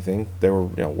hieroglyphics or anything. They were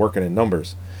working in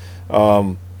numbers.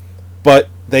 But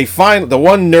they find the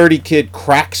one nerdy kid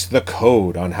cracks the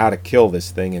code on how to kill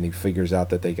this thing, and he figures out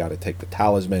that they got to take the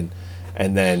talisman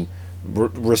and then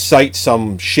recite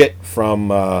some shit from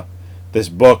this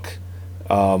book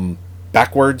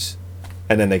backwards,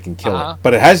 and then they can kill it.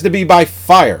 But it has to be by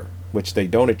fire, which they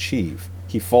don't achieve.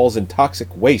 He falls in toxic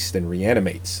waste and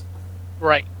reanimates.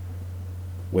 Right.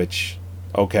 Which,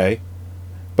 okay.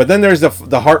 But then there's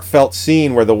the heartfelt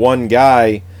scene where the one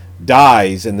guy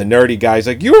dies and the nerdy guy's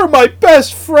like, "You are my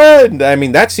best friend." I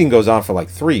mean, that scene goes on for like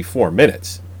 3-4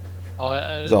 minutes.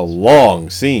 It's a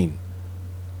long scene.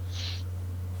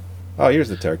 Oh, here's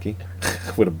the turkey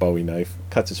with a Bowie knife.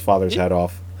 Cuts his father's head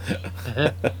off.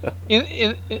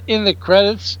 in the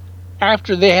credits,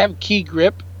 after they have key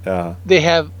grip, they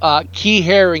have key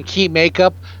hair and key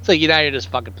makeup. It's like, you're just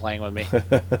fucking playing with me.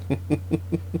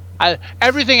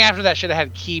 Everything after that should have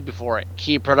had key before it.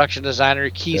 Key production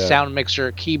designer, key sound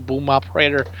mixer, key boom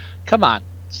operator. Come on,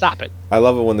 stop it. I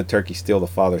love it when the turkey steal the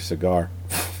father's cigar.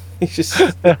 He's just...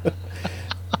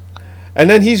 And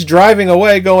then he's driving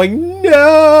away going,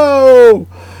 "No!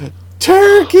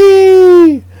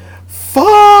 Turkey!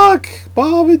 Fuck!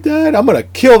 Mom and Dad, I'm gonna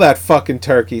kill that fucking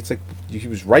turkey." It's like, he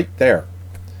was right there.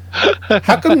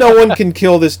 How come no one can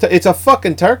kill this? It's a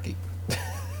fucking turkey.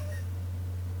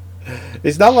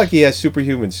 It's not like he has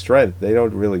superhuman strength. They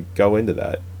don't really go into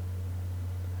that.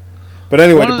 But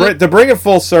anyway, to bring it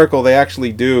full circle, they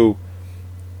actually do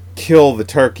kill the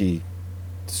turkey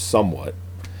somewhat.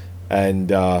 And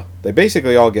they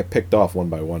basically all get picked off one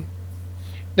by one.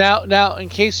 Now, in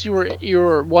case you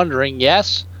were wondering,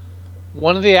 yes,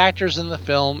 one of the actors in the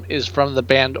film is from the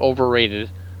band Overrated.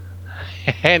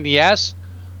 And yes,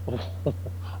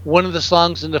 one of the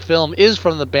songs in the film is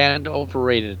from the band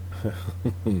Overrated.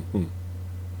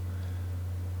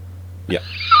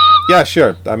 Yeah,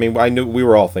 sure. I mean, I knew we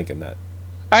were all thinking that.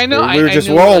 I know.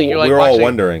 We were all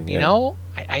wondering. You know,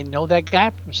 I know that guy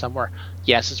from somewhere.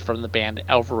 Yes, it's from the band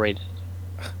Overrated.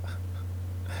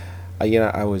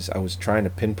 I was trying to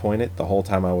pinpoint it the whole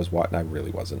time I was watching. I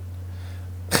really wasn't.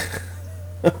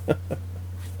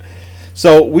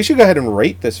 So we should go ahead and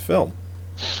rate this film.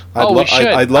 We should.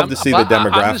 I'd love to see the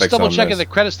demographics. I'm just double checking this. the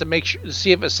credits to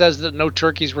see if it says that no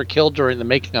turkeys were killed during the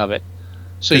making of it.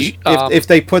 So if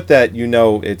they put that,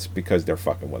 it's because they're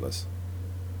fucking with us.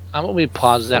 Let me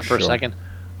pause that for a second.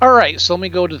 All right, so let me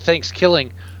go to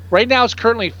Thanksgiving. Right now it's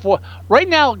currently 4. Right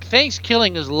now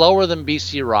Thanksgiving is lower than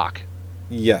BC Rock.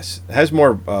 Yes, it has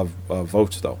more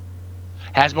votes though.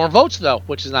 Has more votes though,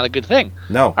 which is not a good thing.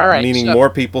 No, all right, meaning more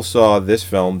people saw this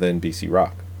film than BC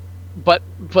Rock. But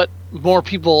more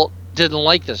people didn't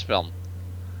like this film.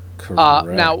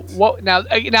 Correct.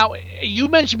 Now you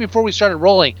mentioned before we started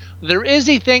rolling, there is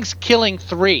a Thanksgiving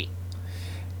 3.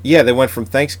 Yeah, they went from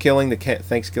Thanksgiving to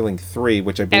Thanksgiving 3,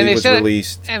 which I believe was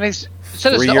released. And they said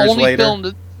it's the only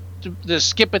film to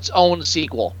skip its own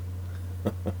sequel.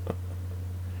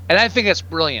 And I think that's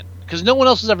brilliant because no one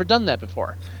else has ever done that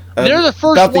before. They're the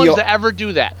first ones to ever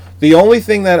do that. The only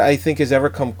thing that I think has ever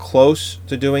come close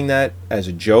to doing that as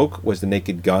a joke was the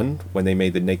Naked Gun, when they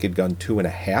made the Naked Gun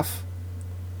 2.5.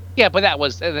 Yeah, but that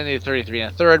was, and then they did 33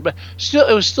 1/3, but still,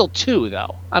 it was still 2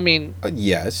 though. I mean,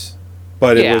 yes,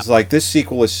 but it was like, this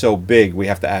sequel is so big, we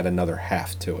have to add another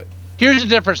half to it. Here's the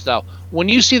difference though. When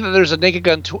you see that there's a Naked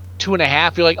Gun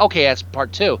 2.5, you're like, okay, that's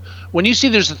part 2. When you see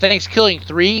there's a Thanksgiving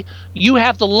 3, you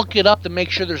have to look it up to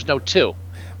make sure there's no 2.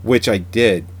 Which I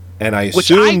did. And I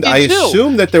assumed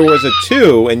that there was a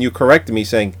 2, and you corrected me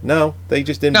saying, no, they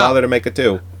just didn't bother to make a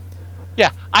 2. Yeah,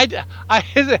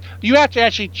 you have to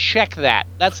actually check that.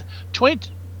 That's Naked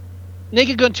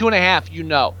Gun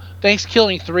 2.5,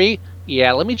 Thanksgiving 3,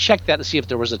 yeah, let me check that to see if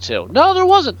there was a 2. No, there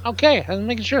wasn't. Okay, I'm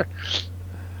making sure.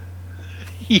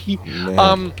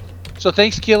 So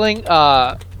Thanksgiving,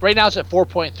 right now it's at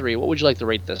 4.3. What would you like to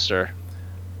rate this, sir?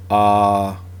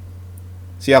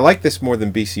 See, I like this more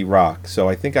than BC Rock, so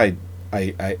I think I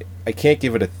can't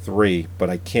give it a 3, but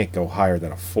I can't go higher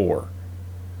than a 4.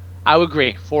 I would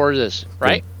agree. 4 it is,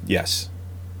 right? Yes.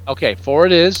 Okay, 4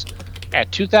 it is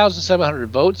at 2,700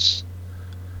 votes.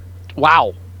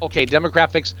 Wow. Okay,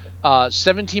 demographics.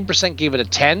 17% gave it a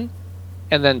 10,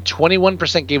 and then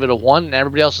 21% gave it a 1, and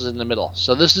everybody else is in the middle.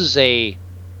 So this is a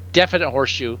definite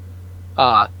horseshoe.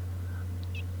 Not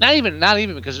even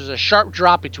because there's a sharp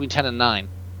drop between 10 and 9.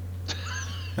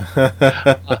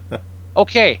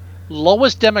 Okay,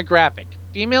 lowest demographic.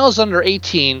 Females under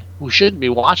 18 who shouldn't be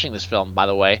watching this film, by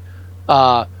the way.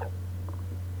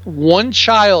 One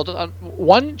child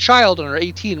under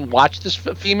 18 watched this.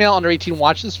 Female under 18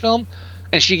 watched this film,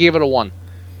 and she gave it a 1.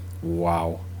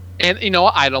 Wow. And you know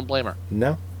what? I don't blame her.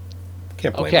 No,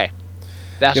 can't blame her.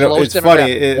 That's the lowest it's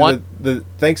demographic. funny. The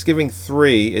Thanksgiving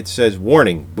 3, it says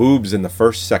warning: boobs in the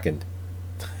first second.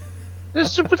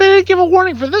 But they didn't give a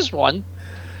warning for this one.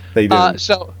 They didn't.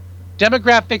 So,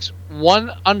 demographics: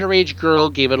 one underage girl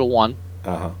gave it a 1.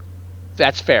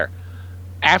 That's fair.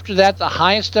 After that, the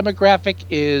highest demographic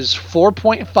is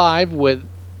 4.5 with.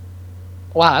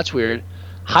 Wow, that's weird.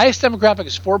 Highest demographic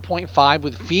is 4.5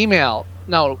 with female.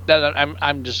 No,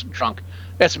 I'm just drunk.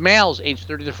 That's males aged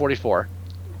 30 to 44.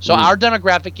 So our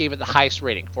demographic gave it the highest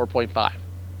rating, 4.5.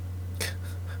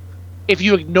 If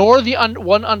you ignore the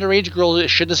one underage girl that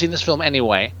shouldn't have seen this film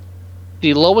anyway,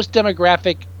 the lowest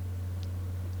demographic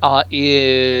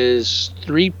is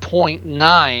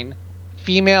 3.9,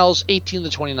 females 18 to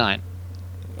 29.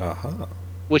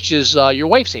 Which is your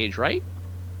wife's age, right?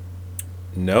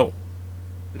 No.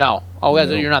 No. Oh, No.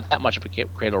 You're not that much of a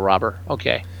cradle robber.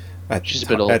 Okay. She's a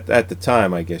bit old. At the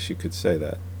time, I guess you could say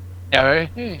that. Yeah.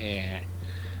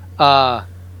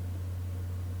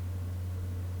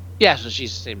 Yeah, so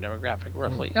she's the same demographic,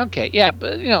 roughly. Okay, yeah,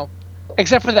 but,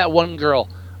 except for that one girl,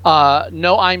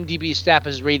 no IMDb staff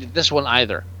has rated this one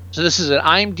either. So this is an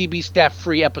IMDb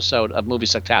staff-free episode of Movie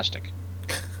Sucktastic.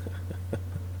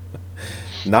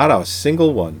 Not a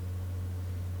single one.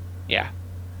 Yeah.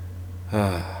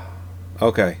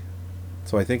 Okay.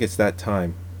 So I think it's that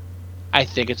time. I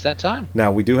think it's that time.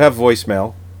 Now, we do have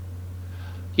voicemail.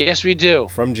 Yes, we do.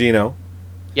 From Gino.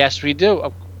 Yes, we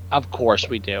do. Of course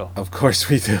we do. Of course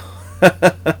we do.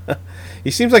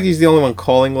 He seems like he's the only one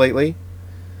calling lately.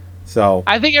 So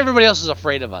I think everybody else is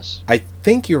afraid of us. I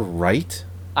think you're right.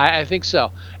 I think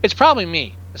so. It's probably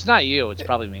me. It's not you. It's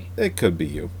probably me. It could be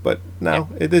you, but no.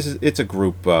 Yeah. It's a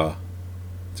group.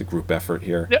 It's a group effort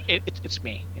here. No, it's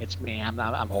me. It's me. I'm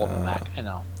holding back. I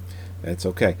know. It's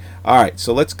okay. All right.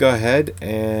 So let's go ahead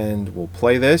and we'll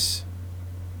play this.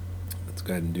 Let's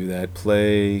go ahead and do that.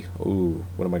 Play. Ooh,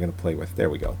 what am I going to play with? There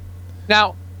we go.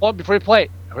 Now, before you play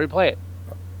it.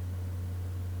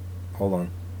 Hold on.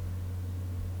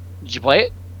 Did you play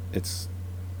it? It's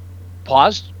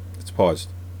paused. It's paused.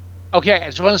 Okay, I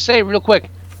just want to say real quick.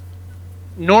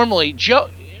 Normally,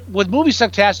 with Movie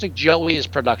Sucktastic, Joey is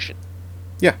production.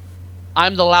 Yeah.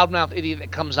 I'm the loudmouth idiot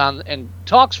that comes on and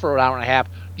talks for an hour and a half.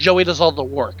 Joey does all the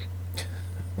work.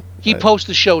 He posts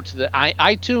the show to the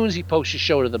iTunes. He posts the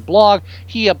show to the blog.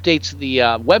 He updates the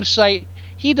website.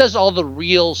 He does all the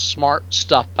real smart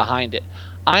stuff behind it.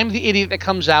 I'm the idiot that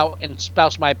comes out and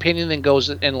spouts my opinion and goes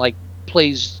and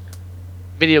plays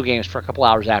video games for a couple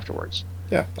hours afterwards.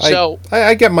 Yeah. So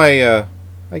I get my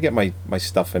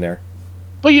stuff in there.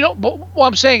 But what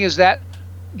I'm saying is that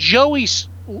Joey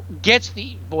gets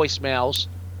the voicemails.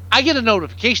 I get a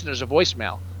notification there's a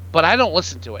voicemail, but I don't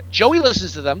listen to it. Joey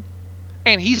listens to them,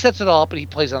 and he sets it all up and he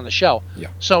plays it on the show. Yeah.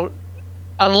 So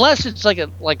unless it's like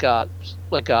a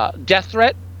death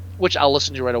threat, which I'll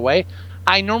listen to right away,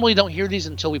 I normally don't hear these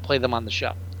until we play them on the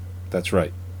show. That's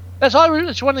right. That's all. I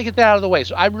just wanted to get that out of the way.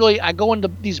 So I go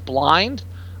into these blind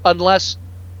unless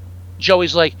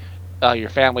Joey's like, your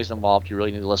family's involved. You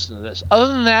really need to listen to this. Other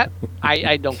than that,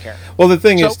 I don't care. Well, the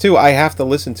thing is, too, I have to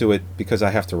listen to it because I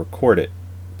have to record it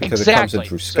because it comes in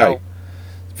through Skype.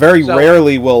 Very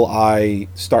rarely will I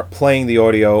start playing the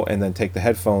audio and then take the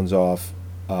headphones off.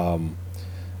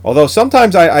 Although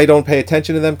sometimes I don't pay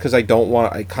attention to them because I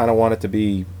kind of want it to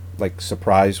be like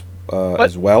surprise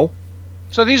as well.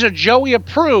 So these are Joey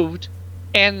approved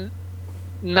and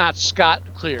not Scott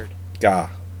cleared.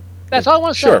 That's all I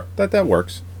want to say. Sure, that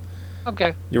works.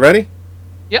 Okay. You ready?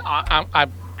 Yeah,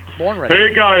 I'm born ready.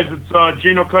 Hey guys, it's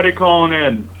Gino Cuddy calling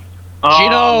in.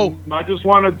 Gino! I just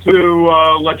wanted to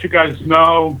let you guys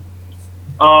know.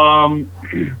 I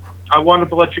wanted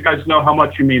to let you guys know how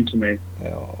much you mean to me.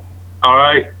 Oh. All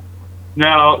right.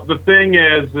 Now the thing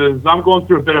is I'm going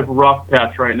through a bit of a rough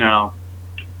patch right now.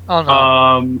 Oh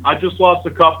no. I just lost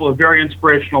a couple of very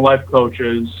inspirational life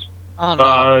coaches. Oh,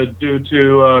 no. Due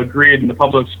to greed in the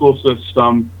public school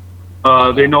system.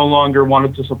 They no longer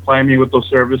wanted to supply me with those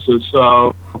services,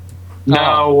 so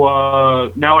now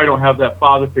I don't have that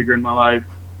father figure in my life.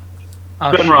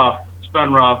 It's been rough. It's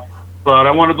been rough. But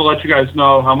I wanted to let you guys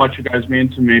know how much you guys mean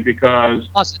to me because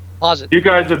Pause it. you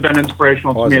guys have been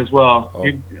inspirational to me as well. Oh.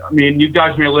 You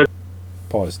guys may live.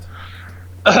 Paused.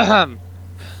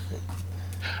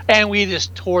 And we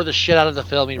just tore the shit out of the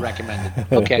film he recommended.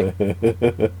 Okay.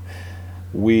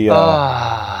 we're-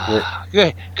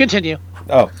 Okay, continue.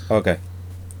 Oh, okay.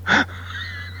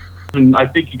 And I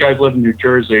think you guys live in New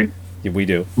Jersey. Yeah, we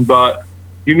do. But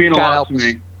you mean a God lot help to us.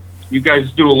 me. You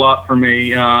guys do a lot for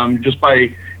me, just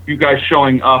by you guys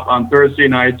showing up on Thursday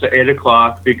nights at 8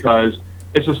 o'clock because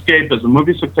it's escapism.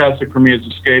 Movie Sucktastic for me is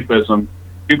escapism.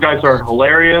 You guys are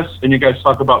hilarious, and you guys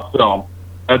talk about film.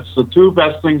 That's the two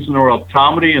best things in the world,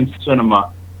 comedy and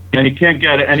cinema. And you can't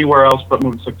get it anywhere else but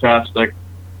Movie Sucktastic.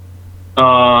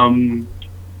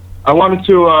 I wanted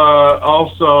to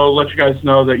also let you guys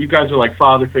know that you guys are like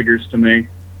father figures to me.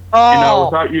 Oh. You know,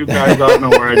 without you guys, I don't know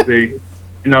where I'd be.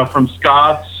 You know, from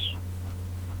Scott's,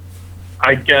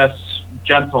 I guess,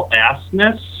 gentle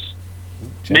assness,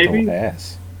 maybe,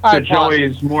 ass. to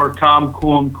Joey's more calm,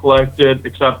 cool, and collected,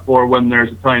 except for when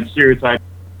there's Italian stereotype.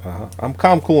 I'm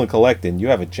calm, cool, and collected. You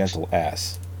have a gentle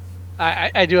ass.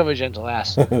 I do have a gentle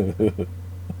ass.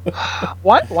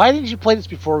 Why didn't you play this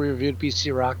before we reviewed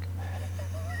BC Rock?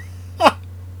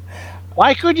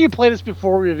 Why couldn't you play this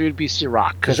before we reviewed BC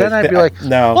Rock? Because then I'd be like,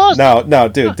 no,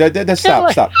 dude,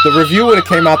 stop. The review would have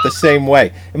came out the same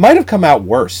way. It might have come out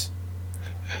worse.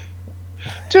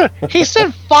 Dude, he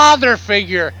said father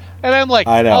figure, and I'm like,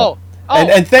 I know. Oh,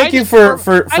 and thank you for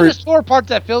I just tore apart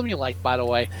that film you liked, by the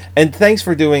way. And thanks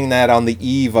for doing that on the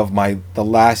eve of the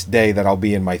last day that I'll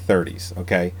be in my 30s.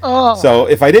 Okay. Oh. So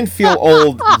if I didn't feel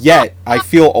old yet, I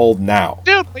feel old now.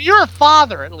 Dude, but you're a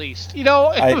father at least. You know,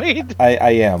 I mean, I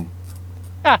am.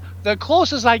 yeah, the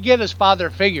closest I get is father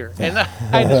figure, and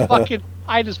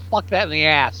I just fuck that in the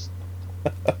ass.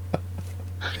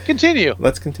 Continue.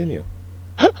 Let's continue.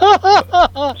 In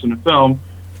the film,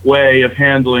 way of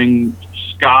handling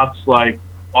Scott's like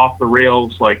off the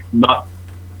rails, like nut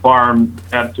farm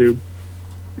attitude.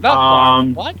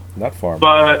 What? Nut farm.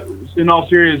 But in all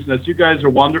seriousness, you guys are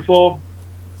wonderful.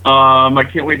 I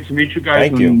can't wait to meet you guys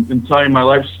Thank you. and tell you my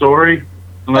life story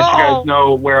and let you guys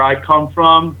know where I come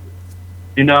from.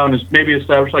 You know, and it's maybe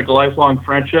establish like a lifelong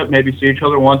friendship. Maybe see each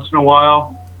other once in a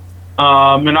while.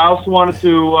 And I also wanted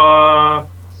to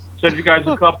send you guys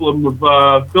a couple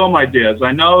of film ideas.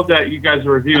 I know that you guys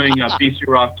are reviewing BC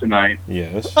Rock tonight.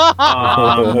 Yes.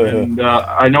 And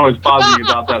I know it's bothering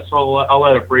you about that, so I'll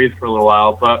let it breathe for a little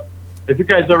while. But if you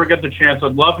guys ever get the chance,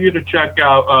 I'd love you to check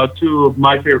out two of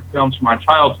my favorite films from my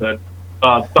childhood.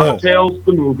 DuckTales,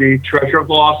 the movie, Treasure of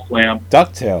the Lost Lamp.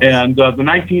 DuckTales. And the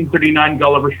 1939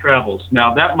 Gulliver's Travels.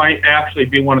 Now, that might actually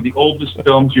be one of the oldest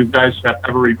films you guys have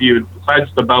ever reviewed, besides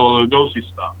the Bela Lugosi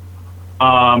stuff.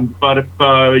 But if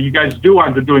you guys do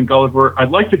want to doing Gulliver,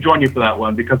 I'd like to join you for that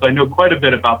one because I know quite a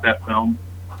bit about that film,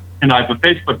 and I have a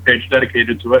Facebook page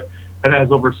dedicated to it that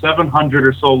has over 700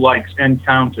 or so likes and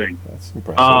counting. That's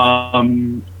impressive.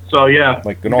 So yeah,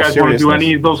 Like, if in you all guys want to do seriousness,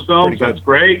 any of those films, pretty good. that's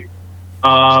great.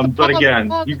 But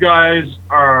again, you guys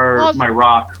are my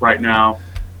rock right now.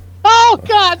 Oh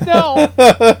God, no!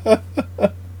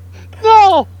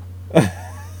 No!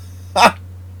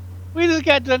 We just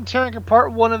got done tearing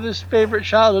apart one of his favorite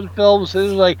childhood films. It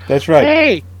was like, That's right.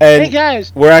 Hey, And hey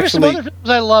guys, we're here's some actually- other films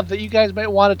I love that you guys might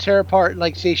want to tear apart and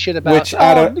like say shit about. Which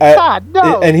God,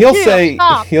 no! and he'll Jim,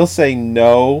 stop. say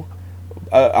no.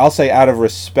 I'll say out of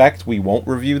respect, we won't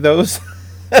review those.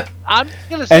 I'm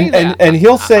gonna say that. And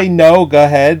he'll say no. Go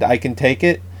ahead, I can take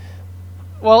it.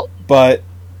 Well, But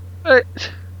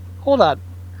hold on.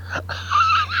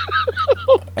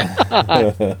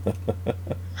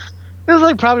 It was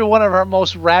like probably one of our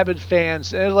most rabid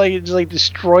fans, and it just like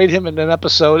destroyed him in an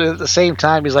episode. And at the same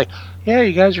time, he's like, "Yeah,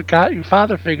 you guys are your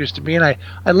father figures to me, and I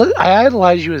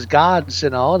idolize you as gods, you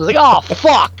know." And it's like, "Oh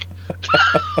fuck!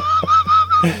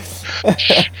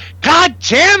 God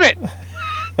damn it!"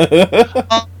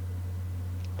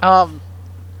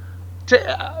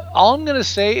 All I'm gonna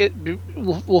say,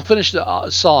 we'll finish the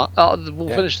song. We'll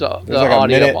finish the there's like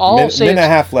audio. a minute, All I'll say minute and a is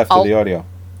half left of the audio.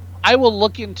 I will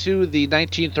look into the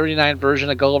 1939 version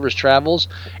of Gulliver's Travels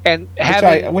and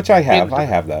Which I have. I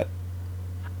have that.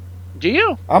 Do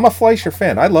you? I'm a Fleischer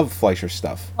fan. I love Fleischer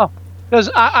stuff. Oh, because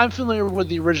I'm familiar with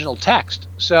the original text,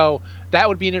 so that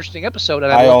would be an interesting episode.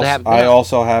 And I'd love to have. I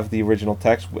also have the original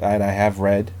text, and I have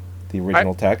read the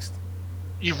original text.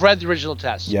 You've read the original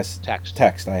text. Yes, text.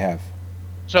 Text. I have.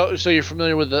 So you're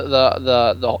familiar with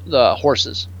the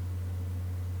horses.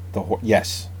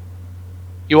 Yes.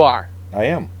 You are. I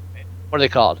am. What are they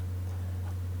called?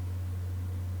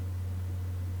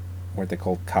 Weren't they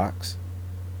called cocks?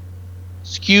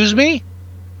 Excuse me?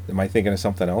 Am I thinking of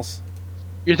something else?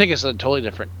 You're thinking something totally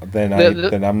different.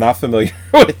 Then I'm not familiar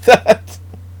with that.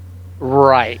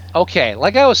 Right. Okay.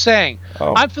 Like I was saying,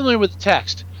 I'm familiar with the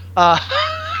text. That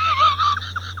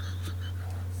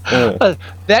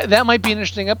might be an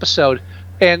interesting episode.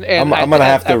 And I'm gonna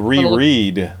have to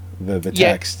reread the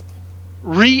text.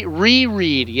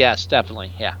 Reread. Yes,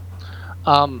 definitely. Yeah.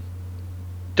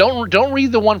 Don't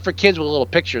read the one for kids with little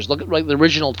pictures. Look at like the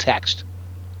original text.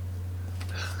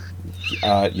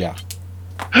 Yeah.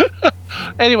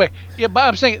 Anyway, yeah, but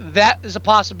I'm saying that is a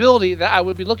possibility that I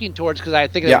would be looking towards because I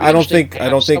think. Yeah, I don't think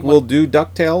we'll do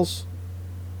DuckTales.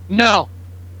 No.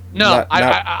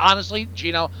 I honestly,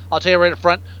 Gino, I'll tell you right up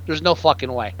front, there's no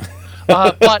fucking way.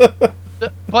 But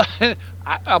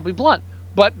I'll be blunt.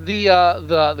 But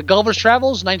the Gulliver's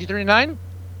Travels 1939,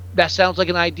 that sounds like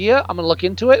an idea. I'm gonna look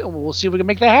into it and we'll see if we can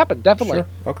make that happen. Definitely. Sure.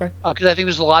 Okay. Because I think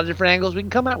there's a lot of different angles we can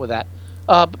come at with that.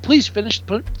 But please finish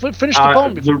the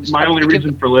poem. My only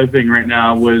reason for living right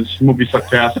now was Movie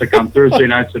Sucktastic on Thursday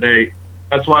nights at 8.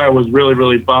 That's why I was really,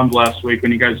 really bummed last week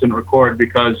when you guys didn't record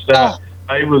because I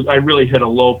really hit a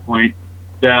low point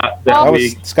that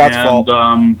week. Was Scott's fault,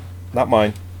 not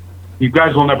mine. You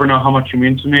guys will never know how much you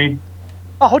mean to me.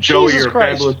 Oh, Joey, Jesus you're a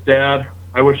Christ. fabulous dad.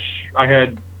 I wish I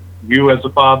had you as a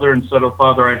father instead of the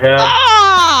father I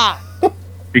had.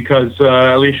 Because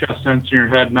at least you have sense in your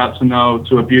head not to know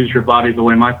to abuse your body the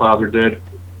way my father did.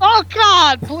 Oh,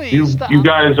 God, please stop. You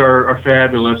guys are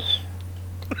fabulous.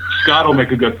 Scott will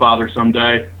make a good father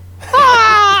someday.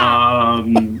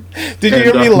 Did you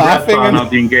hear me laughing? On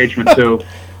the engagement, too.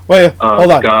 Wait,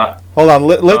 hold on. Scott. Hold on,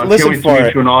 listen can't wait for to meet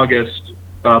it. you in August,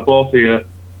 both of you.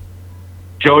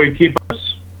 Joey, keep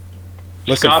us.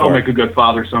 Listen Scott for will it. make a good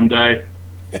father someday.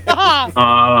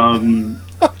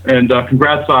 And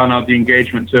congrats on the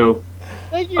engagement, too.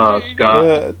 Thank you,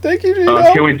 Scott. Thank you, Gino.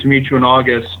 Can't wait to meet you in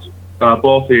August,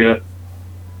 both of you.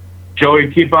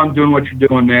 Joey, keep on doing what you're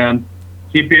doing, man.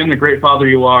 Keep being the great father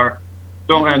you are.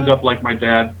 Don't end up like my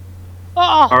dad.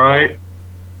 All right?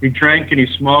 He drank and he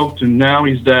smoked, and now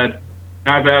he's dead.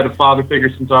 I've had a father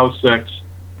figure since I was 6.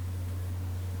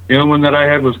 The only one that I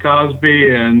had was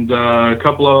Cosby and a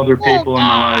couple of other people in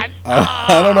my life.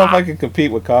 I don't know if I can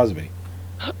compete with Cosby.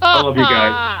 I love you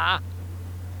guys.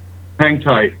 Hang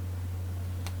tight.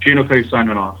 Gino Cuddy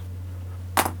signing off.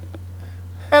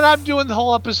 And I'm doing the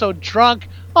whole episode drunk.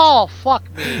 Oh, fuck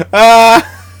me.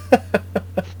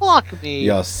 Fuck me.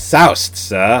 You're soused,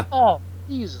 sir. Oh,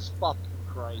 Jesus fucking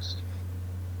Christ.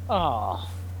 Oh.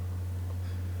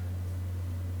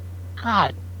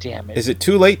 God damn it. Is it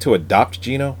too late to adopt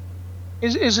Gino?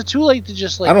 Is it too late to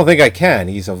just like... I don't think I can.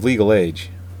 He's of legal age.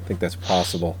 I think that's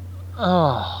possible.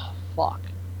 Oh, fuck.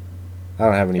 I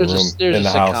don't have any room in the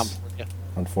sitcom house, for you.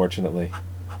 unfortunately.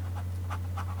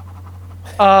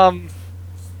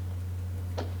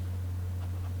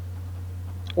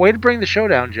 Way to bring the show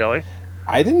down, Joey.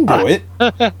 I didn't do it.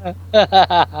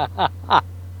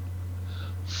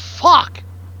 Fuck.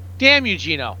 Damn you,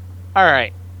 Gino. All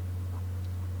right.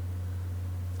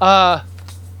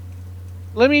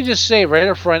 Let me just say right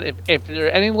up front, if there are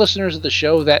any listeners of the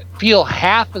show that feel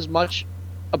half as much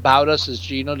about us as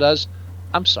Gino does,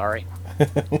 I'm sorry.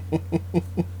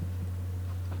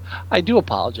 I do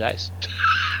apologize.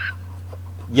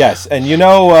 Yes, and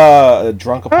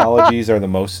drunk apologies are the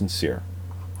most sincere.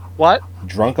 What?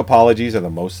 Drunk apologies are the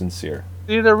most sincere.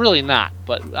 They're really not,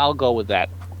 but I'll go with that.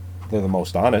 They're the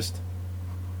most honest.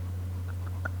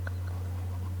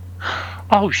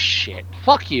 Oh, shit.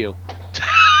 Fuck you.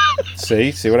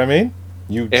 See what I mean?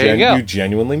 You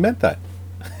genuinely meant that.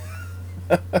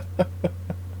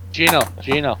 Gino,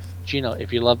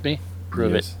 if you love me,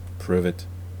 prove it. Prove it.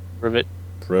 Prove it.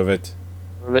 Prove it.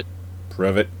 Prove it.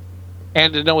 Prove it.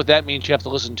 And to know what that means, you have to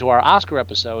listen to our Oscar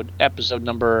episode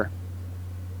number...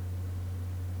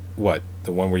 What?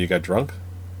 The one where you got drunk?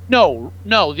 No,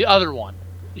 the other one.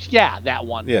 Yeah, that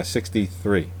one. Yeah,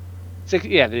 63.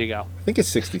 Yeah, there you go. I think it's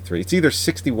 63. It's either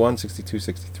 61, 62,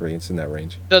 63. It's in that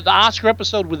range. The Oscar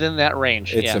episode within that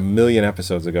range. It's a million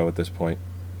episodes ago at this point.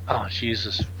 Oh,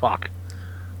 Jesus. Fuck.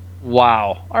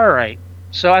 Wow. All right.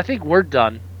 So I think we're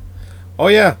done. Oh,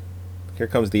 yeah. Here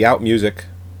comes the out music.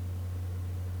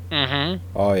 Mm-hmm.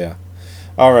 Oh, yeah.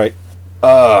 All right.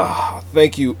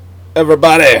 Thank you,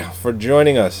 everybody, for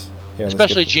joining us. Here,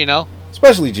 Especially Gino.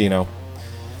 Especially Gino.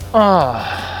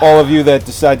 All of you that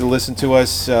decide to listen to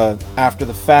us after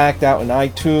the fact, out in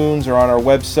iTunes or on our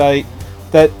website,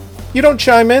 that you don't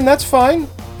chime in, that's fine.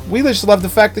 We just love the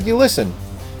fact that you listen.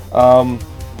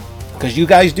 Because you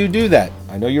guys do that.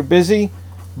 I know you're busy,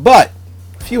 but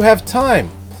if you have time,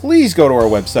 please go to our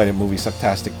website at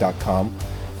moviesucktastic.com.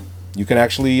 You can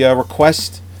actually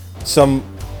request some,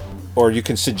 or you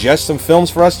can suggest some films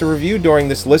for us to review during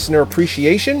this listener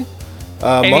appreciation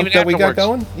month that we got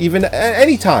going. Even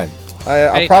anytime.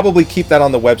 I'll probably keep that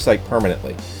on the website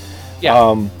permanently.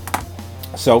 Yeah.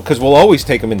 So, because we'll always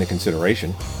take them into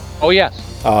consideration. Oh, yes.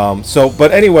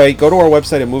 But anyway, go to our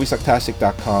website at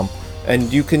moviesucktastic.com,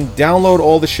 and you can download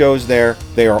all the shows there.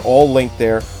 They are all linked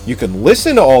there. You can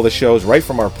listen to all the shows right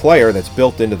from our player that's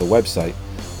built into the website.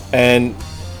 And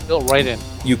built right in.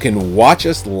 You can watch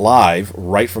us live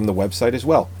right from the website as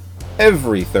well.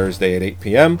 Every Thursday at 8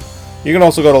 p.m. You can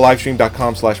also go to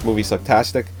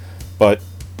livestream.com/moviesucktastic. But,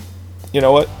 you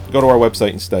know what? Go to our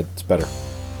website instead. It's better.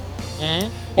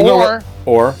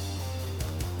 Or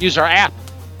use our app.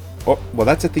 Oh, well,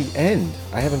 that's at the end.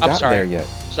 I haven't gotten there yet.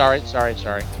 Sorry.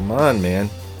 Come on, man.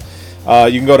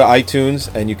 You can go to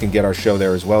iTunes, and you can get our show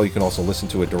there as well. You can also listen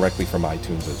to it directly from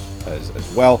iTunes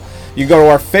as well. You can go to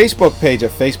our Facebook page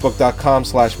at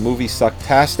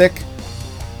facebook.com/moviesucktastic.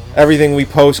 Everything we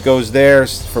post goes there,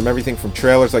 from everything from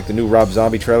trailers like the new Rob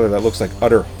Zombie trailer that looks like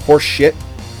utter horse shit.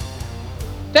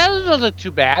 That doesn't look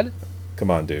too bad. Come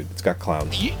on, dude. It's got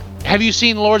clowns. Have you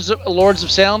seen Lords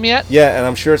of Salem yet? Yeah, and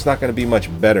I'm sure it's not going to be much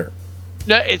better.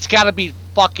 No, it's got to be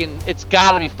fucking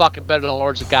better than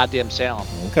Lords of Goddamn Salem.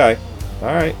 Okay.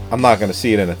 All right. I'm not going to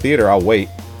see it in a theater. I'll wait.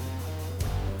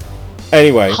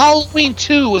 Anyway. Halloween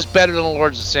 2 was better than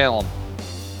Lords of Salem.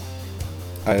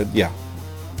 Yeah.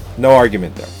 No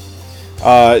argument there.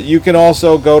 You can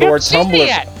also go to our Tumblr.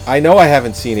 Yet. I know I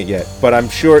haven't seen it yet, but I'm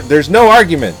sure there's no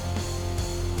argument.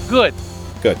 Good.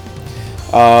 You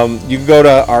can go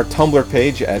to our Tumblr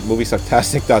page at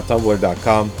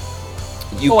moviesucktastic.tumblr.com.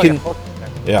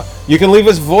 You can leave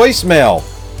us voicemail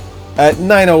at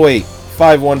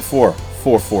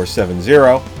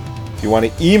 908-514-4470. If you want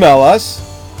to email us,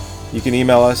 you can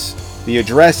email us. The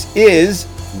address is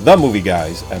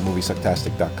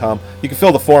themovieguys@moviesucktastic.com. You can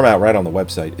fill the form out right on the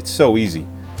website. It's so easy.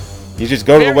 You just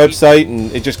go to the website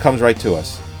and it just comes right to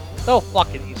us. So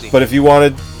fucking easy. But if you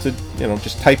wanted to,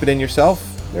 just type it in yourself,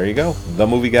 there you go.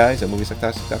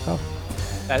 themovieguys@moviesucktastic.com.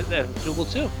 That's doable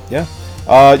too. Yeah.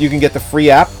 You can get the free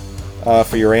app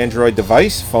for your Android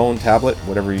device, phone, tablet,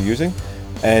 whatever you're using.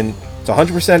 And it's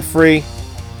 100% free.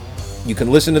 You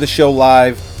can listen to the show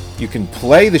live. You can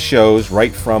play the shows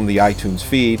right from the iTunes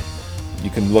feed. You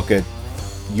can look at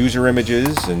user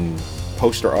images and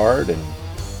poster art and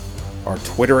our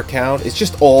Twitter account. It's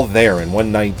just all there in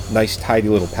one nice, tidy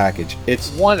little package.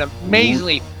 It's one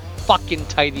amazingly fucking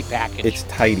tidy package. It's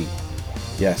tidy.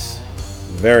 Yes.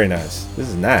 Very nice. This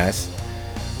is nice.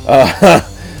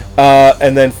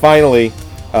 And then finally,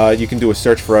 you can do a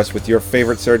search for us with your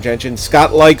favorite search engine.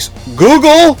 Scott likes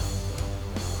Google.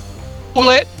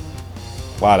 Bullet.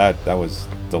 Wow, that was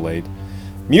delayed.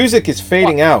 Music is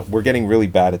fading out. We're getting really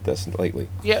bad at this lately.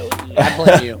 Yeah, I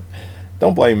blame you.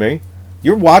 Don't blame me.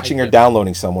 You're watching or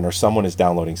downloading someone, or someone is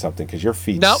downloading something because your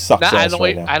feed sucks ass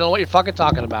right now. I don't know what you're fucking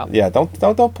talking about. Yeah,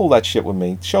 don't pull that shit with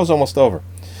me. The show's almost over.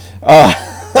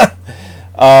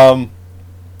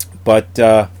 But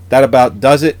that about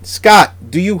does it. Scott,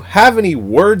 do you have any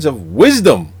words of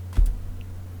wisdom?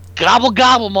 Gobble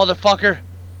gobble, motherfucker.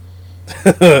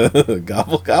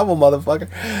 Gobble gobble, motherfucker.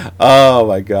 Oh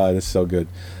my god, it's so good.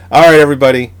 All right,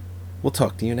 everybody. We'll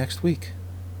talk to you next week.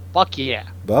 Fuck yeah.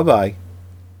 Bye-bye.